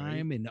the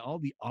time and all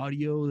the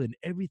audio and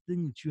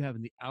everything that you have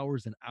in the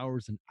hours and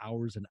hours and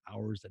hours and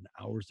hours and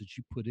hours that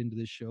you put into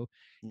this show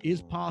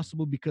is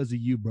possible because of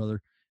you,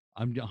 brother.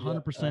 I'm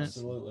 100%.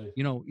 Absolutely.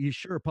 You know, you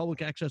sure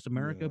Public Access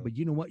America, but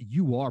you know what?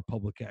 You are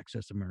Public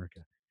Access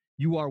America.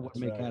 You are what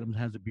makes Adam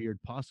Has a Beard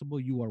possible.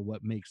 You are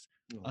what makes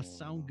us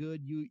sound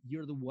good.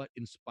 You're the what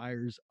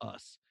inspires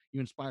us.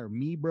 You inspire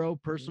me, bro,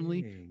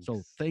 personally. Thanks.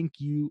 So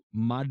thank you,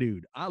 my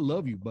dude. I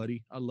love you,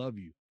 buddy. I love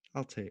you.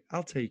 I'll take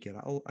it.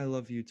 I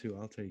love you too.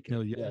 I'll take it.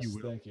 No, yeah, yes, you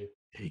will. thank you.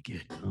 Take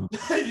it.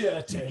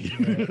 Yeah, take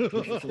it.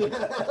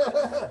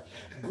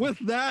 With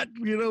that,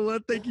 you know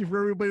what? Thank you for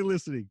everybody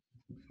listening.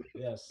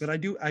 Yes. But I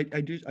do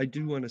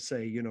want to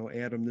say, you know,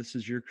 Adam, this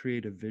is your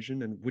creative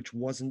vision, and which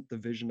wasn't the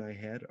vision I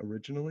had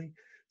originally.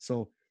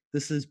 So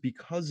this is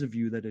because of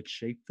you that it's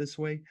shaped this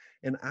way.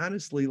 And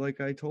honestly,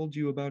 like I told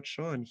you about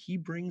Sean, he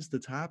brings the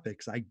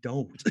topics. I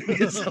don't.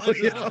 So,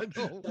 you know,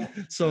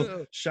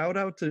 so shout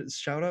out to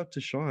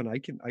Sean. I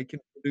can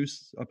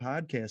produce a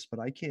podcast,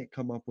 but I can't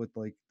come up with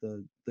like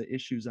the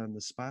issues on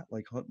the spot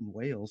like hunting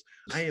whales.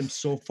 I am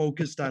so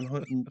focused on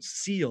hunting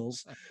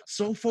seals,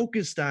 so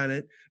focused on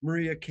it.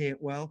 Maria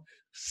Cantwell,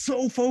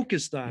 so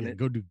focused on it.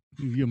 Go do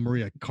you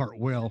Maria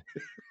Cartwell.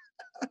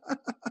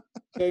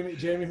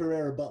 Jamie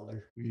Herrera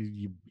Butler.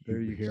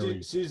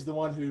 She's the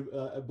one who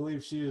I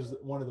believe she is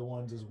one of the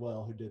ones as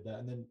well who did that.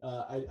 And then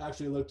I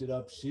actually looked it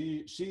up.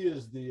 She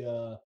is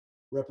the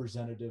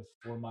representative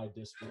for my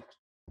district.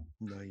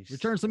 Nice.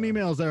 Return some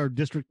emails there,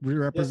 district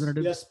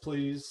representative. Yes,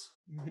 please.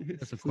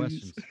 That's a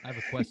question. I have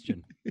a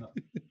question.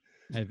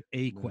 I have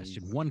a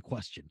question. One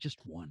question. Just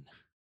one.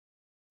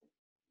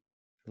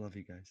 I love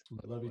you guys.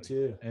 I love you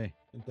too. Hey,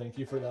 and thank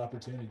you for the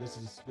opportunity. This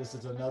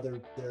is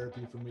another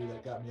therapy for me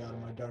that got me out of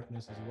my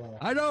darkness as well.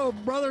 I know,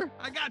 brother.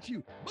 I got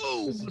you.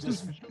 Boom. This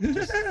is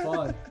just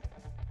fun.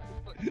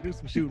 Do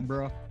some shooting,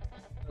 bro.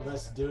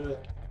 Let's do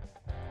it.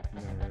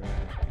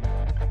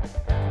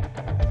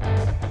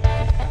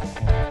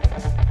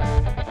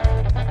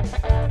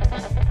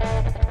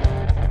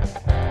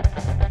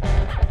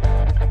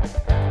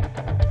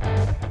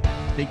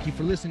 Thank you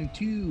for listening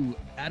to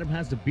Adam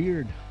Has a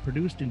Beard,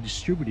 produced and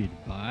distributed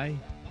by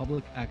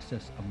Public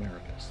Access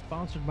America,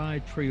 sponsored by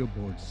Trail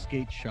Boards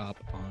Skate Shop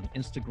on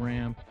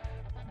Instagram,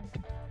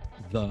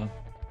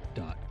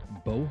 the.bohosoul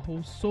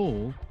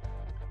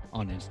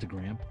on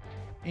Instagram,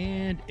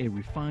 and a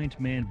Refined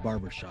Man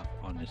Barbershop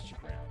on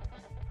Instagram.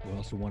 We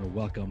also want to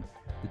welcome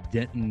the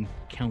Denton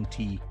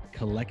County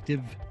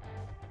Collective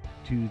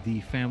to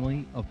the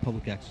family of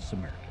Public Access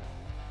America.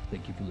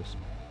 Thank you for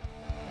listening.